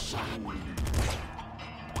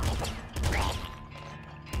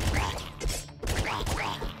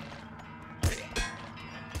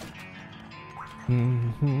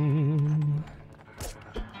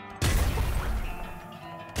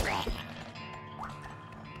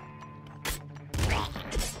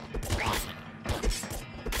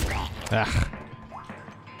 Ah,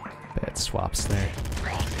 bad swaps there.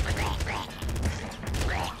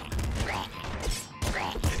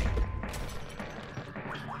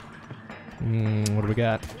 What do we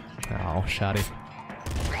got? Oh, shoddy.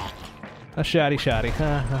 A shoddy.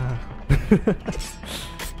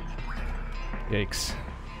 Yikes.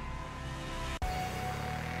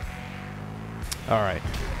 Alright.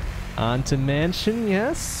 On to mansion,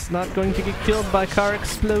 yes. Not going to get killed by car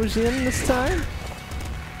explosion this time.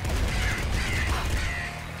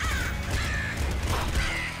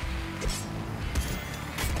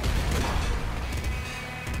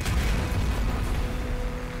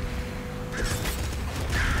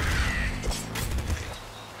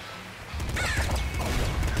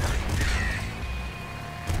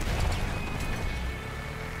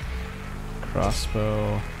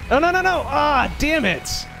 Crossbow. Oh, no! Ah, damn it!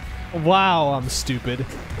 Wow, I'm stupid.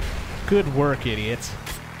 Good work, idiot.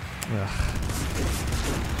 Ugh.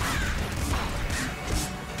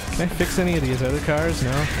 Can I fix any of these other cars?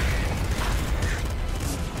 No?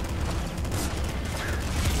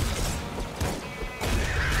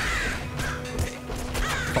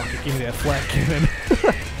 Fuck it, give me that flat cannon.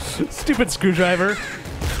 Stupid screwdriver.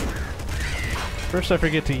 First I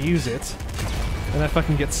forget to use it. And I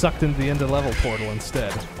fucking get sucked into the end of level portal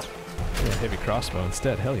instead. Yeah, heavy crossbow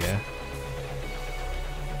instead, hell yeah.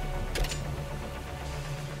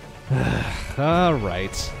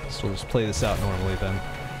 Alright, so we'll just play this out normally then.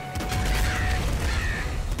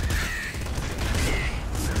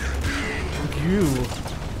 You.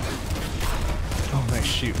 Oh, nice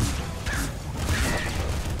shooting.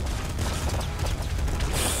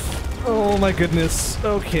 Oh my goodness,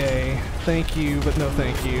 okay. Thank you, but no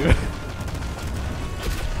thank you.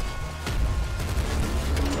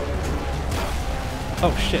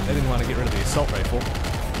 Oh shit, I didn't want to get rid of the assault rifle.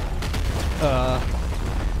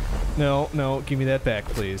 No, give me that back,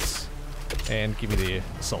 please. And give me the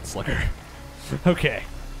assault slugger. Okay,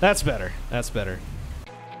 that's better, that's better.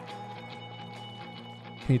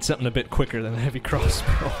 Need something a bit quicker than a heavy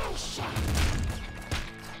crossbow.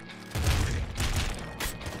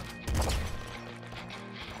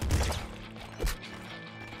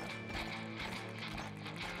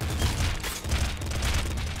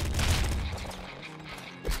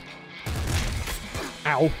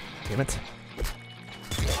 Ow! Damn it.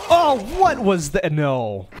 Oh, what was that?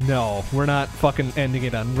 No, we're not fucking ending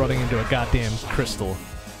it on running into a goddamn crystal.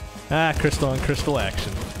 Ah, crystal on crystal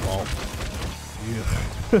action. Well.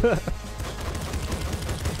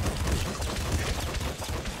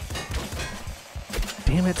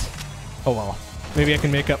 Damn it. Oh well. Maybe I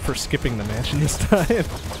can make up for skipping the mansion this time.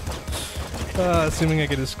 Assuming I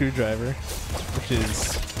get a screwdriver, which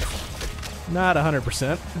is not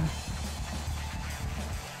 100%.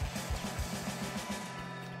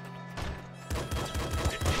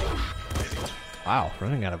 Wow,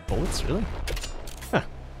 running out of bullets, really? Huh.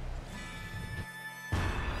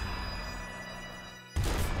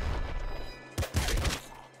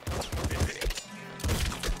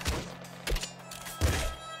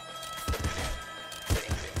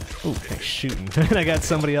 Ooh, nice shooting. And I got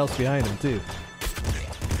somebody else behind him, too.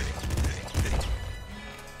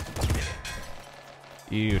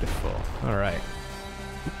 Beautiful. Alright.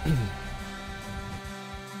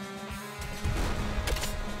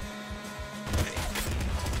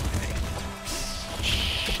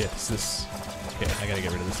 Shit, is this... Okay, I gotta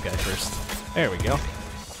get rid of this guy first. There we go.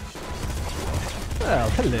 Well,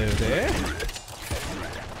 hello there.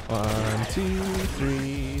 1, 2,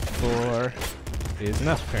 3, 4 is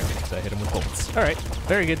enough, apparently, because I hit him with bullets. Alright,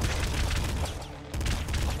 very good.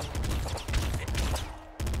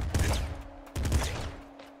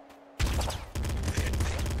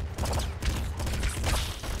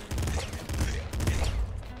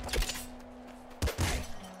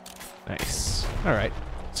 Nice. Alright.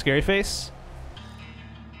 Scary face?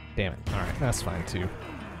 Damn it. Alright, that's fine too.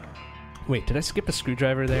 Wait, did I skip a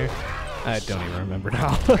screwdriver there? I don't even remember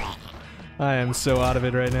now. I am so out of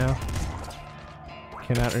it right now.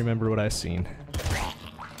 Cannot remember what I've seen.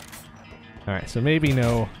 Alright, so maybe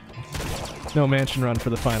no mansion run for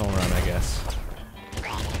the final run, I guess.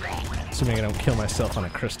 Assuming I don't kill myself on a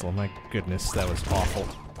crystal. My goodness, that was awful.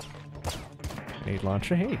 Grenade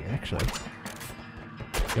launcher? Hey, actually.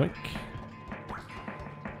 Yoink.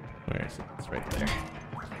 Where is it? It's right there.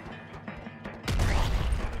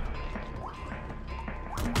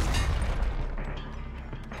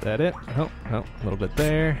 Is that it? Oh, a little bit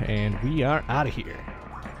there, and we are out of here.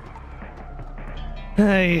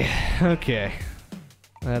 Hey, okay.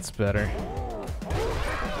 That's better.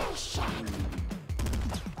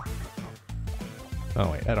 Oh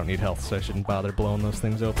wait, I don't need health, so I shouldn't bother blowing those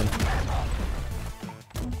things open.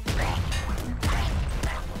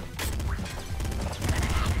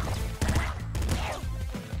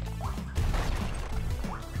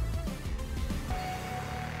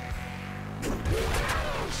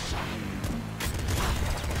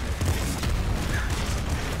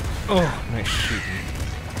 Oh, nice shooting.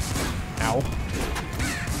 Ow.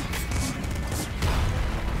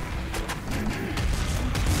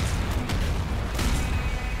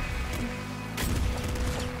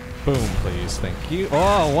 Boom, please. Thank you.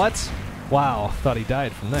 Oh, what? Wow, thought he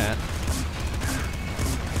died from that.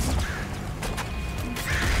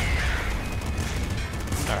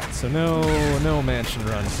 Alright, so no mansion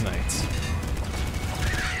run tonight.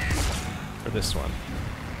 For this one.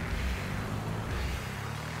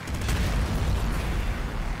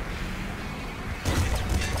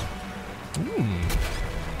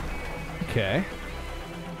 Okay.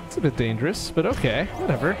 It's a bit dangerous, but okay,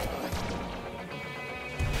 whatever.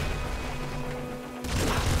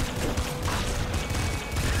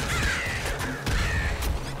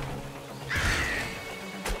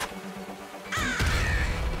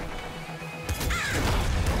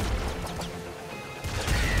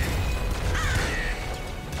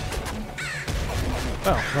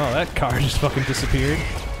 Oh, that car just fucking disappeared.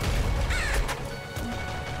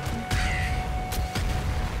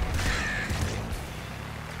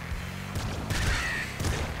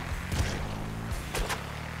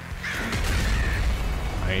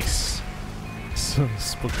 Nice. So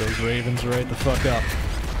split those ravens right the fuck up.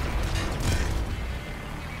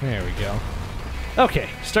 There we go. Okay,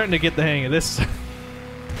 starting to get the hang of this.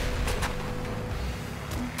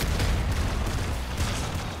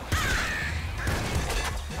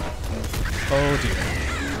 Oh dear.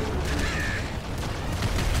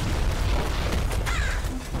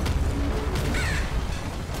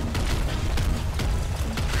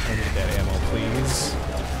 I need that ammo, please.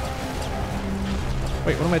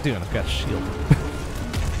 Wait, what am I doing? I've got a shield.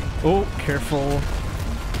 Oh, careful.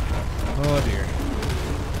 Oh dear.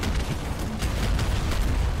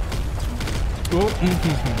 Oh,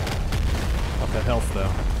 up that health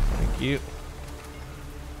though. Thank you.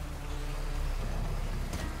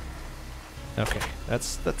 Okay,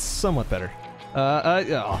 that's somewhat better.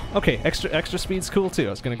 Oh, okay, extra speed's cool too. I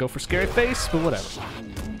was gonna go for scary face, but whatever.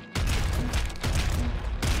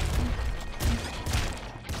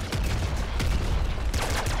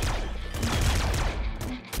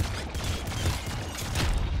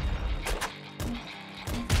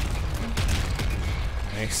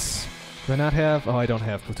 Nice. Do I not have? Oh, I don't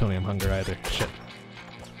have plutonium hunger either. Shit.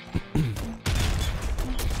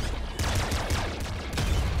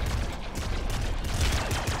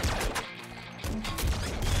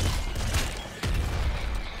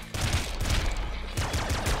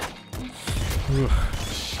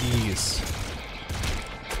 Jeez.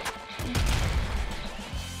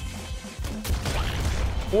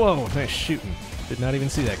 Whoa, nice shooting. Did not even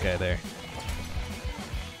see that guy there.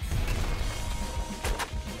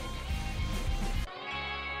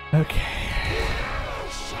 Okay.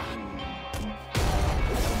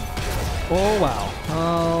 Oh, wow.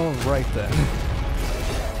 All right then.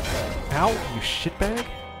 Ow, you shitbag.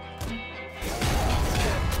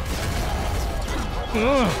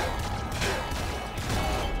 Ugh.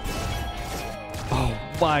 Oh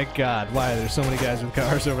my god, why are there so many guys with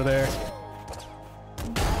cars over there?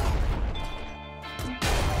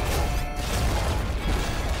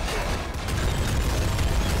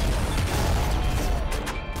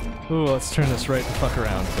 Ooh, let's turn this right the fuck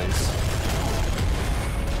around, please.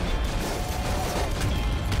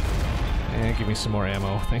 And give me some more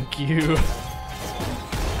ammo, thank you.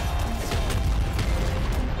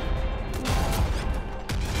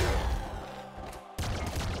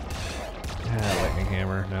 Lightning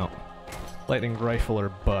hammer, no. Lightning rifle or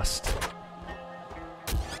bust.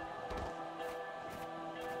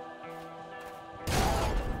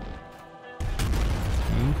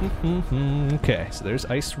 Okay, so there's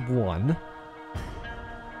ice 1.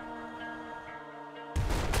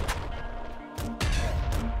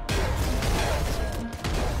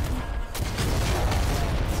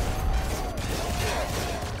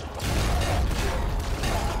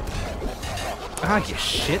 Ah, you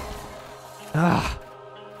shit. Ah,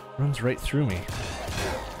 runs right through me.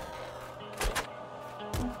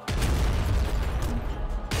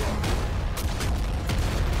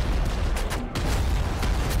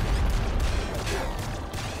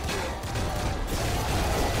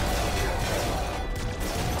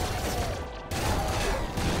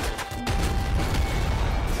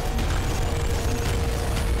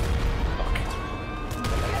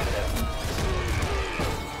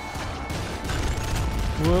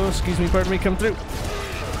 excuse me, pardon me, come through.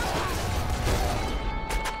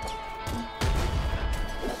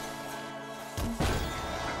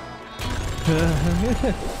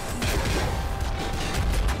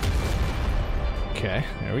 Okay,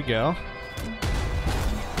 there we go.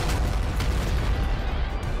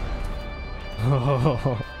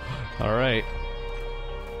 Oh, all right.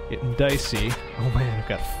 Getting dicey. Oh man, I've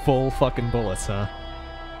got full fucking bullets, huh?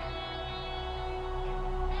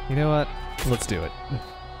 You know what? Let's do it.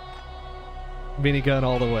 Minigun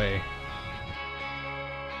all the way.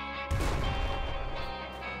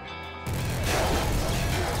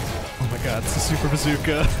 Oh my god, it's a super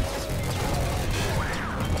bazooka.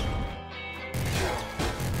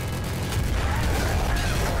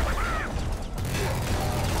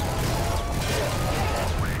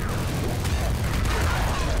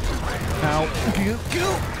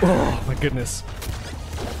 Oh my goodness.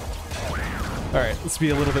 Alright, let's be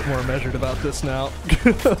a little bit more measured about this now.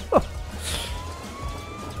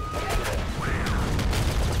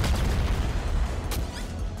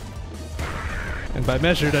 And by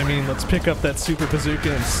measured, I mean let's pick up that super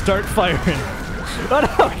bazooka and start firing.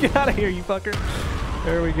 Oh no, get out of here, you fucker.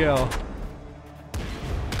 There we go.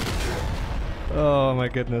 Oh my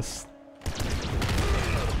goodness.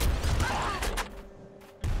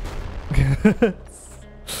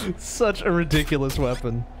 Such a ridiculous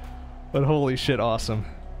weapon. But holy shit, awesome.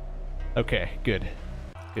 Okay, good.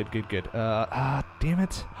 Good. Damn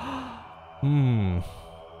it.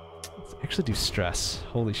 Let's actually do stress.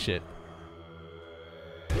 Holy shit.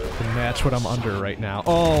 To match what I'm under right now.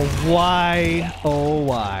 Oh, why? Oh,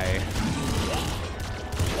 why?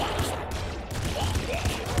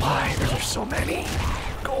 Why are there so many?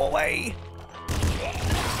 Go away!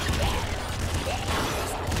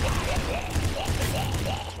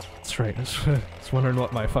 That's right, I was wondering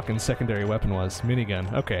what my fucking secondary weapon was.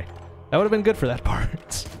 Minigun. Okay. That would have been good for that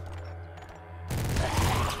part.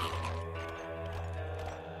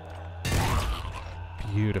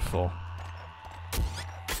 Beautiful.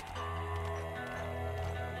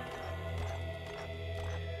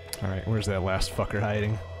 Alright, where's that last fucker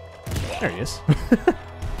hiding? There he is.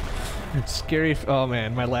 Scary. Oh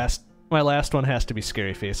man, my last one has to be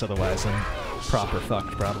scary face, otherwise I'm proper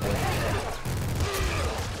fucked probably.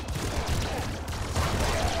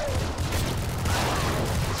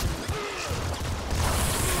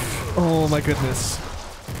 Oh my goodness.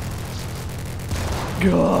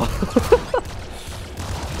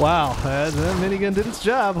 Wow, that minigun did its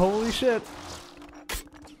job. Holy shit.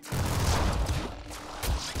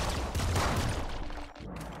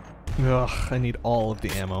 Ugh, I need all of the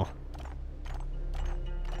ammo.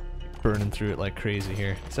 Burning through it like crazy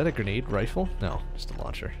here. Is that a grenade rifle? No, just a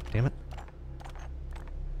launcher. Damn it.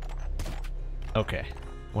 Okay.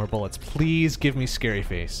 More bullets. Please give me scary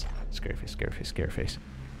face. Scary face, scary face, scary face.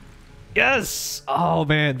 Yes! Oh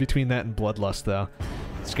man, between that and bloodlust though.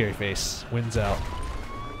 Scary face wins out.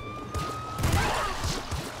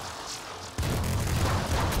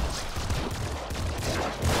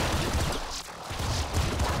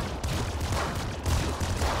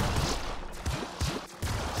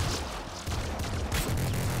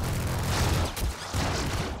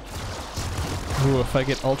 Ooh, if I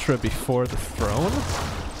get Ultra before the throne?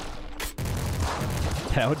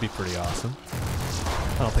 That would be pretty awesome.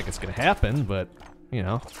 I don't think it's gonna happen, but, you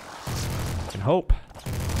know, I can hope.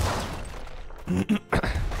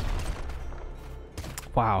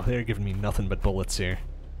 Wow, they're giving me nothing but bullets here.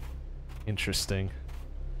 Interesting.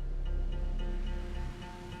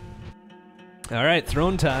 Alright,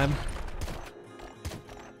 throne time.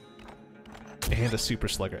 And a super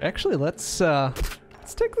slugger. Actually, let's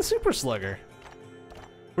take the super slugger.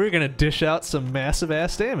 We're gonna dish out some massive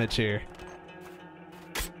ass damage here.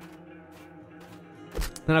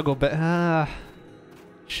 Then I'll go back.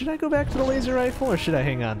 Should I go back to the laser rifle or should I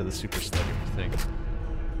hang on to the super slugger thing?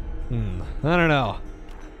 I don't know.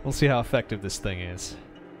 We'll see how effective this thing is.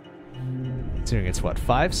 Considering it's what,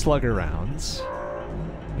 5 slugger rounds,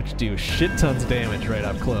 which do shit tons of damage right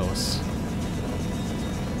up close.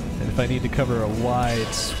 And if I need to cover a wide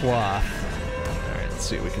swath, all right, let's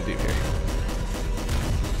see what we can do here.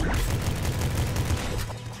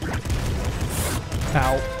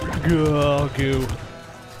 Ow. Oh, goo.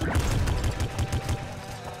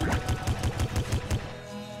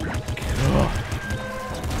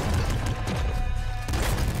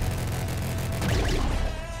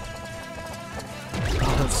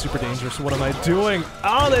 Oh, that's super dangerous. What am I doing?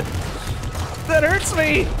 Oh, that hurts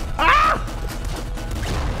me! Ah!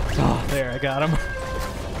 Oh, there, I got him.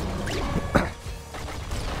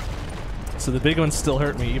 So the big ones still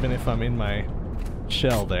hurt me even if I'm in my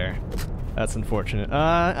shell there. That's unfortunate.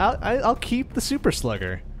 I'll keep the super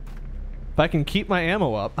slugger. If I can keep my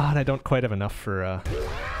ammo up... Ah, and I don't quite have enough for,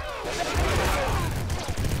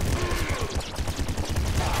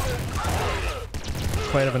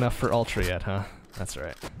 quite have enough for Ultra yet, huh? That's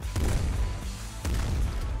alright.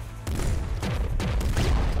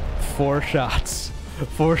 4 shots.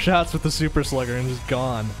 4 shots with the Super Slugger and just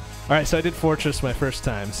gone. Alright, so I did Fortress my first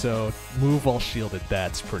time, so move while shielded.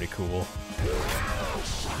 That's pretty cool.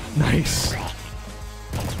 Nice.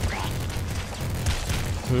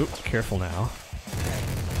 Oop, careful now.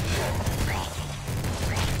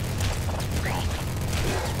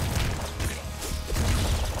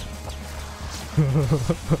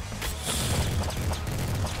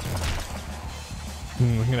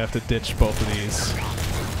 I'm gonna have to ditch both of these.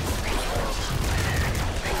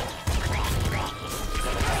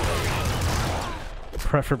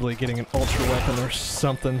 Preferably getting an ultra weapon or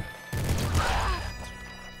something.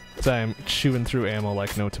 So I'm chewing through ammo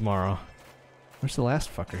like no tomorrow. Where's the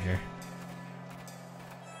last fucker here?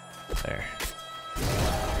 There.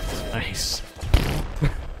 Nice.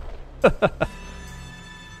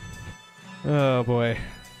 Oh boy.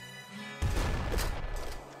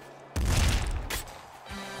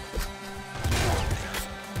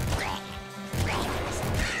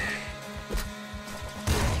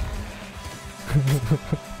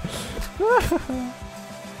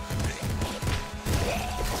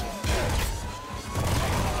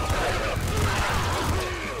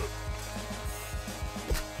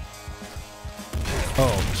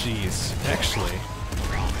 Oh, jeez. Actually.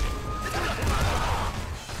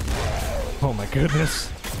 Oh my goodness.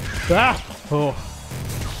 Ah! Oh.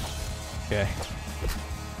 Okay.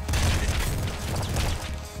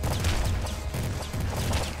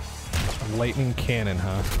 Lightning cannon,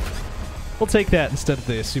 huh? We'll take that instead of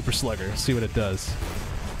the Super Slugger, see what it does.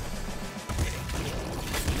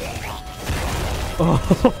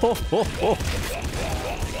 Oh!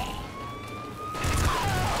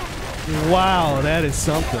 Wow, that is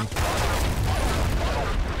something.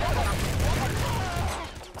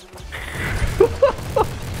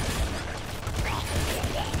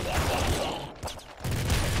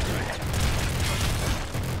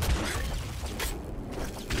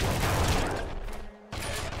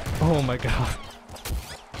 Oh my god.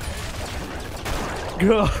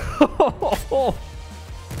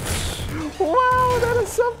 Wow, that is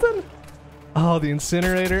something. Oh, the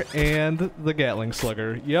incinerator and the Gatling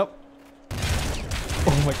Slugger. Yep.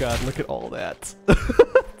 Oh my god, look at all that.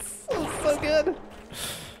 so good.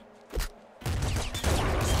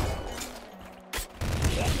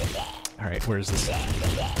 Alright, where's this?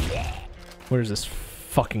 Where's this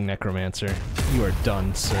fucking necromancer? You are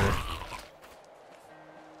done, sir.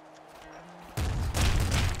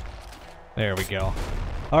 There we go.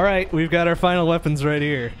 Alright, we've got our final weapons right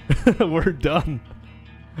here. We're done.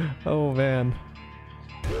 Oh man.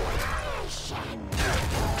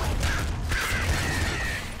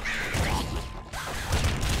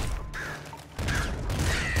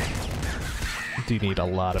 Do need a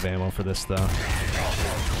lot of ammo for this though.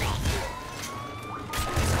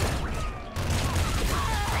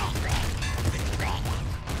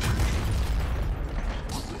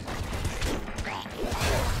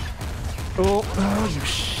 Oh, you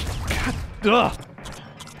God. Ugh.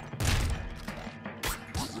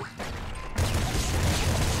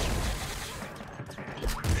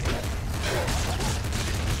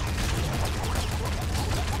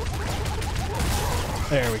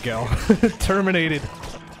 There we go. Terminated.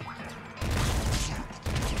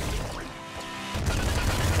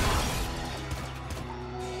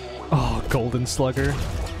 Oh, Golden Slugger.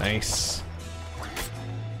 Nice.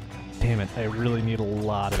 Damn it, I really need a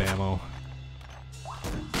lot of ammo.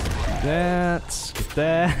 Get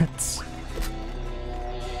that.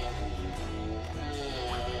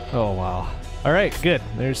 Oh, wow. Alright, good.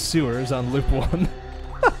 There's sewers on loop 1.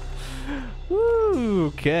 Woo,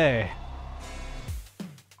 okay.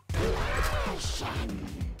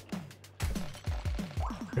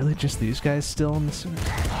 Really just these guys still in the sewer?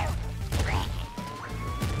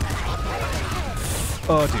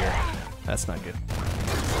 Oh dear. That's not good.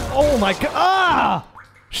 Oh my god! Ah!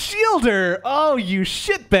 Shielder! Oh, you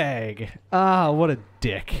shitbag! Ah, what a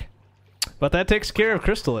dick. But that takes care of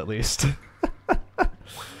Crystal at least.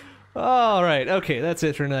 Alright, okay, that's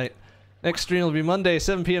it for tonight. Next stream will be Monday,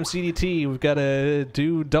 7 p.m. CDT. We've got to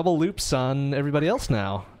do double loops on everybody else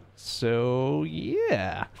now. So,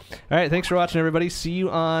 yeah. Alright, thanks for watching, everybody. See you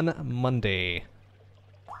on Monday.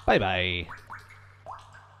 Bye-bye.